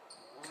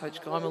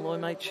 Coach Guy Malloy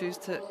may choose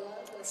to...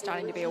 It's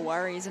starting to be a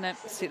worry, isn't it?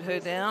 Sit her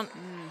down.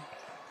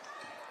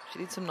 She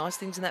did some nice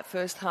things in that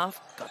first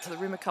half. Got to the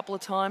rim a couple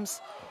of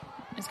times.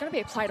 It's going to be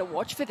a play to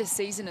watch for this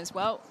season as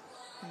well.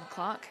 Emma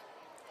Clark.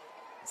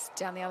 It's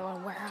down the other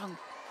one. Wow.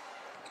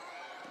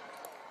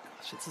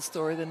 Gosh, it's the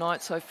story of the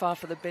night so far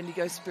for the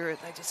Bendigo Spirit.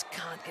 They just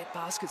can't get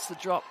baskets to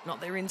drop. Not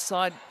their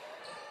inside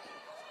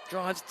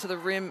drives to the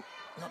rim.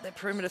 Not their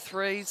perimeter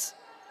threes.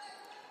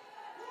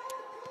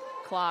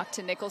 Clark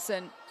to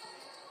Nicholson.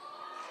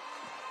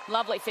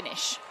 Lovely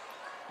finish.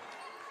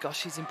 Gosh,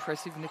 she's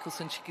impressive,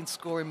 Nicholson. She can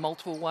score in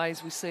multiple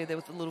ways. We see her there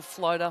with a little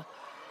floater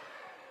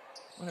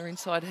on her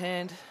inside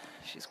hand.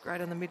 She's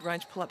great on the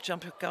mid-range pull-up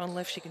jumper going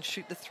left. She can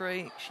shoot the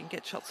 3. She can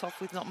get shots off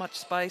with not much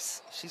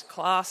space. She's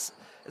class.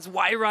 As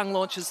Wairung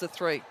launches the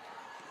 3.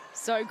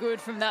 So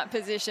good from that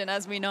position,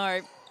 as we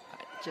know.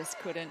 Just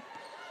couldn't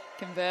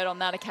convert on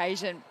that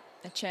occasion.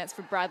 A chance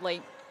for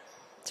Bradley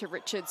to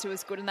Richards, who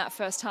was good in that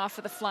first half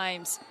for the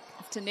Flames.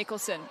 Off to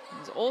Nicholson, who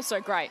was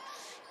also great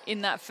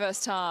in that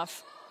first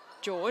half.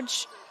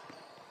 George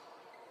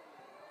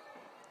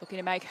looking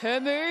to make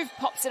her move,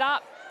 pops it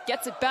up,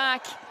 gets it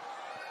back.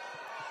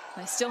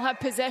 They still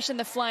have possession,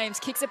 the Flames.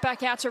 Kicks it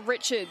back out to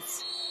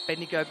Richards.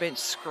 Bendigo bench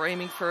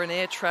screaming for an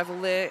air travel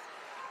there.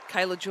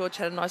 Kayla George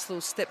had a nice little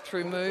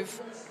step-through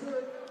move.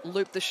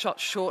 Looped the shot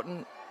short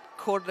and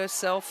caught it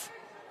herself.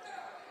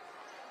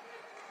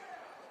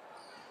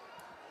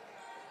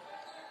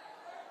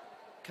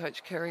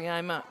 Coach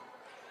Kerryama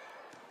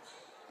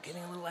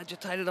getting a little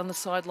agitated on the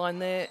sideline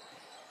there.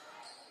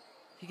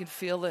 You can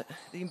feel the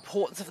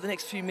importance of the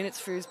next few minutes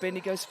for his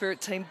Bendigo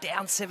Spirit team,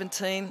 down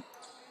 17.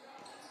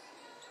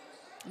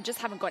 And just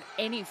haven't got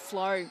any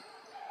flow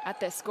at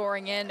their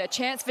scoring end. A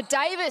chance for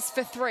Davis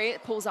for three.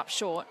 It pulls up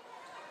short.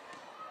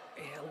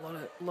 Yeah,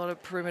 a lot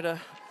of perimeter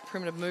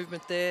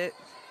movement there.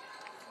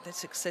 Their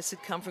success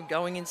had come from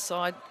going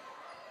inside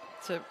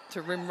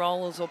to rim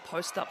rollers or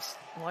post-ups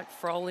like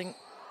Froling.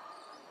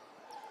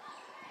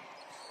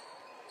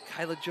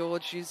 Kayla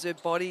George used her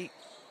body.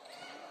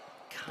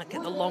 Can't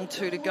get the long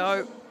two to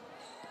go.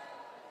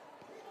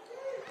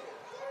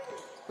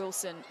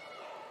 Wilson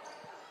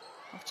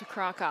off to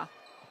Kraka.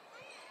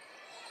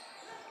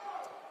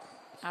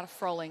 Out of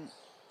Froling.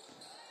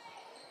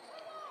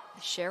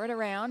 Share it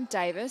around.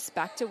 Davis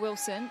back to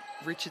Wilson.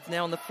 Richards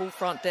now on the full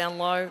front down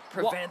low.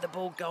 Prevented the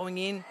ball going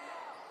in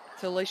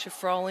to Alicia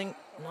Froling.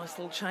 Nice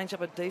little change up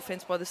of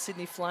defence by the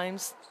Sydney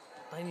Flames.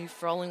 They knew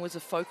Froling was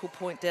a focal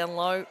point down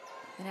low.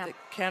 The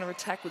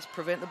counter-attack was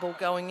prevent the ball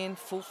going in,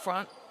 full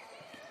front.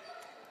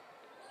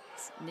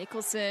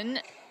 Nicholson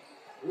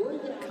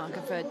can't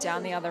convert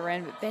down the other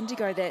end, but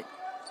Bendigo, they're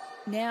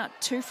now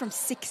 2 from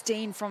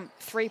 16 from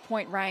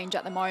three-point range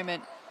at the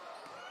moment.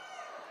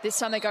 This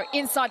time they go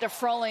inside to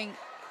Froling,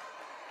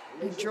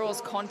 who draws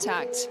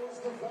contact.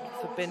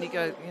 For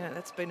Bendigo, you know,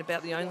 that's been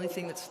about the only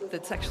thing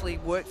that's actually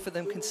worked for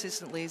them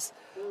consistently is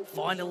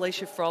find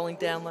Alicia Froling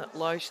down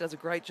low. She does a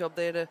great job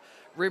there to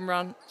rim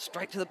run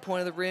straight to the point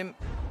of the rim.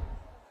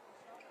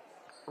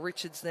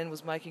 Richards then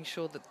was making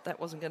sure that that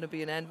wasn't going to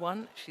be an and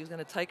one. She was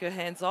going to take her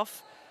hands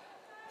off,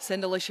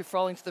 send Alicia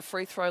Froling to the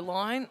free throw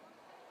line.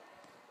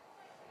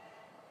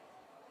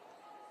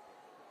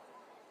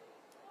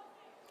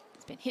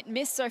 It's been hit and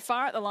miss so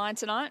far at the line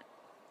tonight.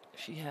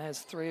 She has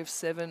 3 of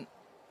 7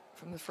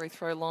 from the free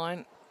throw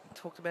line.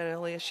 Talked about it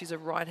earlier, she's a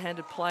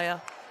right-handed player.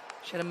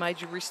 She had a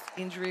major wrist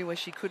injury where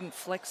she couldn't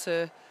flex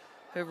her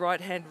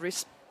right-hand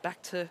wrist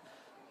back to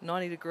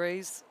 90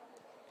 degrees.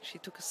 She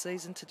took a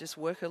season to just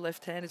work her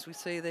left hand. As we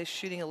see there,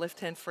 shooting a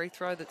left-hand free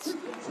throw that's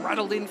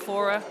rattled in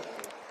for her.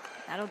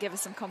 That'll give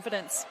us some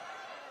confidence.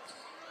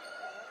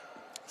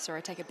 Saw her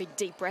take a big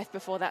deep breath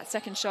before that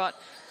second shot.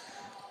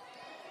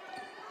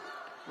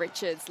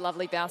 Richards,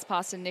 lovely bounce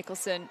pass to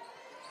Nicholson.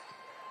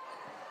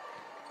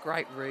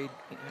 Great read.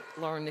 You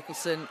know, Lauren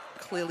Nicholson,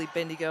 clearly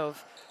Bendigo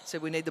have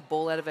said we need the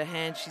ball out of her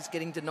hand. She's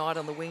getting denied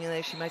on the wing in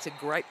there. She makes a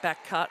great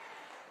back cut.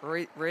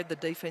 Read the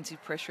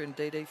defensive pressure, and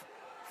DD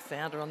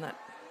found her on that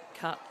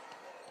cut.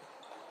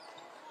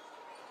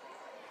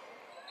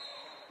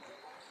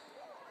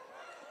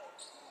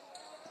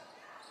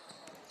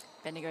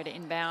 Bendigo to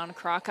inbound,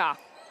 Kraka.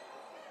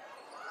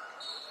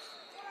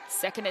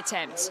 Second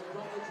attempt.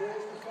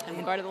 And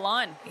we'll go to the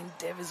line.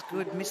 Endeavour's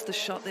good, missed the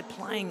shot. They're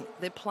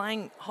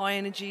playing high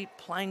energy,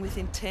 playing with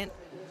intent.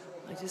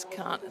 They just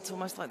can't. It's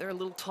almost like they're a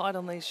little tight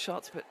on these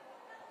shots, but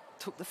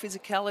took the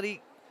physicality,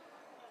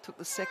 took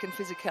the second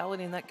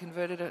physicality, and that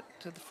converted it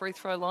to the free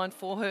throw line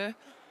for her.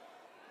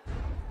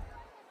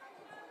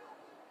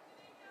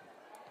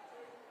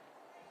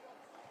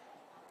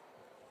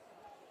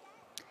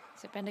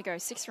 So Bendigo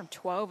 6 from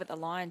 12 at the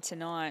line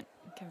tonight.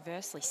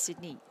 Conversely,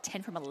 Sydney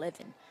 10 from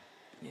 11.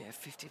 Yeah,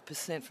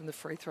 50% from the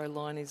free throw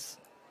line is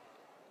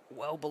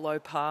well below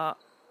par.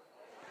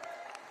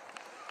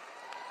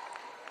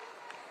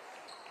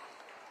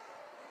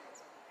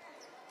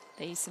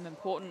 These some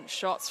important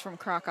shots from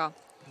Kraka.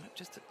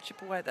 Just to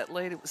chip away at that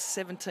lead, it was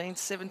 17.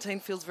 17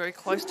 feels very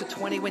close to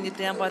 20 when you're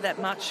down by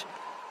that much.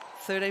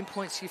 13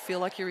 points, you feel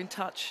like you're in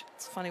touch.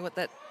 It's funny what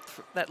that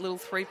little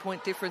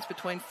 3-point difference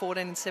between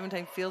 14 and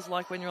 17 feels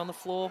like when you're on the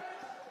floor.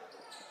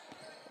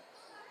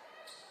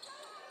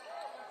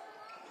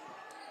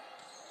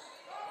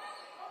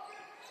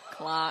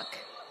 Clark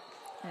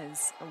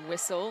has a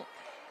whistle.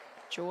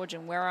 George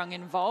and Werrong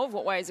involved.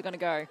 What way is it going to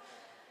go?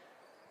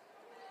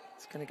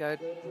 It's going to go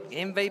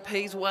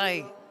MVP's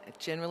way. It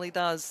generally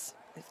does.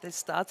 If there's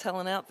star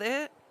talent out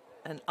there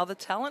and other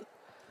talent,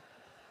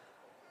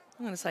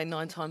 I'm going to say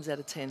 9 times out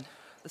of 10,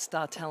 the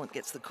star talent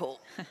gets the call.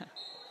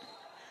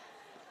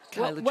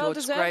 Well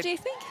deserved, do you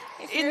think?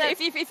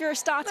 If you're a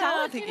star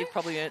talent? I think you've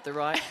probably earned the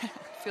right.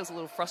 Feels a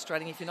little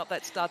frustrating if you're not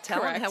that star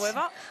talent,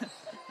 however.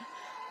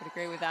 Would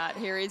agree with that.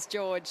 Here is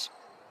George.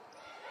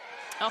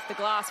 Off the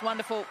glass,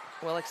 wonderful.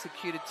 Well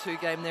executed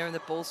 2-game there in the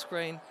ball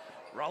screen.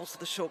 Rolls to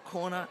the short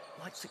corner,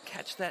 likes to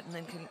catch that and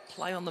then can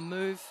play on the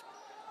move.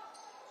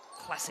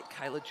 Classic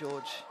Kayla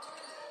George.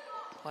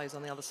 Plays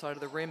on the other side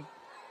of the rim.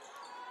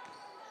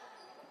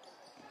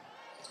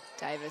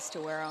 Davis to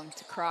Werrong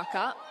to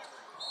Kraka.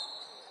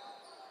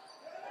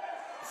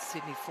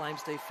 Sydney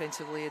Flames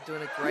defensively are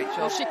doing a great job.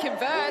 Well, she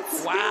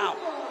converts. Wow.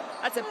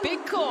 That's a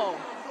big call.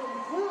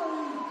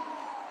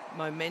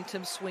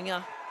 Momentum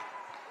swinger.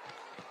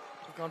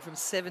 They've gone from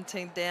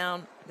 17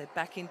 down. They're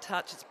back in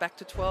touch. It's back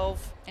to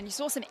 12. And you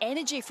saw some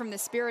energy from the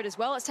Spirit as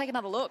well. Let's take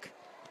another look.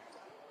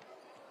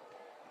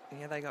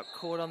 Yeah, they got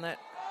caught on that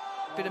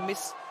bit of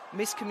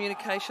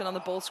miscommunication on the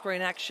ball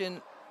screen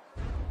action.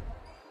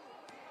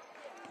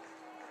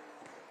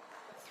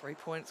 3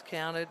 points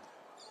counted.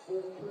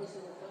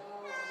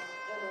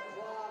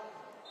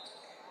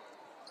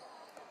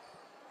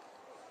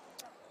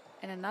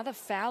 And another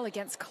foul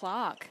against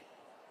Clark.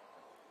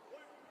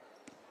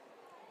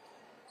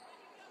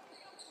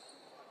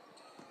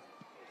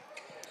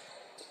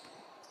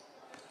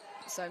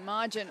 So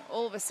margin,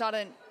 all of a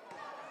sudden,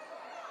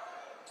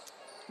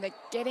 they're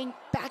getting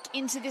back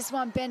into this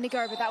one,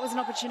 Bendigo, but that was an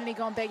opportunity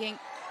gone begging.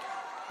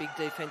 Big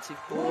defensive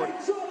board.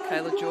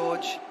 Kayla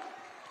George.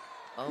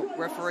 Oh,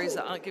 referees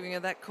that aren't giving her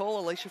that call.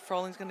 Alicia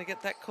Frolling's going to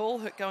get that call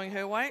going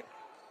her way.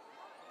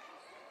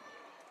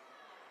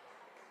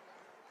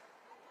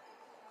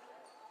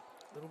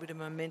 A little bit of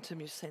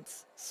momentum, you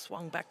sense,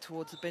 swung back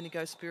towards the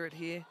Bendigo Spirit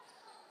here.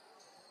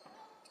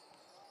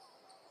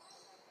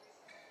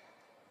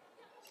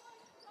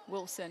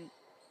 Wilson.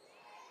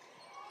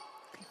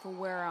 Looking for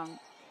Werung.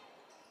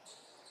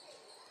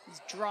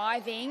 He's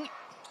driving.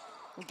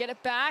 We'll get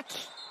it back.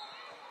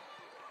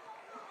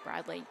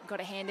 Bradley got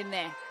a hand in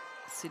there.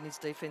 Sydney's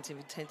defensive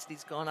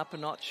intensity's gone up a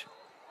notch.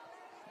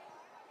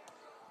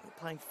 They're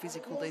playing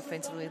physical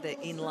defensively. They're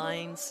in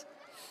lanes.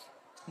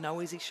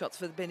 No easy shots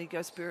for the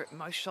Bendigo Spirit.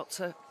 Most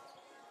shots are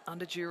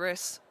under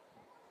duress.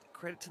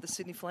 Credit to the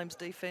Sydney Flames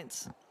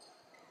defense.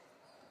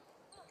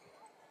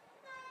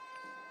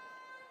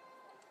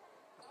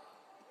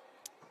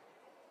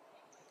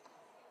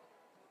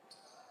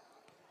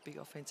 Big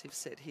offensive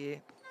set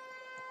here.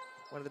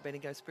 One of the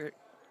Bendigo Spirit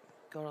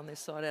got on their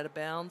side out of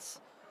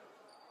bounds.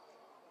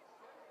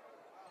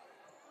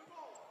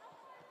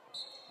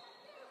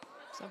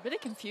 So a bit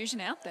of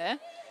confusion out there.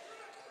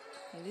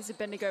 It is a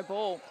Bendigo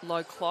ball.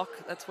 Low clock,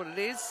 that's what it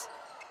is.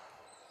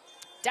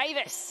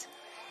 Davis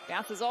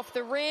bounces off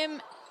the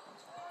rim.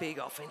 Big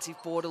offensive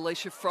board,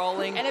 Alicia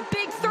Froling. And a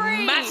big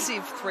three.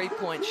 Massive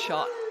three-point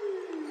shot.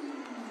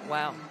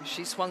 Wow,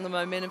 she swung the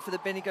momentum for the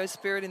Bendigo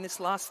Spirit in this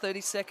last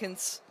 30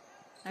 seconds.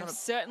 They've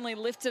certainly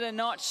lifted a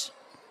notch,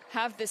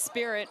 have the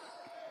Spirit.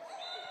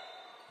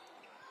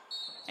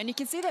 And you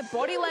can see their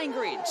body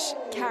language,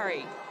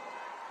 Carrie.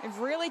 They've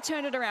really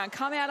turned it around,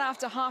 come out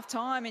after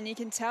half-time, and you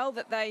can tell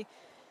that they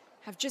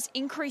have just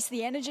increased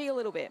the energy a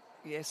little bit.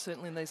 Yeah,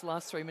 certainly in these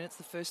last 3 minutes.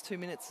 The first 2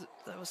 minutes,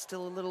 they were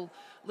still a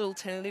little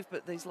tentative,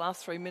 but these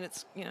last 3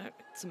 minutes, you know,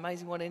 it's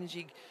amazing what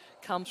energy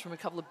comes from a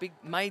couple of big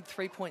made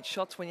three-point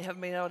shots when you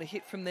haven't been able to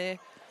hit from there.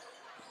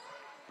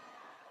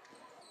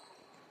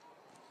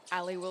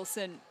 Ali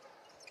Wilson.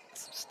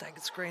 Some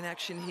staggered screen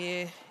action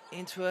here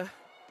into a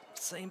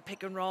seam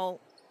pick and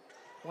roll.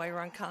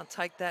 Wayrun can't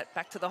take that.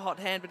 Back to the hot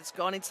hand, but it's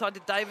gone inside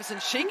to Davis,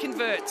 and she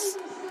converts.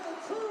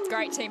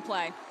 Great team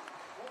play.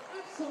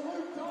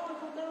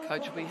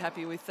 Coach will be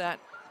happy with that.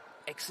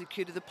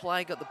 Executed the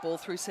play, got the ball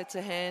through sets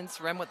of hands,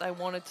 ran what they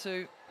wanted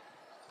to.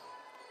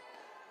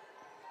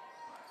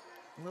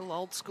 A little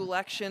old school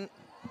action.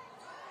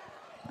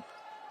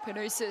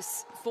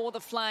 Panousis for the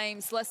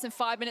Flames. Less than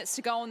 5 minutes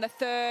to go in the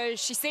third.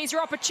 She sees her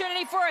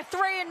opportunity for a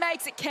three and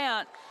makes it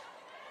count.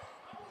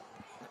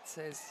 It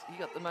says, you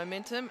got the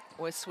momentum.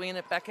 We're swinging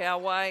it back our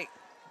way.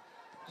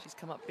 She's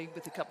come up big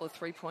with a couple of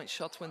three-point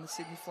shots when the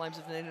Sydney Flames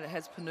have needed it. It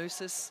has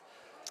Panousis.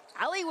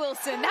 Ali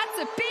Wilson, that's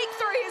a big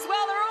three as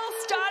well. They're all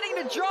starting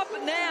to drop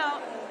it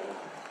now.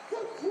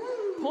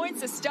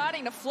 Points are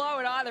starting to flow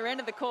at either end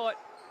of the court.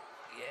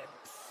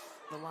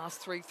 Yeah, the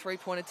last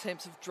three-point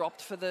attempts have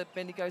dropped for the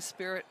Bendigo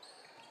Spirit.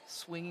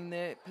 Swinging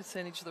their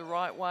percentage the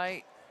right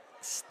way.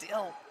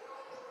 Still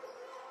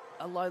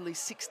a lowly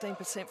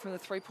 16% from the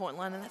three-point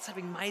line, and that's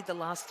having made the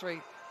last three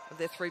of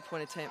their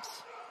three-point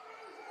attempts.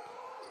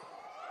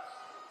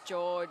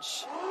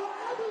 George.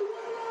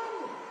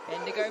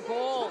 Bendigo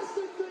ball.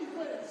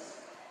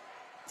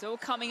 It's all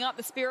coming up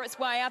the Spirit's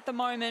way at the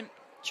moment.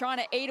 Trying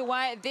to eat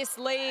away at this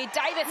lead.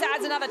 Davis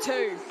adds another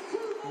two.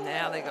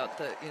 Now they got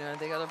the,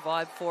 they got a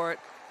vibe for it.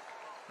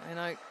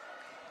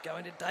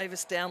 Going to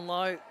Davis down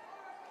low.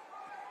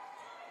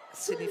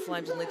 Sydney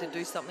Flames will need to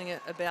do something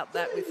about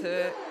that with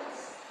her.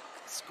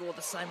 Scored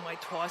the same way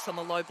twice on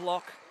the low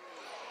block.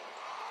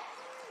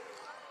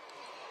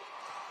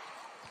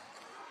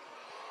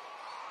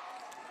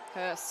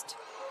 Hurst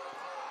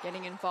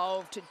getting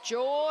involved to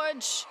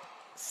George.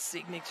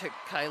 Cygnett to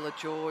Kayla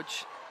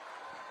George.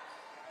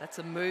 That's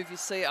a move you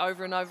see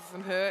over and over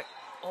from her.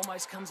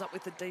 Almost comes up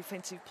with the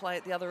defensive play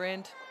at the other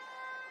end.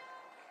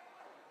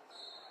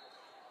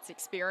 It's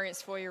experience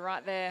for you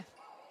right there.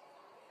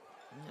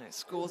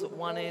 Scores at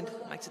one end,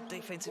 makes a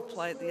defensive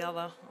play at the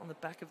other on the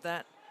back of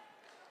that.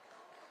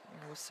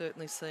 We're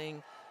certainly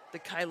seeing the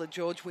Kayla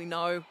George we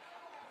know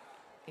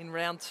in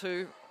round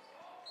two.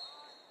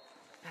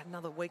 Had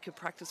another week of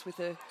practice with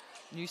her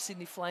new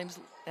Sydney Flames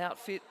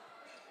outfit.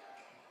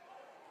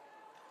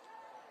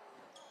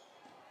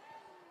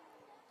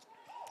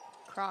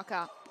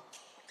 Crocker.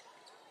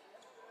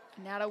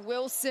 Now to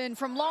Wilson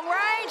from long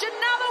range,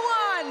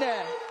 another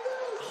one!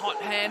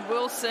 Hot hand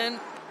Wilson.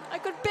 I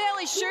could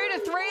barely shoot a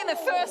three in the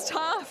first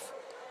half.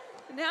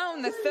 Now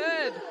in the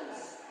third.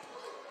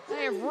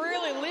 They have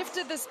really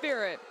lifted the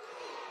Spirit.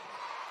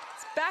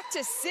 It's back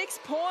to 6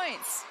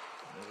 points.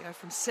 We go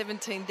from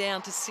 17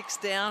 down to 6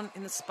 down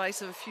in the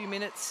space of a few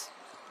minutes.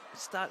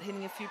 Start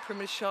hitting a few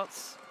perimeter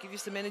shots, give you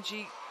some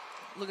energy.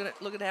 Look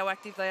at how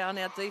active they are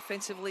now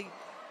defensively.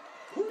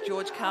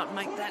 George can't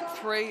make that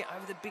three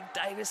over the big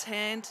Davis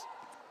hand.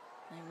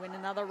 They win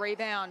another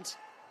rebound.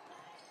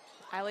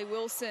 Ali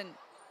Wilson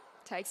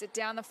takes it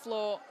down the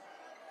floor.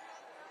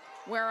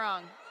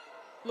 Werung.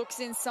 Looks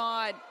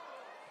inside.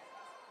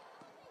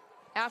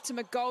 Out to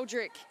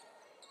McGoldrick.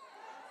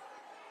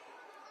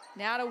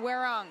 Now to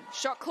Werung.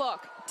 Shot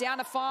clock down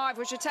to 5,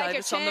 which should take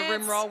Davis a chance. on the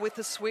rim roll with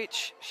the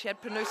switch. She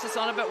had Panousis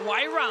on it, but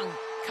Werung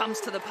comes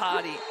to the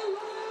party.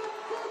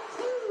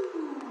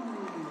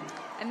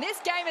 And this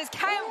game has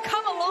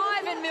come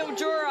alive in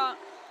Mildura.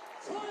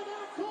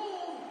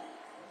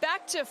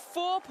 Back to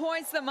 4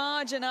 points the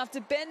margin after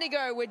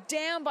Bendigo were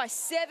down by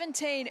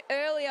 17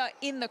 earlier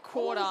in the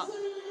quarter.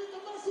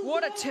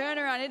 What a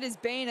turnaround it has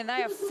been, and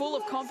they are full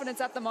of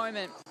confidence at the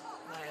moment.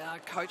 They are.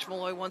 Coach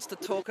Malloy wants to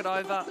talk it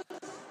over.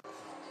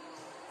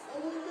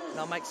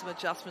 They'll make some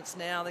adjustments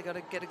now. They've got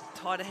to get a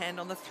tighter hand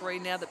on the 3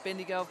 now that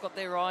Bendigo have got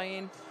their eye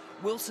in.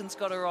 Wilson's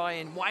got her eye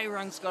in.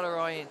 Werung's got her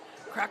eye in.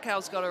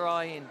 Krakow's got her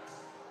eye in.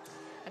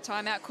 A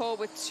timeout call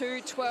with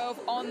 2:12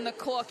 on the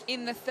clock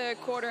in the third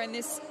quarter. And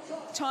this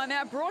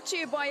timeout brought to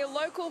you by your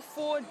local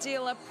Ford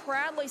dealer,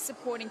 proudly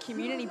supporting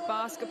community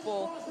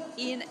basketball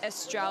in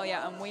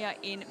Australia. And we are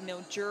in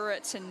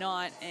Mildura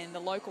tonight, and the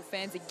local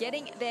fans are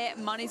getting their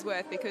money's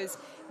worth because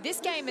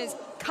this game has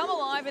come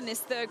alive in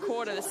this third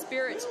quarter. The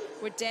Spirits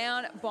were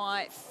down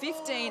by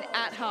 15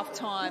 at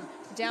halftime,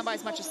 down by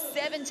as much as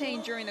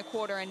 17 during the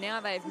quarter, and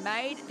now they've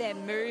made their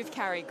move,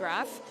 Carrie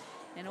Graf.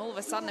 And all of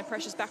a sudden, the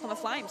pressure's back on the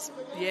Flames.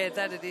 Yeah,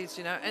 that it is,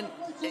 you know. And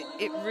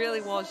it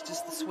really was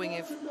just the swing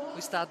of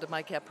we started to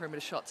make our perimeter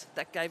shots.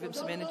 That gave him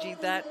some energy.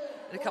 That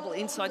and a couple of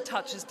inside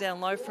touches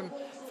down low from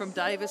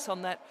Davis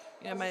on that.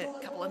 You know, made a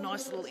couple of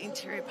nice little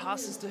interior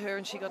passes to her,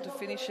 and she got to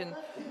finish. And,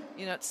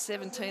 you know, at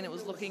 17, it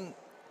was looking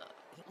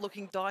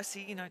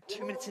dicey. You know,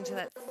 2 minutes into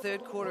that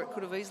third quarter, it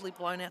could have easily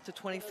blown out to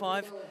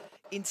 25.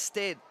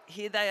 Instead,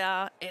 here they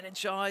are,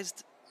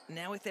 energised.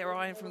 Now with their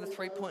eye in from the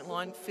three-point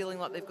line, feeling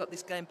like they've got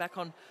this game back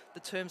on the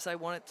terms they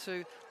want it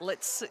to.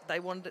 They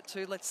wanted it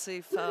to. Let's see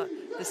if the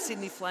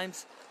Sydney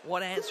Flames,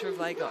 what answer have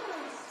they got?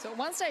 So at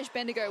one stage,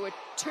 Bendigo were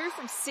 2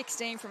 from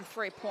 16 from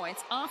 3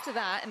 points. After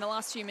that, in the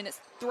last few minutes,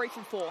 3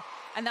 from 4.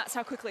 And that's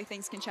how quickly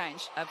things can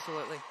change.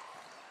 Absolutely.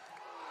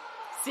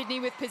 Sydney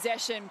with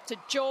possession to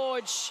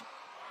George.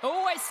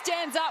 Always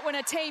stands up when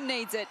a team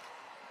needs it.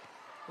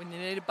 When you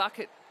need a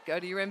bucket, go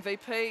to your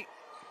MVP.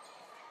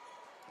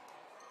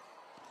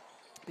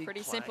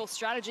 Pretty simple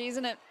strategy,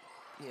 isn't it?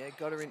 Yeah,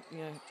 got her in, you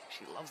know,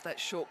 she loves that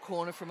short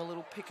corner from a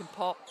little pick and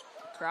pop.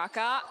 Cracker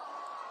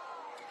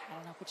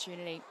had an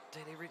opportunity.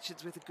 Dee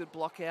Richards with a good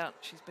block out.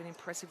 She's been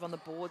impressive on the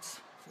boards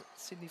for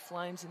Sydney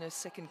Flames in her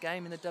second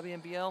game in the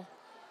WNBL.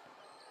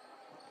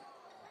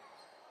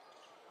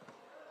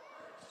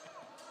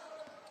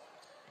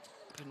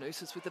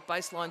 Panousis with the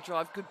baseline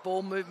drive. Good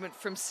ball movement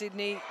from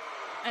Sydney.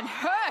 And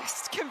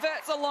Hurst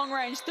converts a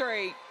long-range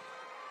 3.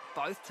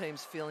 Both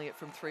teams feeling it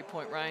from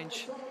three-point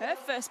range. Her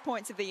first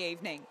points of the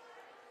evening.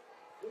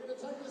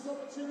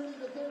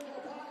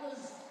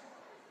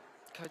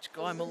 Coach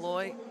Guy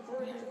Malloy,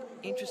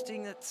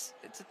 interesting. It's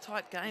a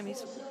tight game.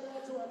 He's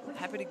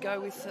happy to go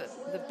with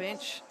the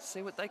bench,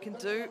 see what they can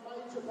do.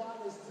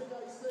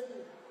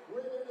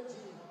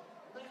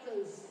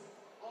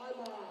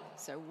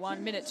 So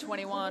 1 minute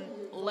 21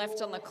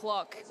 left on the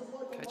clock.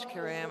 Coach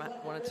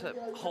Kiriyama wanted to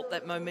halt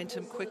that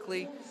momentum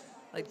quickly.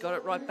 They'd got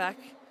it right back.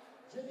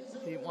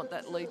 He didn't want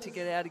that lead to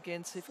get out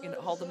again, see if he can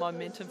hold the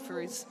momentum for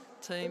his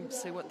team,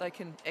 see what they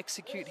can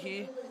execute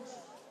here.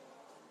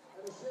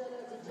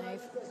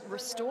 They've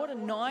restored a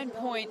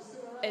 9-point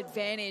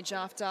advantage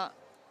after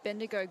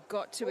Bendigo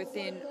got to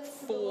within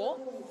 4.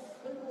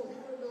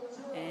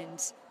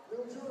 And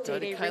Go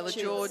to Kayla Richards,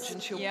 George,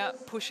 and she'll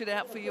push it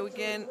out for you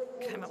again.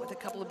 Came up with a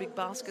couple of big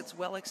baskets,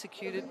 well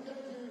executed.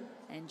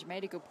 And you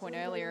made a good point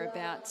earlier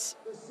about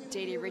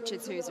Dee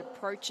Richards, who's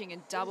approaching a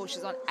double.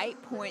 She's on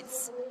 8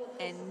 points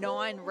and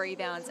 9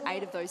 rebounds,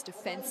 8 of those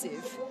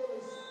defensive.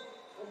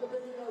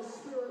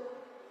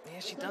 Yeah,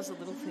 she does the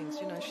little things.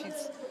 You know, she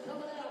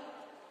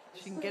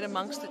can get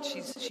amongst it.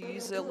 She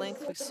uses her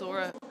length. We saw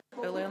her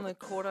early on in the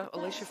quarter.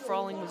 Alicia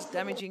Froling was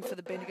damaging for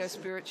the Bendigo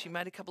Spirit. She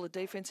made a couple of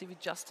defensive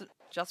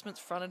adjustments,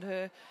 fronted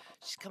her.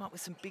 She's come up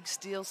with some big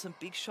steals, some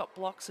big shot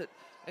blocks at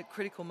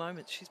critical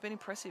moments. She's been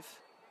impressive.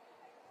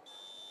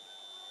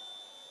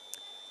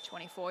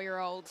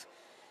 24-year-old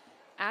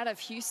out of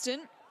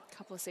Houston. A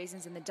couple of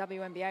seasons in the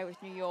WNBA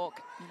with New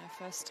York. You know,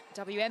 first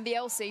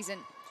WNBL season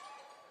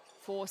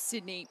for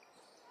Sydney,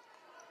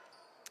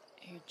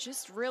 who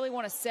just really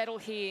want to settle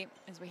here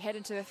as we head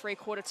into the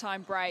three-quarter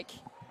time break.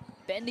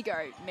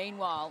 Bendigo,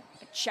 meanwhile,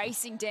 are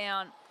chasing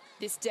down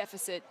this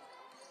deficit.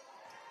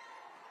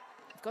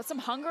 They've got some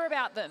hunger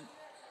about them.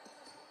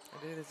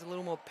 I do. There's a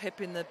little more pep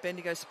in the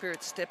Bendigo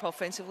Spirit step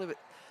offensively, but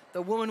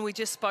the woman we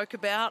just spoke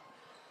about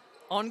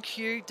on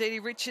cue, Dee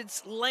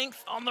Richards,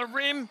 length on the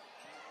rim.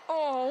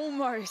 Oh,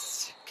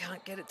 almost.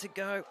 Can't get it to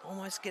go.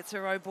 Almost gets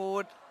her O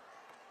board.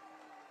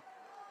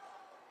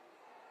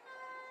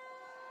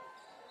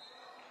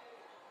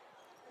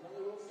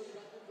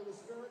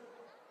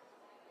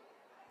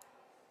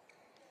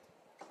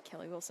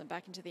 Kelly Wilson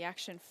back into the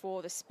action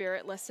for the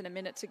Spirit. Less than a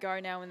minute to go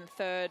now in the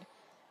third.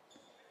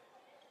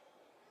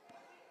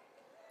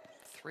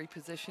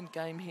 3-possession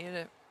game here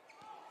to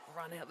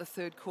run out the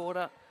third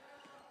quarter.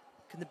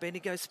 Can the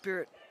Bendigo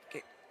Spirit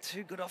get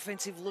 2 good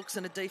offensive looks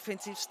and a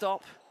defensive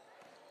stop?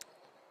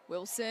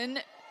 Wilson.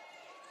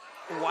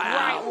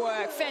 Wow. Great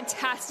work.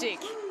 Fantastic.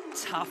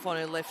 Tough on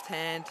her left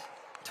hand.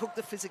 Took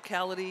the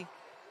physicality.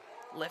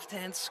 Left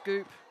hand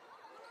scoop.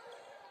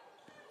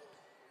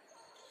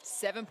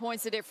 7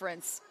 points the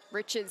difference.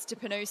 Richards to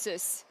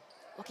Panousis.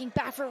 Looking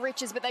back for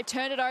Richards, but they've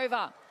turned it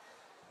over.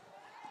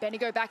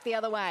 Bendigo back the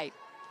other way.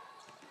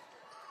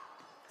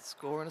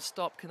 Score and a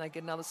stop. Can they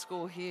get another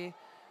score here?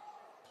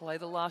 Play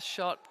the last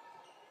shot.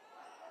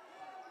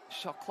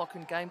 Shot clock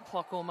and game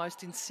clock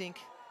almost in sync.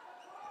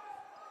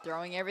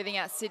 Throwing everything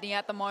at Sydney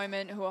at the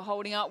moment, who are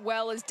holding up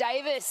well as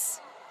Davis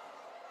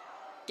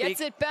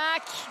gets it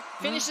back,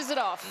 finishes it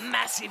off.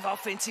 Massive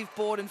offensive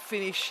board and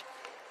finish.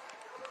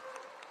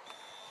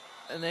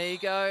 And there you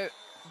go,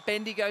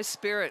 Bendigo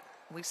Spirit.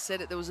 We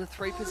said it, there was a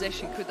 3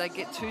 possession. Could they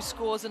get 2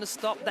 scores and a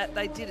stop? That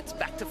they did. It's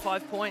back to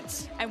 5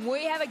 points. And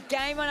we have a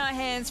game on our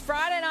hands.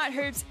 Friday Night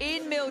Hoops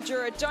in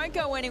Mildura. Don't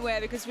go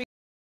anywhere because we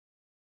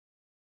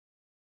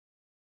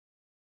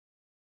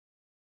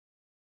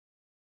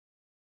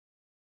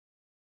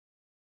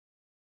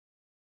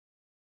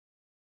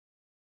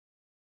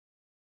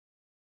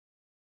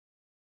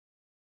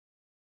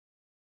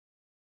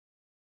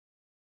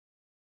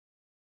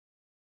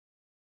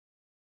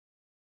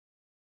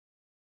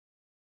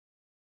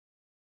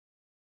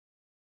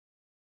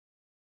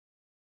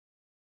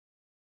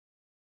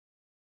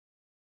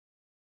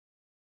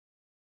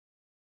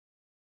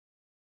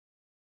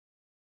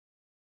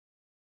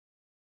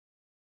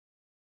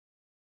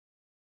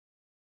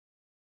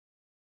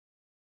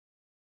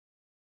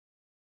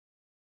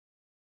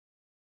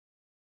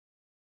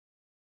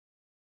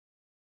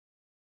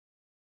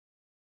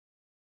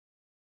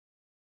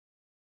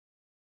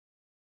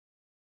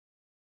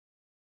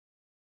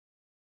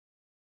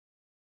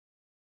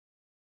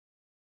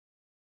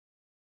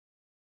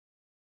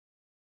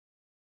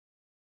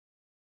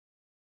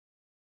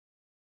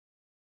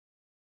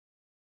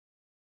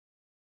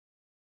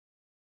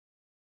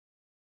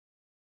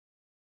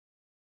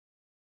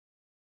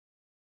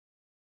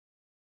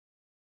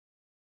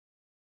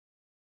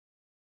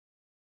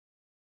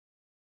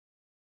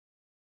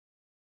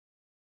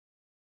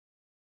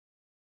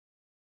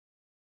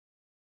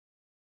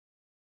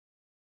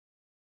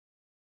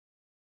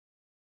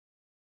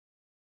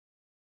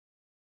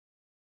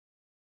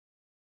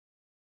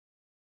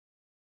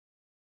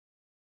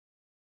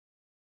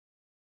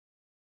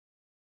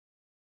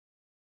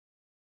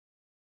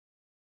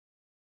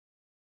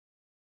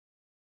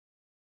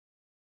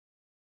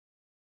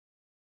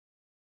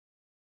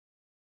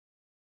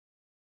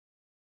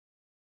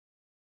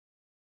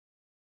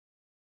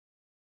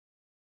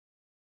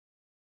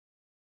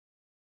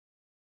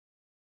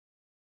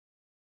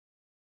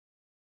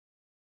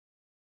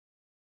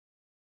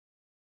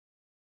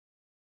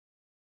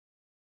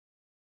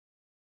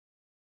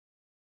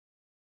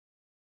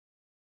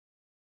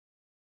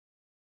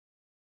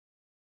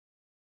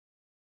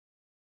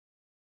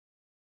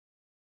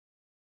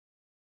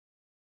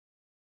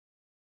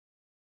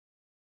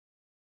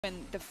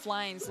when the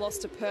Flames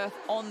lost to Perth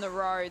on the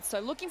road.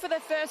 So looking for their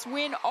first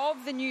win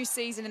of the new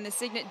season in the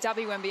Cygnett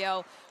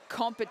WNBL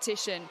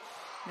competition.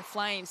 The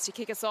Flames to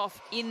kick us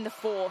off in the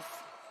 4th.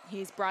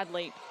 Here's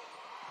Bradley.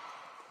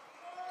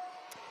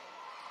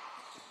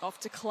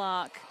 Off to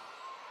Clark.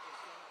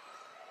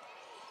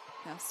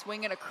 Now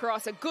swing it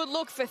across. A good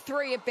look for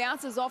 3. It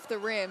bounces off the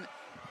rim.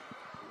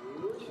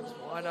 She was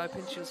wide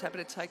open. She was happy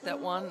to take that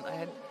one. They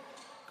had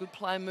good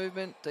play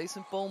movement,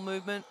 decent ball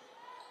movement.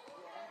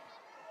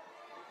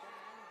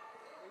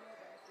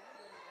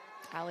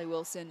 Ali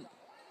Wilson.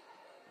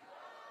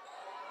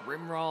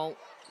 Rim roll.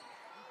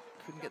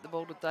 Couldn't get the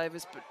ball to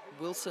Davis, but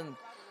Wilson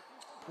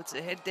puts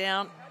her head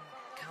down.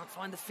 Can't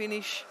find the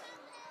finish.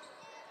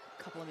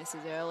 A couple of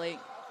misses early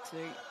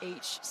to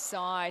each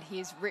side.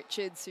 Here's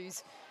Richards,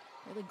 who's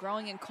really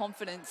growing in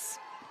confidence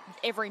with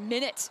every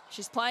minute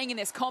she's playing in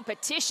this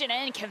competition,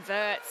 and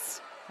converts.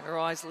 Her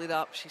eyes lit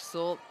up. She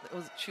saw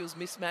she was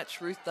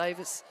mismatched. Ruth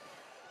Davis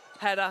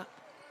had her.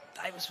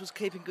 Davis was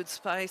keeping good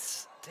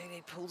space.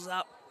 Dee pulls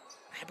up.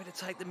 Happy to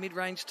take the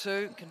mid-range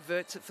too.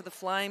 Converts it for the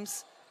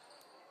Flames.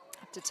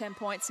 Up to 10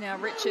 points now,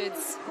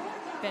 Richards.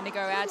 Bendigo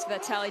adds to the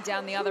tally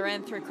down the other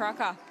end through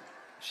Crocker.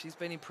 She's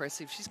been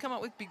impressive. She's come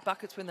up with big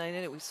buckets when they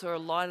need it. We saw her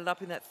light it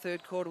up in that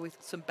 3rd quarter with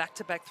some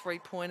back-to-back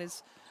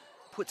 3-pointers.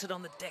 Puts it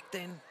on the deck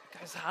then.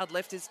 Goes hard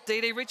left. It's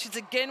Dee Richards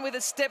again with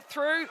a step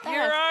through.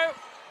 Euro.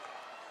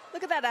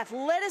 Look at that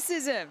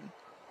athleticism.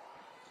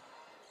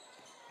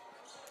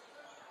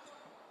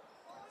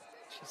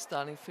 She's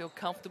starting to feel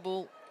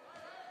comfortable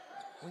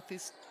with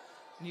this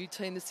new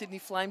team, the Sydney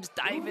Flames.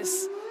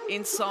 Davis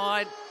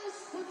inside,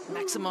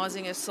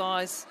 maximising her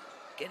size,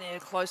 getting her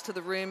close to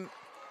the rim.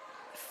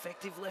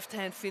 Effective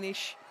left-hand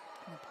finish.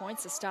 And the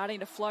points are starting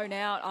to flow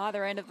now at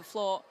either end of the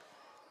floor.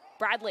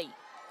 Bradley.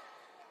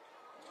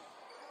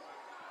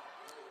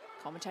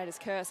 Commentator's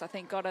curse, I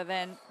think, got her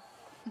then.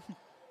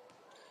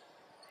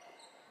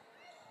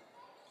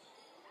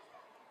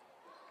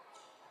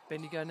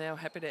 Bendigo now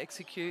happy to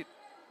execute.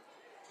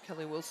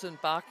 Kelly Wilson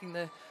barking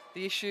the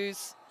the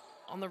issues.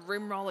 On the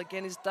rim roll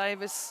again is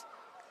Davis.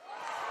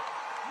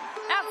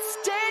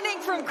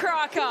 Outstanding from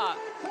Crocker.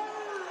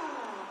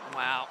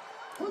 Wow.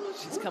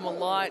 She's come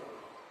alight.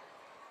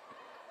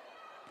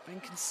 Been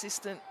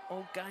consistent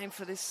all game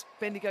for this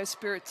Bendigo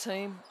Spirit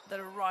team that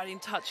are right in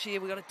touch here.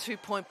 We've got a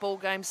 2-point ball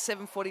game,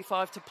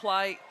 7:45 to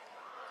play.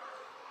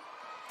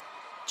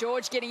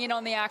 George getting in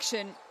on the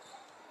action.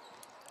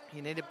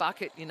 You need a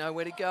bucket, you know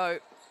where to go.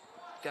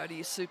 Go to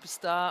your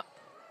superstar.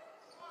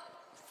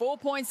 4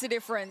 points the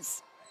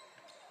difference.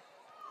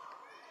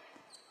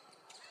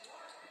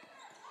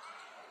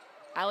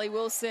 Ali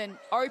Wilson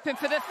open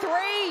for the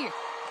three.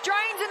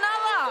 Drains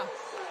another.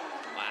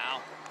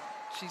 Wow.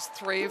 She's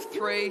 3 of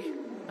 3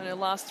 on her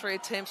last 3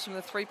 attempts from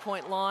the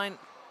 3-point line.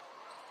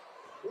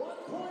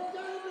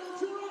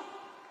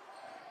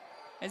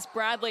 As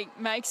Bradley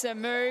makes a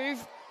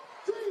move.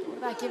 What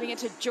about giving it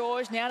to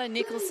George? Now to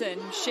Nicholson.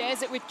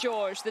 Shares it with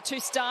George. The two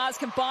stars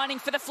combining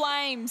for the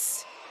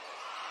Flames.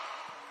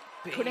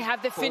 Couldn't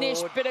have the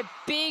finish, but a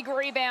big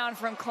rebound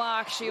from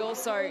Clark. She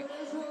also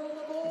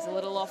is a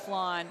little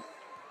offline.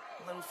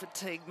 A little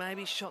fatigue,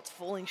 maybe. Shots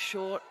falling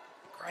short.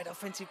 Great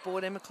offensive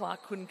board. Emma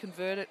Clark couldn't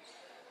convert it.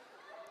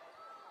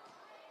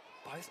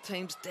 Both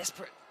teams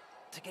desperate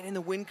to get in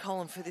the win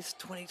column for this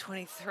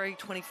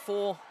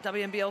 2023-24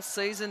 WNBL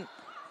season.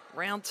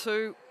 Round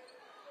 2.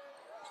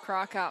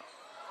 Crocker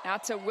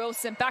out to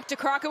Wilson. Back to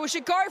Crocker. We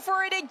should go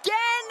for it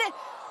again.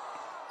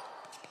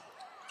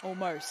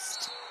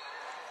 Almost.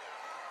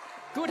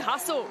 Good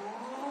hustle.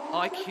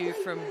 IQ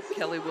from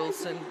Kelly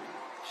Wilson.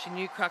 She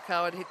knew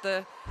Krakow had hit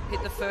the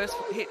first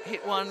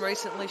hit one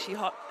recently. She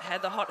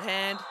had the hot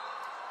hand.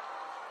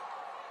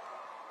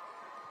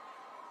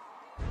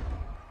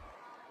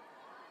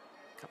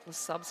 A couple of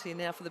subs here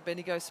now for the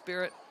Bendigo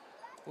Spirit.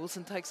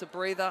 Wilson takes a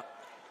breather,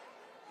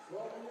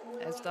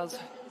 as does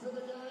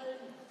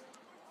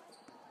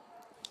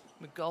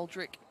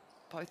McGoldrick.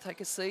 Both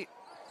take a seat.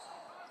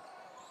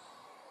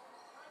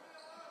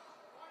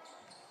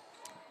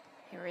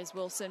 Here is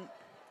Wilson.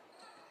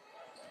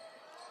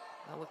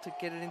 They'll look to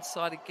get it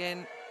inside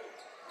again.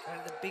 Go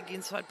to the big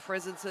inside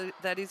presence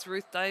that is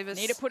Ruth Davis.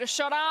 Need to put a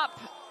shot up.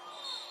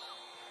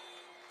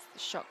 The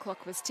shot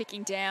clock was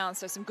ticking down,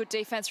 so some good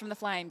defense from the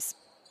Flames.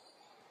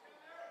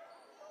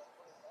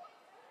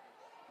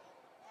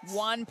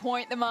 1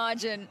 point the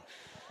margin.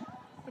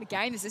 What a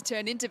game this has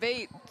turned into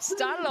be.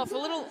 Started off a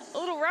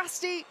little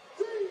rusty.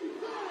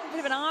 A bit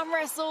of an arm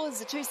wrestle as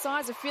the two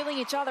sides are feeling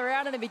each other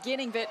out in the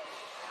beginning, but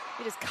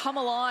it has come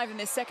alive in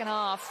the second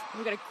half.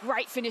 We've got a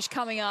great finish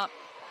coming up.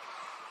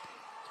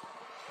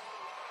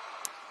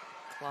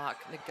 Clark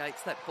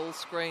negates that ball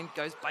screen,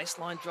 goes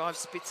baseline drive,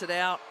 spits it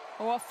out.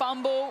 Or a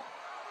fumble.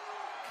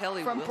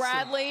 Kelly from Wilson.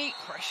 Bradley.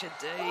 Pressure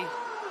D.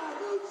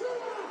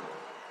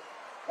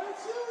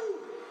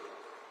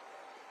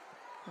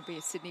 It'll be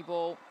a Sydney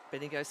ball.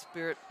 Bendigo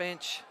Spirit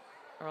bench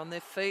are on their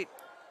feet,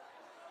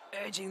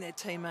 urging their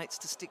teammates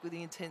to stick with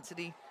the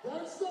intensity.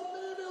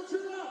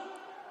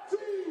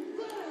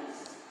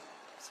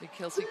 See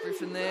Kelsey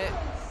Griffin there.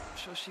 I'm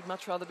sure she'd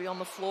much rather be on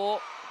the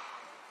floor.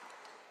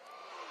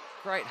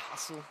 Great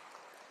hustle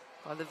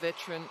by the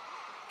veteran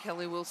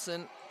Kelly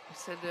Wilson. I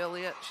said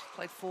earlier, she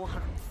played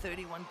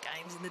 431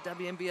 games in the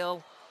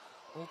WNBL.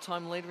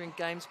 All-time leader in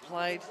games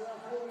played.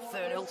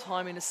 3rd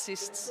all-time in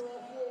assists.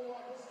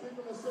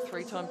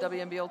 3-time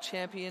WNBL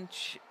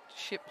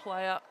championship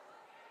player.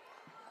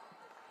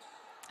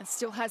 And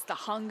still has the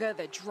hunger,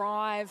 the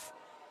drive.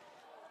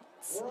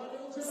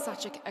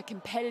 Such a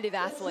competitive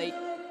athlete.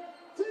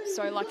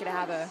 So lucky to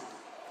have her.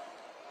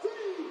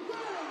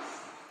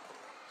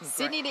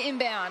 Sydney to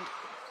inbound.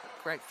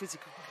 Great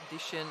physical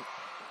condition.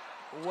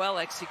 Well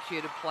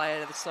executed play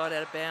out of the side,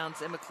 out of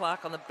bounds. Emma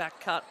Clark on the back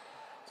cut.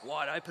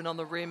 Wide open on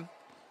the rim.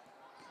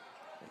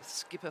 The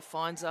skipper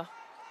finds her.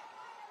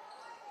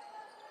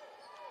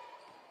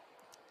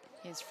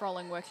 Here's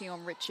Frolling working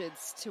on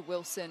Richards to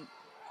Wilson.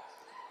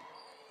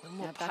 A little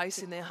more pace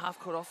in their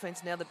half-court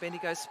offense now, the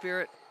Bendigo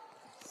Spirit.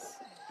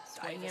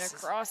 Swinging it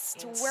across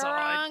to inside.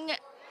 Werung.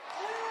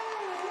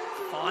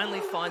 Finally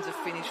finds a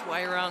finish,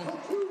 Werung.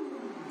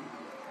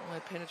 No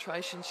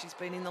penetration, she's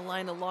been in the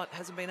lane a lot,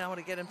 hasn't been able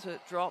to get him to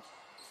drop.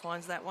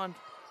 Finds that one,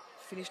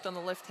 finished on the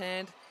left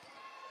hand.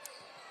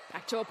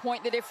 Back to a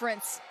point the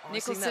difference.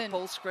 Nicholson. That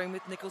ball screen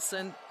with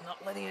Nicholson,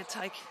 not letting her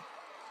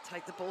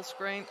take the ball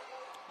screen.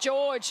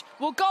 George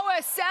will go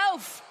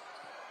herself.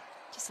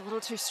 Just a little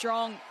too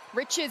strong.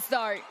 Richards,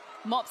 though,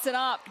 mops it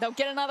up. They'll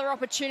get another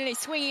opportunity,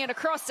 swinging it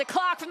across to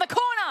Clark from the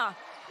corner.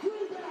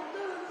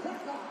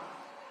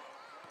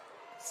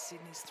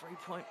 Sydney's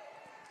 3-point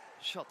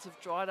shots have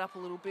dried up a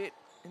little bit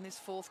in this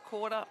 4th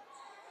quarter.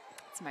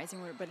 It's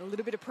amazing what a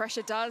little bit of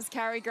pressure does,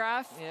 Carrie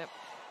Graf. Yep,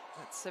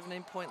 that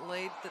 17-point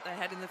lead that they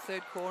had in the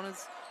 3rd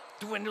quarters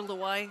dwindled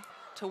away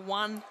to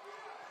 1.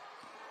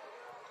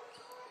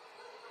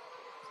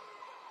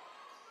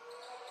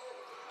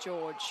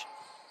 George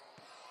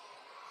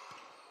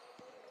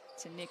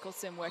to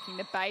Nicholson working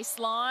the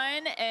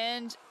baseline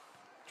and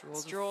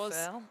draws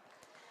foul.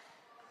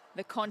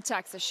 The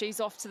contact, so she's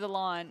off to the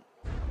line.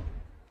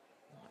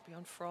 Might be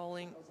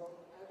unfurling.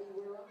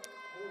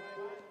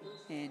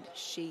 And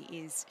she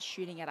is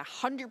shooting at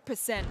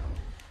 100%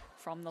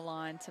 from the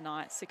line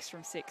tonight, 6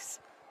 from 6.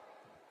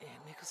 Yeah,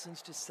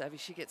 Nicholson's just savvy.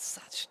 She gets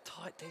such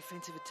tight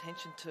defensive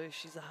attention too.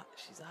 She's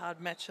a hard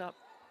matchup.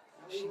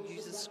 She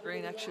uses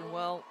screen action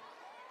well.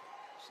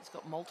 She's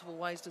got multiple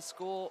ways to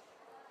score.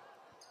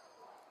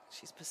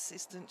 She's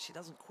persistent. She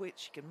doesn't quit.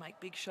 She can make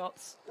big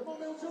shots. Come on,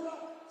 Mildura.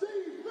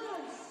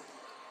 Defense!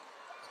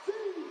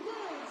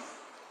 Defense!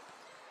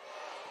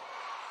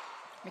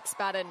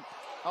 McSpadden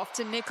off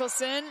to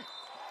Nicholson.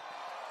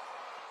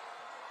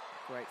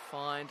 Great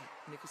find.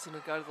 Nicholson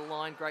will go to the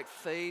line. Great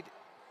feed.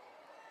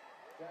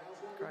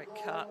 Great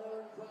cut.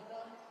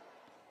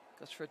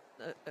 Gosh, for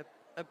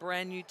a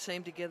brand new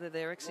team together,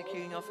 they're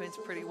executing offense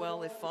pretty well.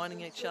 They're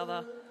finding each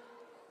other.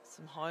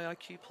 Some high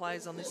IQ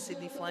players on this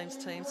Sydney Flames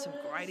team. Some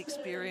great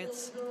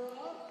experience.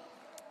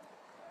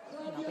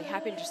 And I'll be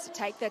happy just to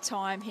take their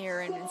time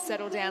here and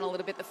settle down a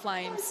little bit, the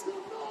Flames.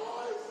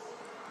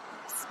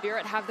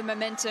 Spirit have the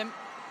momentum.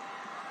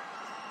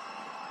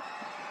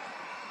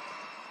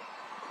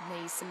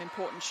 Needs some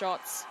important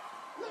shots.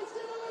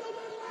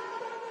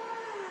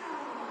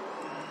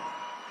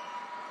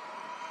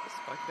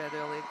 Spoke about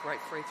earlier, great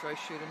free throw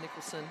shooter,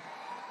 Nicholson,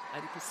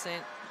 80%.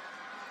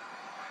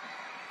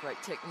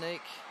 Great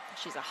technique.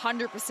 She's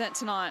 100%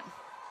 tonight.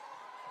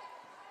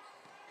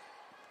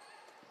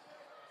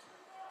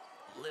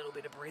 A little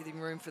bit of breathing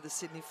room for the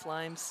Sydney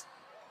Flames.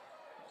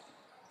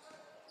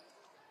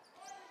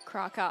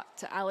 Crocker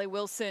to Ali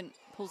Wilson.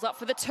 Pulls up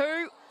for the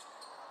 2.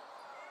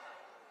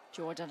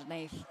 George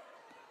underneath.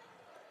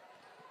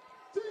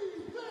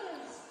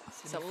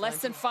 So less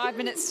than 5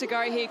 minutes to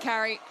go here,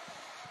 Carrie.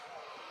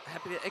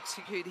 Happy to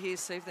execute here,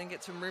 see if they can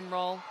get some rim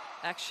roll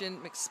action.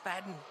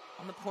 McSpadden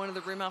on the point of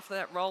the rim after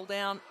that roll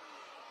down.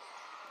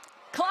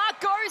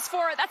 Clark goes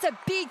for it. That's a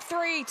big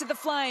 3 to the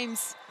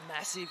Flames.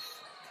 Massive.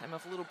 Came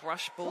off a little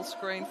brush ball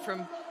screen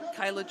from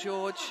Kayla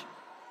George.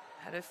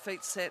 Had her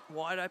feet set,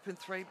 wide open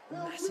 3,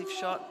 massive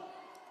shot.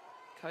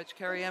 Coach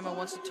Kariyama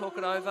wants to talk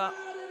it over.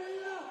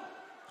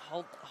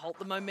 Hold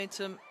the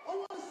momentum.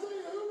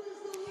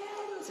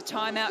 It's a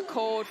timeout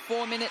called,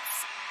 4 minutes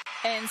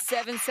and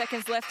 7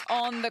 seconds left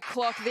on the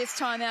clock. This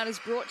timeout is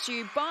brought to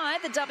you by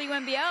the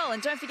WNBL.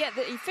 And don't forget,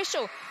 the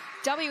official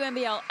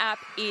WNBL app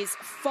is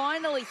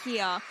finally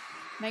here.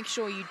 Make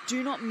sure you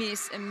do not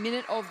miss a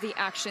minute of the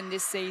action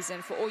this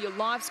season. For all your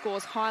live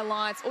scores,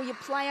 highlights, all your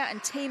player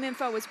and team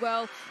info as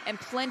well, and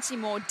plenty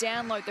more,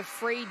 download the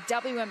free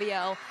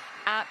WNBL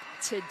app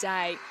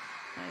today.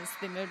 As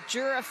the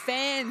Mildura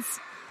fans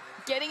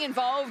getting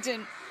involved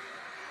and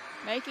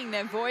making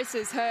their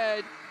voices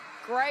heard.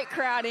 Great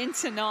crowd in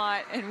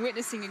tonight and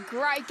witnessing a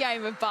great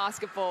game of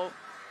basketball.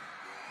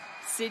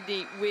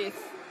 Sydney with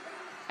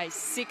a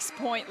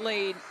 6-point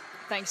lead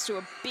thanks to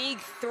a big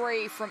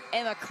 3 from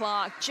Emma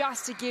Clark,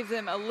 just to give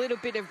them a little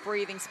bit of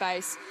breathing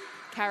space.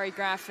 Carrie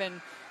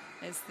Graffin,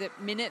 as the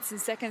minutes and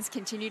seconds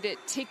continue to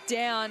tick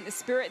down, the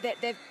Spirit that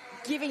they're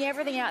giving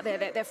everything out there.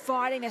 They're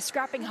fighting, they're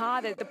scrapping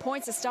hard. The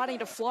points are starting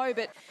to flow,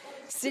 but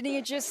Sydney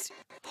are just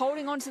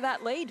holding on to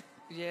that lead.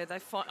 Yeah, they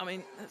find. I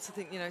mean, that's the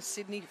thing. You know,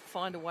 Sydney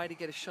find a way to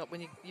get a shot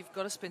when you've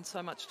got to spend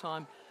so much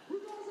time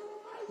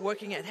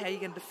working out how you're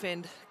going to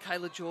defend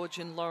Kayla George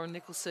and Lauren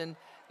Nicholson.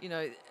 You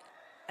know,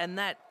 and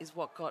that is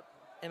what got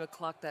Emma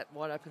Clark that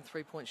wide open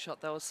 3-point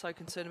shot. They were so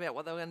concerned about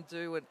what they were going to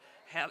do and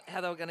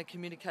how they were going to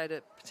communicate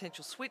a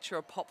potential switch or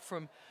a pop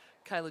from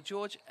Kayla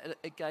George.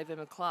 It gave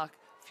Emma Clark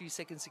a few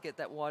seconds to get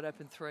that wide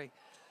open 3.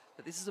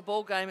 But this is a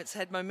ball game. It's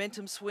had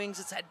momentum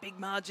swings. It's had big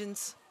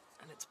margins.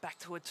 And it's back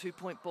to a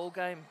 2-point ball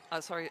game. A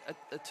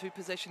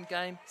 2-possession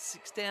game.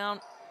 6 down.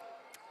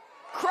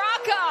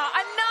 Crocker,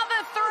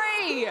 another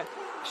 3!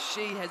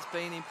 She has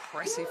been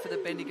impressive for the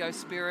Bendigo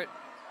Spirit.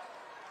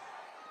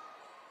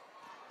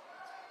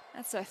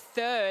 That's her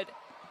 3rd.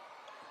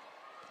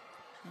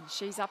 And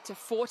she's up to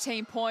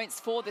 14 points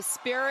for the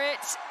Spirit.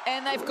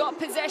 And they've got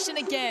possession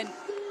again.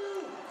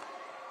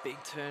 Big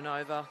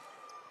turnover.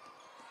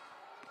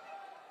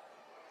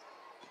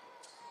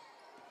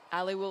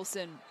 Ali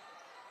Wilson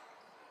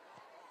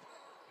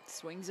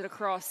swings it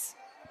across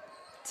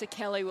to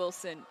Kelly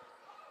Wilson.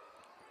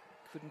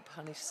 Couldn't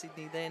punish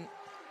Sydney then.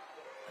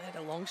 They had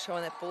a long show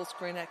on that ball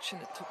screen action.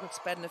 It took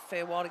McSpadden a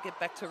fair while to get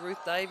back to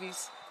Ruth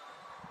Davies.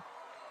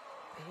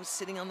 He was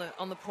sitting on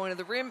the point of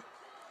the rim.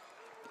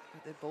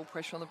 But their ball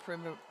pressure on the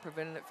perimeter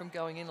prevented it from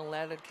going in,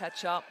 allowed it to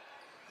catch up.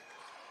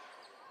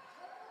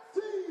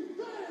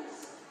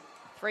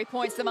 3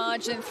 points the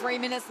margin, 3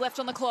 minutes left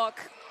on the clock.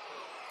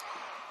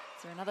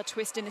 Is there another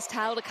twist in this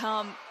tale to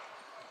come?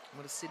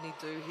 What does Sydney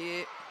do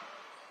here?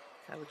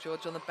 Kayla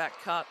George on the back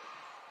cut.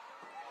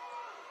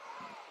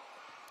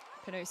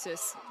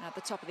 Panousis at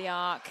the top of the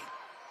arc.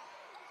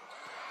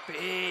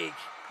 Big.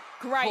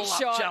 Great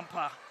shot.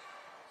 Jumper.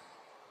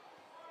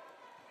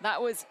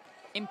 That was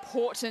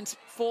important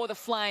for the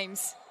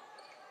Flames.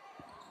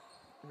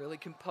 Really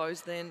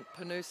composed then.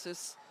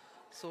 Panousis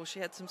saw she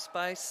had some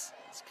space.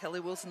 It's Kelly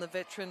Wilson, the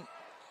veteran,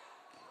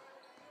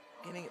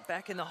 getting it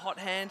back in the hot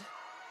hand.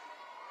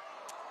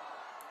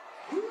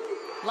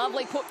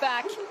 Lovely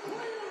putback.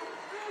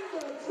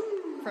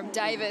 from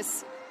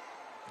Davis.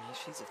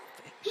 Yeah,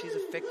 she's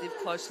effective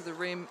close to the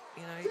rim.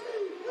 You know,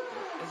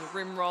 as a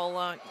rim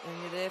roller,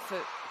 and you're there for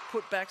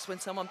putbacks when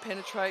someone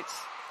penetrates.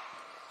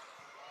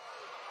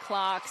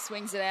 Clark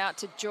swings it out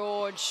to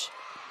George.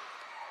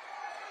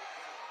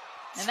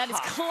 And that is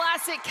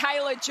classic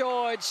Kayla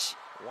George.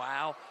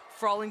 Wow.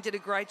 Froling did a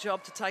great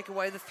job to take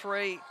away the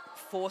three,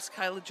 force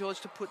Kayla George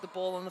to put the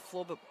ball on the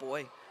floor, but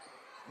boy,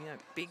 you know,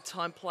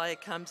 big-time player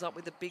comes up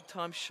with a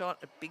big-time shot,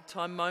 a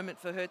big-time moment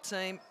for her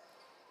team.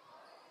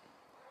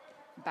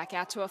 Back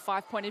out to a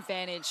 5-point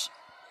advantage.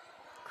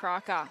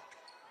 Crocker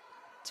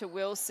to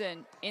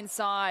Wilson,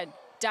 inside.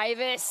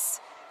 Davis,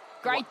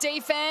 great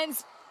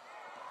defense.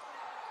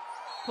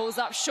 Pulls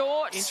up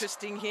short.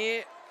 Interesting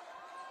here.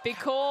 Big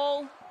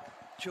call.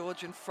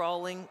 George and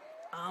Froling,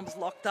 arms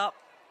locked up,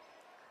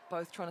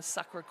 both trying to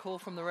sucker a call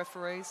from the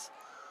referees.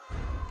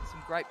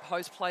 Some great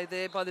post play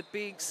there by the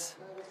bigs.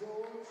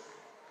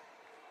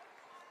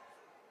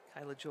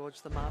 Kayla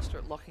George, the master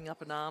at locking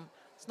up an arm.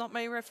 It's not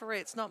me, referee,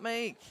 it's not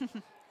me.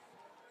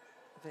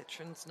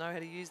 Veterans know how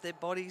to use their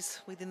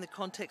bodies within the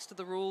context of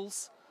the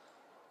rules.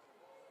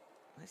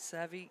 They're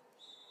savvy.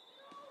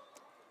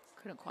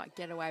 Couldn't quite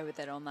get away with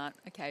it on that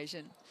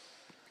occasion.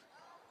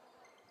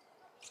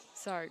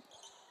 So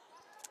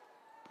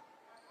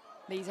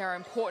these are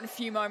important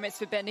few moments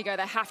for Bendigo.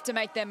 They have to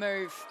make their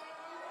move.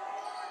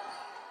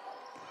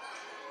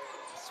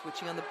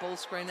 Switching on the ball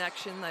screen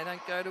action, they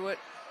don't go to it.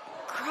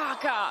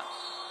 Crocker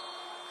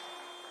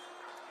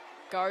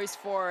goes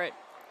for it,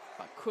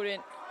 but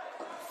couldn't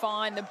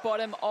find the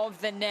bottom of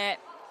the net.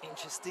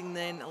 Interesting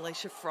then,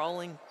 Alicia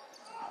Froling.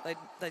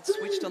 They'd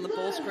switched on the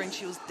ball screen.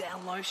 She was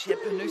down low. She had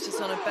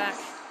Panousis on her back.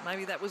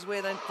 Maybe that was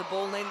where the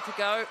ball needed to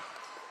go.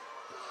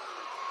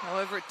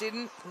 However, it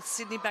didn't. With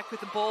Sydney back with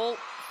the ball.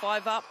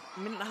 5 up, a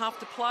minute and a half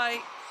to play.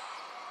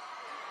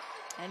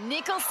 And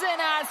Nicholson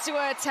adds to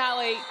her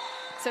tally.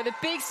 So the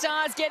big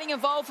stars getting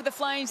involved for the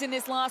Flames in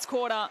this last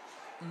quarter.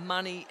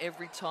 Money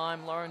every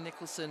time. Lauren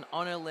Nicholson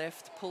on her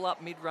left, pull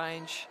up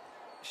mid-range.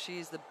 She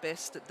is the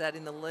best at that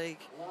in the league,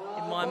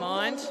 in my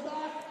mind.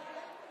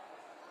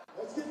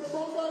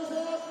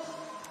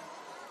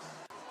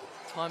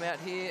 Timeout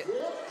here.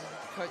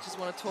 Coaches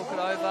want to talk it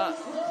over.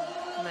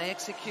 Can they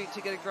execute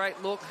to get a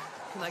great look?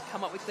 Can they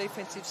come up with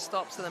defensive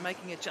stops? Are they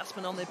making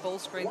adjustment on their ball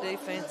screen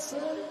defense?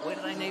 Where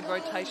do they need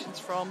rotations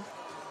from?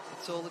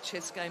 It's all a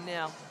chess game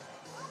now.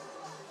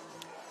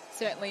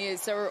 Certainly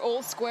is. So we're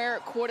all square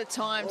at quarter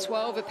time,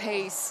 12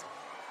 apiece.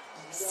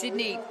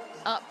 Sydney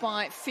up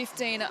by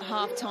 15 at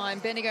half-time.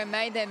 Bendigo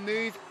made their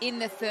move in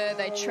the third.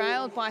 They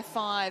trailed by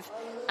 5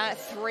 at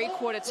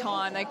three-quarter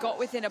time. They got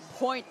within a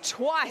point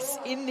twice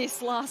in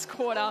this last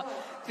quarter,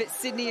 but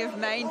Sydney have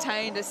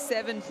maintained a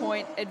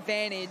 7-point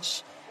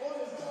advantage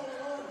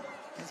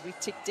as we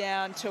tick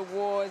down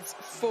towards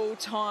full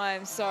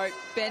time. So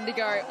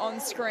Bendigo on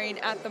screen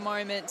at the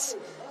moment.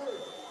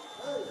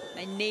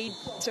 They need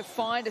to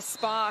find a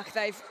spark.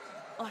 They've,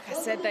 like I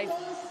said, they've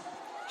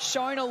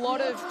shown a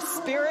lot of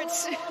spirit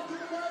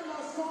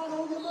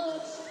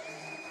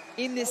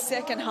in this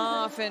second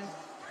half and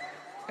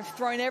have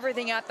thrown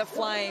everything at the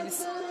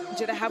Flames.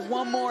 Do they have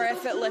one more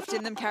effort left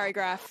in them, Carrie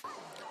Graff?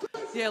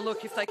 Yeah,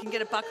 look, if they can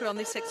get a bucket on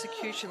this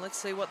execution, let's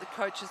see what the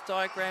coach has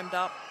diagrammed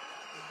up.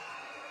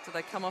 Do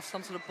they come off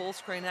some sort of ball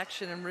screen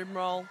action and rim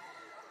roll?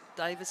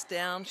 Davis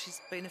down. She's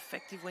been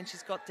effective when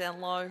she's got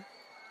down low.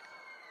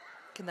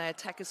 Can they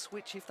attack a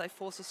switch if they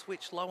force a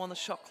switch low on the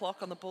shot clock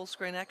on the ball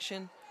screen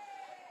action?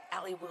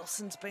 Ali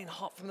Wilson's been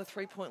hot from the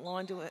three-point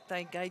line. Do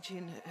they engage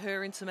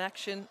her in some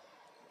action?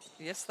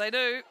 Yes, they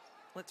do.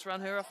 Let's run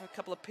her off a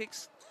couple of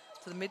picks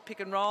to the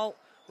mid-pick and roll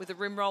with a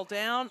rim roll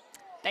down.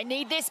 They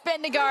need this,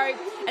 Bendigo,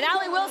 and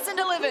Ali Wilson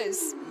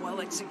delivers. Well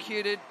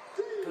executed.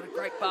 Got a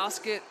great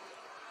basket.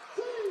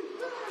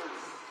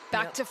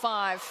 Back to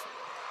 5.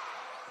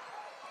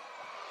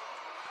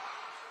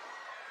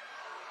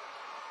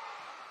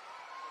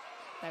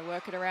 They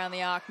work it around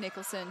the arc.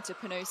 Nicholson to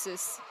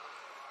Panousis.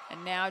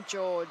 And now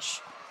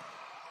George.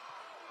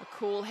 A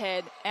cool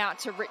head out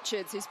to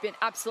Richards, who's been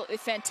absolutely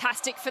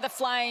fantastic for the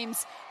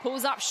Flames.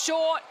 Pulls up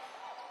short,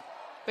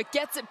 but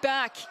gets it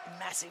back.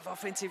 Massive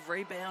offensive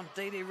rebound.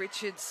 Dee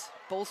Richards.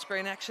 Ball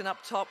screen action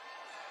up top.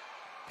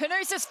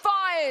 Panousis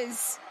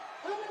fires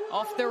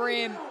off the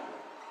rim.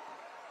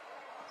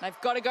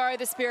 They've got to go,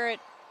 the Spirit.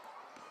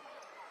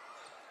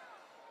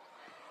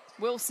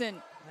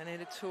 Wilson. They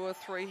need a 2 or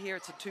 3 here.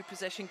 It's a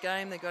 2-possession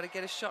game. They've got to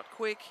get a shot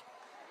quick.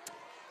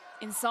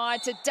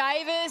 Inside to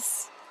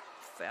Davis.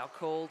 Foul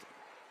called.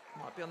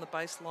 Might be on the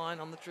baseline,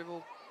 on the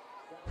dribble.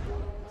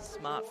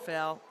 Smart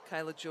foul.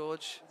 Kayla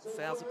George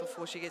fouls it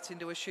before she gets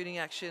into a shooting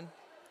action.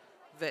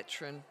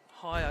 Veteran,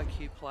 high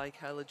IQ play,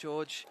 Kayla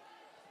George.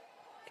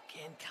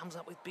 Again, comes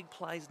up with big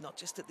plays, not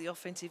just at the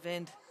offensive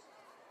end.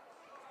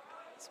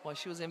 That's why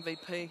she was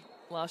MVP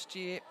last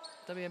year.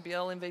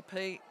 WNBL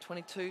MVP,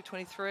 22,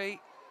 23.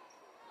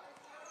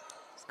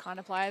 It's the kind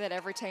of player that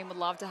every team would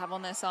love to have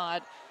on their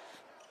side.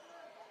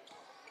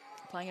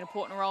 Playing an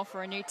important role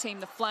for a new team,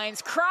 the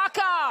Flames.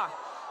 Crocker!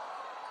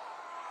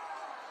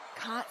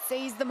 Can't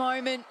seize the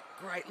moment.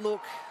 Great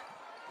look.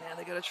 Now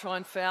they're going to try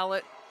and foul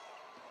it.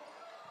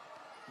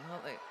 Well,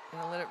 they're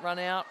going to let it run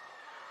out.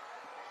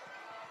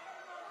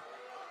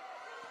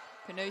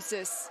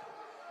 Panousis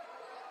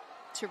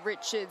to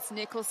Richards,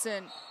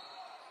 Nicholson.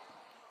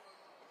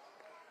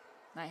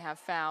 They have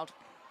fouled.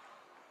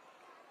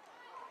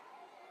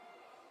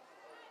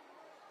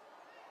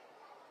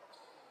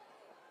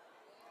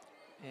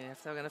 Yeah,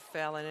 if they were going to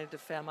foul, they needed to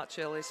foul much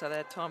earlier, so they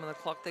had time on the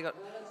clock. They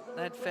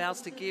had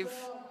fouls to give.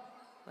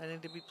 They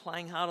needed to be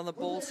playing hard on the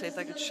ball, see if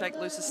they could shake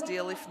loose a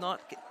steal. If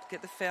not,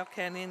 get the foul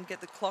count in,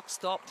 get the clock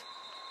stopped,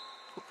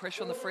 put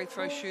pressure on the free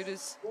throw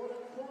shooters.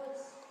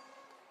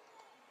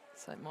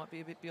 So it might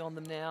be a bit beyond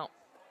them now.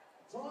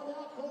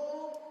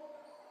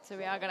 So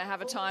we are going to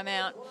have a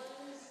timeout.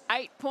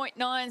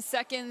 8.9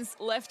 seconds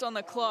left on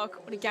the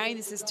clock. What a game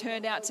this has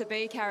turned out to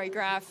be, Carrie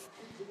Graff.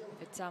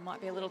 It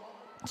might be a little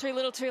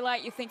too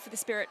late, you think, for the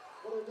Spirit?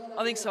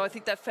 I think so. I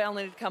think that foul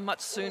needed to come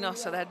much sooner,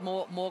 so they had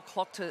more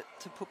clock to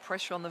put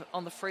pressure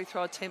on the free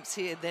throw attempts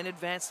here, then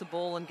advance the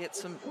ball and get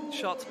some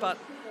shots. But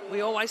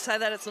we always say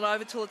that it's not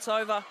over till it's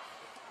over.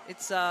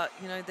 It's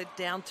you know, they're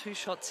down 2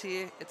 shots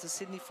here. It's a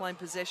Sydney Flame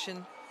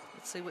possession.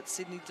 Let's see what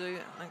Sydney do.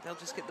 I think they'll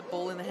just get the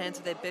ball in the hands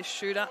of their best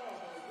shooter,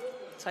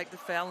 take the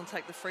foul and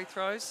take the free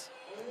throws.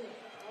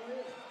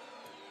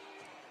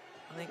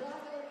 I think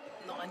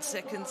 9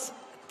 seconds.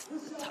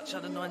 A touch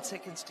under 9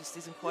 seconds just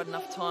isn't quite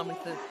enough time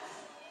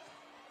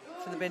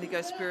for the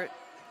Bendigo Spirit.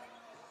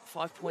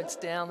 5 points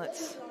down.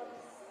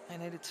 They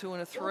need a 2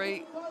 and a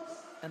 3,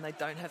 and they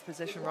don't have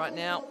possession right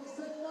now.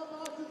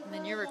 And the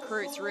new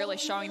recruits really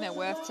showing their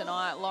worth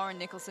tonight. Lauren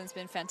Nicholson's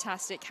been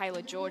fantastic.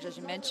 Kayla George, as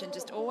you mentioned,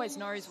 just always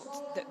knows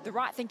the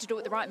right thing to do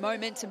at the right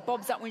moment and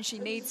bobs up when she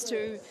needs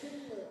to.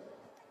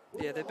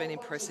 Yeah, they've been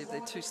impressive.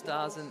 They're 2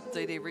 stars, and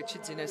Dee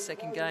Richards in her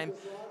second game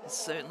has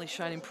certainly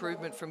shown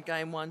improvement from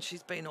game 1.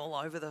 She's been all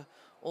over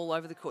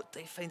the court.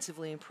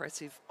 Defensively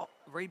impressive,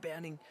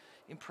 rebounding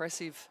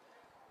impressive.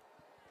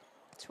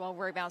 12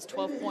 rebounds,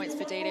 12 points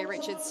for Dee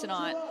Richards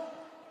tonight.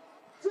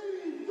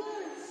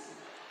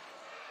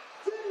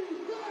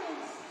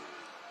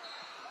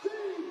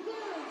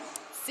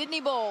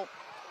 Sydney ball.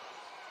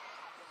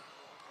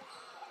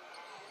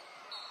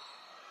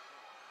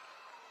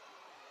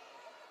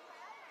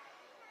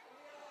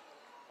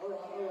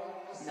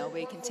 They'll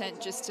be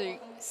content just to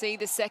see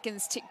the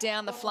seconds tick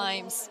down the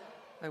Flames.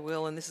 They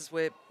will, and this is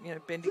where, you know,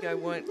 Bendigo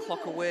weren't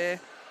clock aware.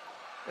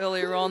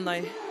 Earlier on,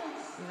 they,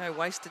 you know,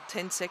 wasted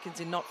 10 seconds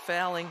in not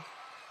fouling.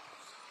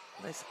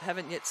 They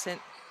haven't yet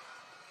sent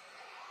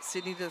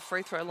Sydney to the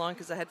free throw line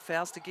because they had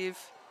fouls to give.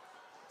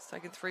 It's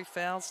taken 3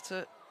 fouls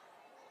to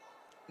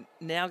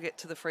now get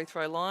to the free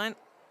throw line.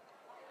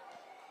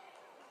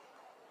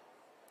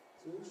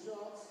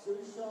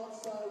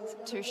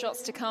 2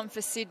 shots to come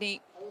for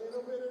Sydney.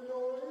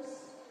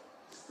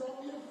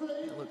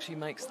 Look, she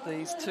makes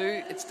these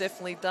 2. It's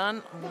definitely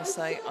done. I'm going to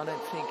say I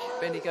don't think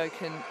Bendigo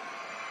can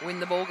win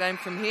the ball game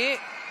from here.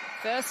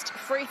 First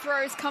free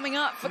throws coming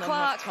up for Not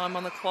Clark. much time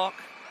on the clock.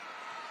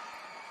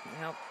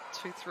 Now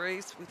 2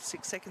 threes with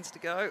 6 seconds to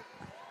go.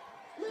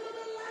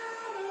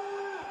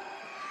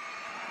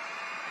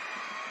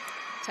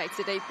 Takes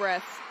a deep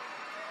breath.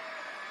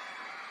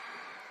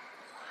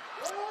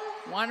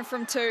 1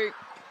 from 2.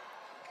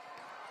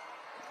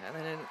 And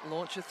then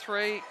launch a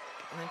 3 and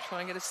then try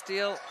and get a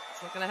steal.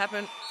 It's not going to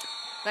happen.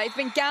 They've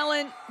been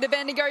gallant, the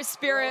Bendigo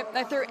Spirit.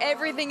 They threw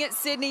everything at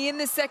Sydney in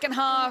the second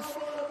half,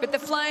 but the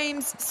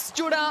Flames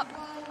stood up.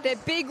 Their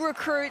big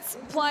recruits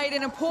played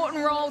an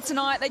important role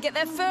tonight. They get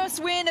their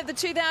first win of the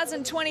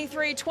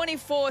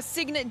 2023-24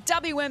 Cygnett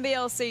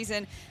WNBL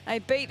season. They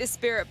beat the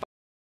Spirit.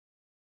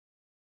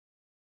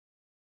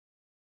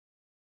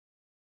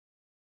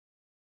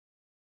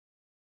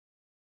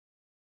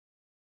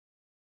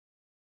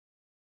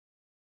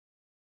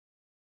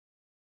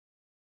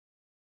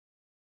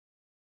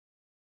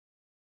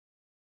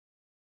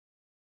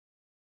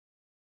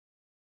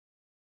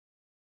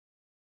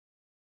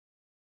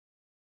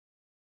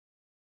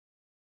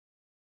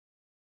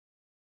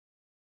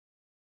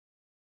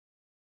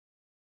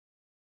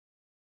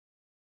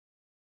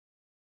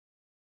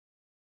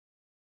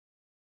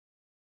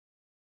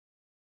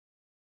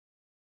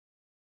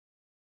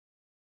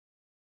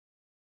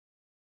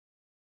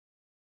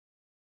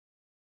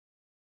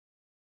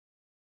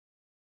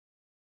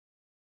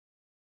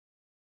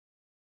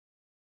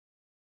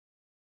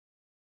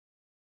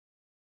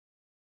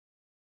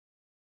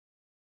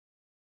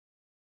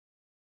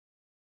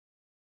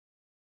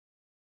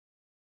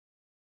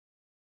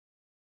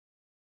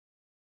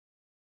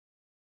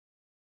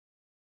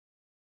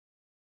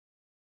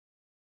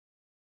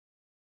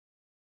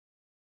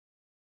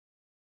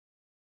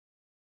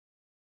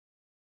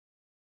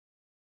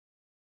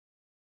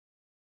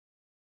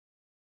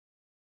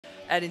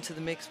 Add into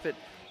the mix, but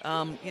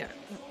you know,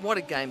 what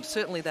a game.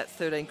 Certainly that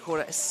 13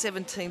 quarter, a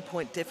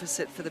 17-point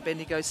deficit for the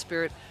Bendigo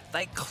Spirit.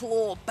 They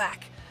claw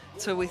back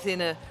to within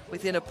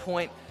a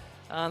point.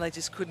 They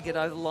just couldn't get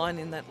over the line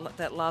in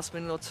that last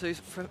minute or two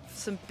for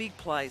some big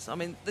plays. I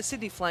mean, the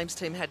Sydney Flames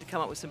team had to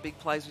come up with some big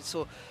plays. We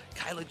saw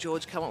Kayla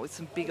George come up with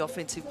some big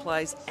offensive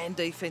plays and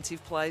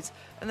defensive plays,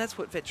 and that's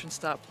what veteran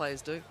start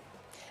players do.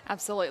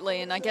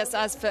 Absolutely, and I guess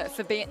as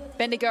for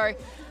Bendigo,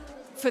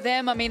 for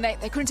them, I mean,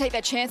 they couldn't take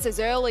their chances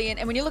early.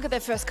 And when you look at their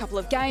first couple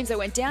of games, they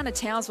went down to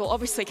Townsville,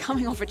 obviously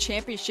coming off a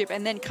championship,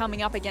 and then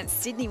coming up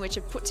against Sydney, which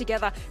have put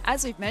together,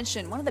 as we've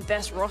mentioned, one of the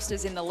best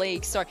rosters in the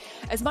league. So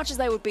as much as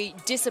they would be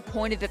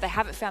disappointed that they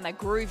haven't found their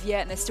groove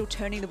yet and they're still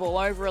turning the ball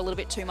over a little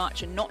bit too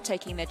much and not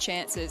taking their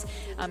chances,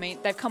 I mean,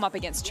 they've come up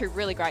against two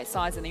really great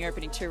sides in the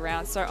opening 2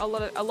 rounds. So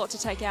a lot to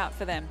take out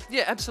for them.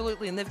 Yeah,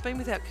 absolutely. And they've been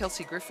without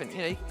Kelsey Griffin. You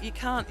know, you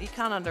can't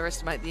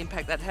underestimate the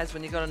impact that has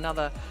when you've got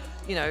another,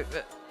 you know,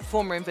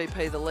 former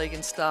MVP of the league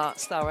and star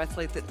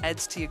athlete that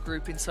adds to your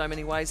group in so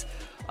many ways.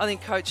 I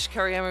think Coach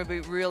Kariyama will be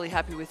really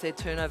happy with their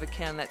turnover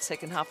count in that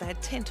second half. They had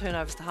 10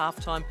 turnovers to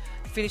halftime,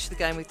 finished the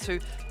game with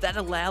 2. That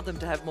allowed them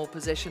to have more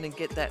possession and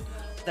get that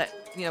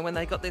you know, when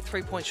they got their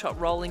 3-point shot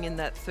rolling in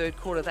that third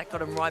quarter, that got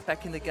them right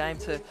back in the game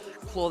to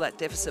claw that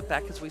deficit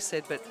back, as we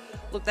said. But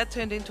look, that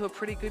turned into a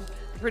pretty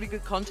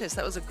good contest.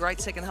 That was a great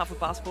second half of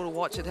basketball to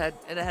watch. It had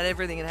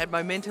everything. It had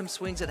momentum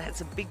swings. It had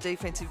some big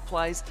defensive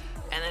plays,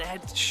 and it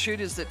had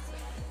shooters that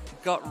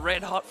got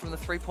red hot from the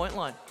 3-point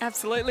line.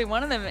 Absolutely.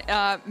 One of them,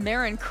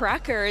 Merrin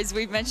Cracker, as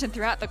we've mentioned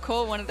throughout the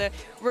call, one of the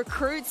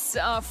recruits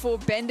for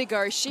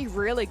Bendigo, she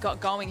really got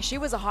going. She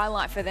was a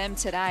highlight for them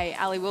today.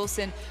 Ali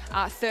Wilson,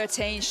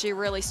 13, she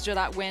really stood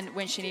up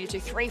when she needed to.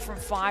 3 from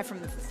 5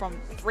 from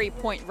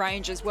 3-point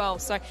range as well.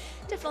 So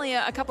definitely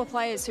a couple of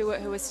players who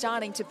are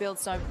starting to build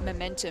some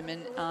momentum.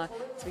 And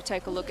as we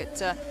take a look at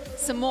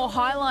some more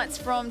highlights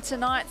from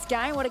tonight's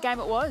game, what a game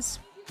it was.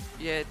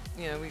 Yeah,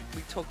 you know,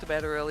 we talked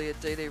about her earlier.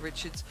 Dee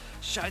Richards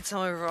showed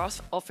some of her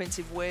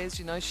offensive wares.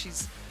 You know,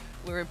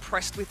 we're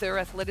impressed with her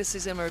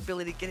athleticism, her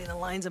ability to get in the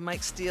lanes and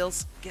make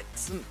steals, get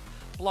some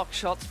block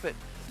shots, but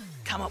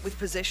come up with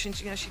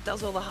possessions. You know, she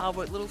does all the hard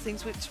work, little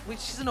things, which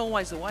isn't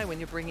always the way when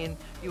you bring in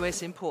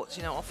US imports.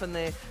 You know, often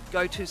they're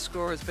go-to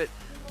scorers, but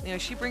you know,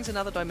 she brings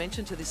another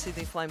dimension to the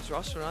Sydney Flames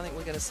roster, and I think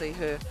we're going to see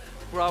her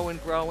grow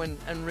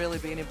and really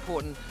be an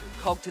important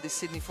cog to the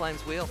Sydney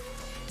Flames wheel.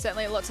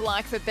 Certainly a lot to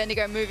like for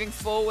Bendigo moving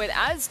forward,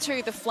 as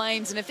to the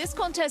Flames. And if this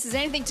contest is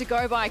anything to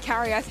go by,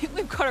 Carrie, I think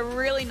we've got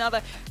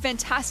another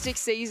fantastic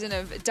season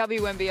of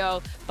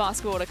WNBL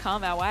basketball to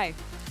come our way.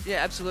 Yeah,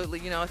 absolutely.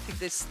 You know, I think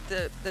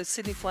the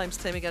Sydney Flames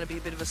team are going to be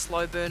a bit of a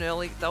slow burn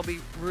early. They'll be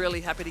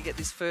really happy to get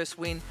this first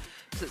win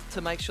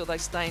to make sure they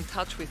stay in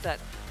touch with that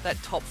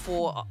top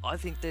 4. I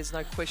think there's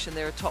no question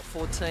they're a top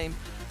 4 team.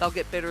 They'll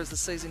get better as the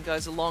season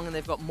goes along, and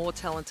they've got more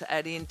talent to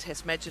add in.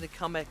 Tess Madgen to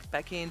come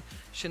back in,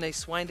 Shanice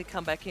Swain to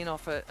come back in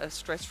off a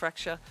stress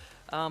fracture.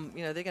 You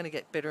know, they're going to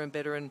get better and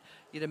better, and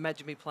you'd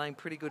imagine me playing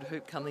pretty good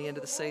hoop come the end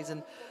of the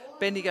season.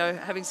 Bendigo,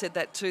 having said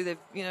that too, they've,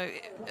 you know,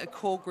 a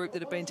core group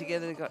that have been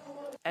together. They've got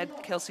add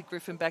Kelsey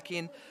Griffin back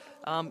in.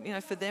 You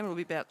know, for them it'll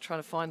be about trying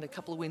to find a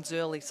couple of wins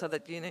early so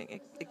that, you know,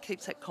 it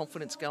keeps that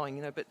confidence going.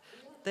 You know, but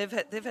they've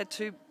had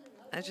 2,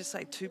 as you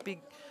say, 2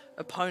 big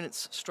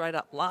opponents straight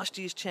up. Last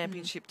year's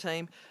championship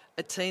team,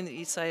 a team that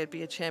you say would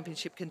be a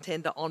championship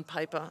contender on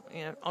paper.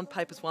 You know, on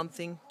paper's one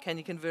thing. Can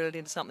you convert it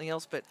into something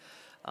else? But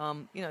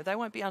you know, they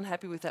won't be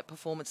unhappy with that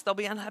performance. They'll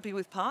be unhappy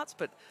with parts,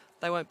 but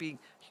they won't be,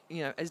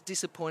 you know, as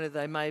disappointed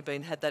they may have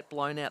been had that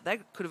blown out. They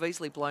could have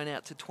easily blown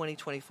out to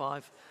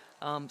 20-25.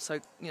 So,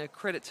 you know,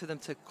 credit to them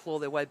to claw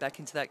their way back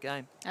into that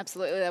game.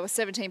 Absolutely. They were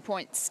 17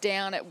 points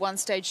down at one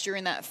stage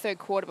during that third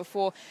quarter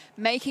before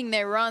making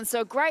their run. So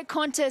a great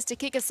contest to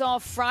kick us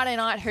off. Friday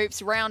Night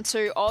Hoops, round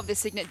 2 of the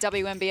Cygnett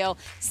WNBL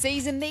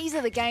season. These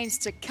are the games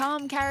to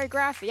come, Carrie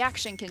Graf. The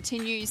action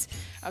continues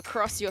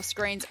across your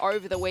screens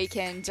over the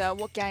weekend.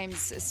 What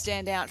games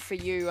stand out for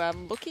you?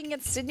 Looking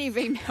at Sydney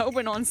v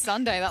Melbourne on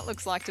Sunday, that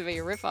looks like to be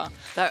a ripper.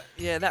 That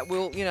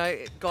will, you know,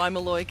 Guy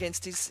Malloy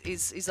against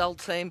his old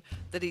team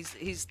that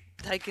he's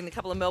taking a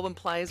couple of Melbourne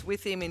players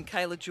with him in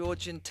Kayla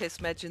George and Tess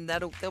Madgen.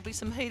 There'll be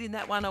some heat in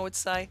that one, I would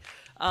say.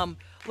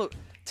 Look,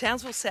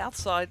 Townsville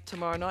Southside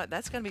tomorrow night,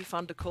 that's going to be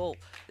fun to call.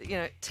 You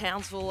know,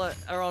 Townsville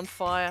are on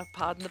fire,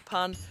 pardon the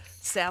pun.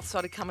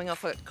 Southside are coming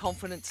off a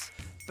confidence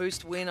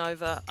boost win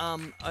over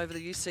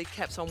the UC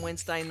Caps on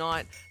Wednesday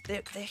night.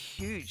 They're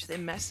huge, they're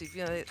massive.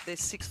 You know, they're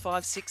 6'5",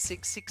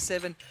 6'6",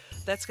 6'7".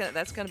 That's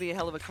going to be a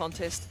hell of a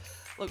contest.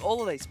 Look,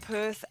 all of these,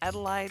 Perth,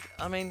 Adelaide,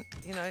 I mean,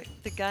 you know,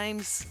 the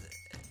games,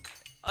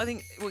 I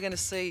think we're going to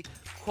see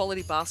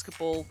quality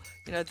basketball.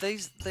 You know,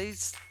 these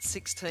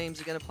 6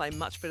 teams are going to play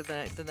much better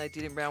than they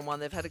did in round 1.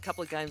 They've had a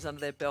couple of games under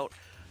their belt.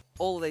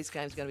 All of these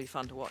games are going to be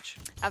fun to watch.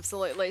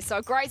 Absolutely. So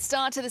a great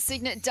start to the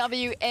Cygnett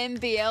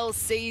WNBL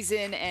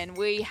season, and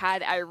we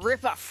had a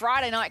ripper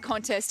Friday night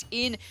contest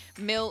in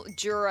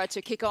Mildura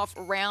to kick off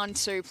round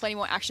 2. Plenty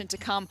more action to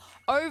come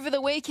over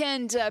the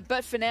weekend,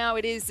 but for now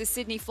it is the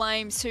Sydney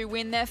Flames who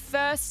win their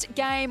first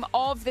game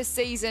of the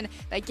season.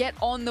 They get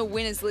on the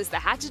winners list. They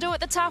had to do it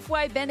the tough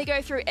way.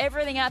 Bendigo threw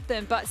everything at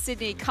them, but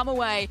Sydney come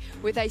away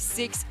with a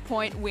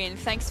 6-point win.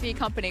 Thanks for your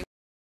company.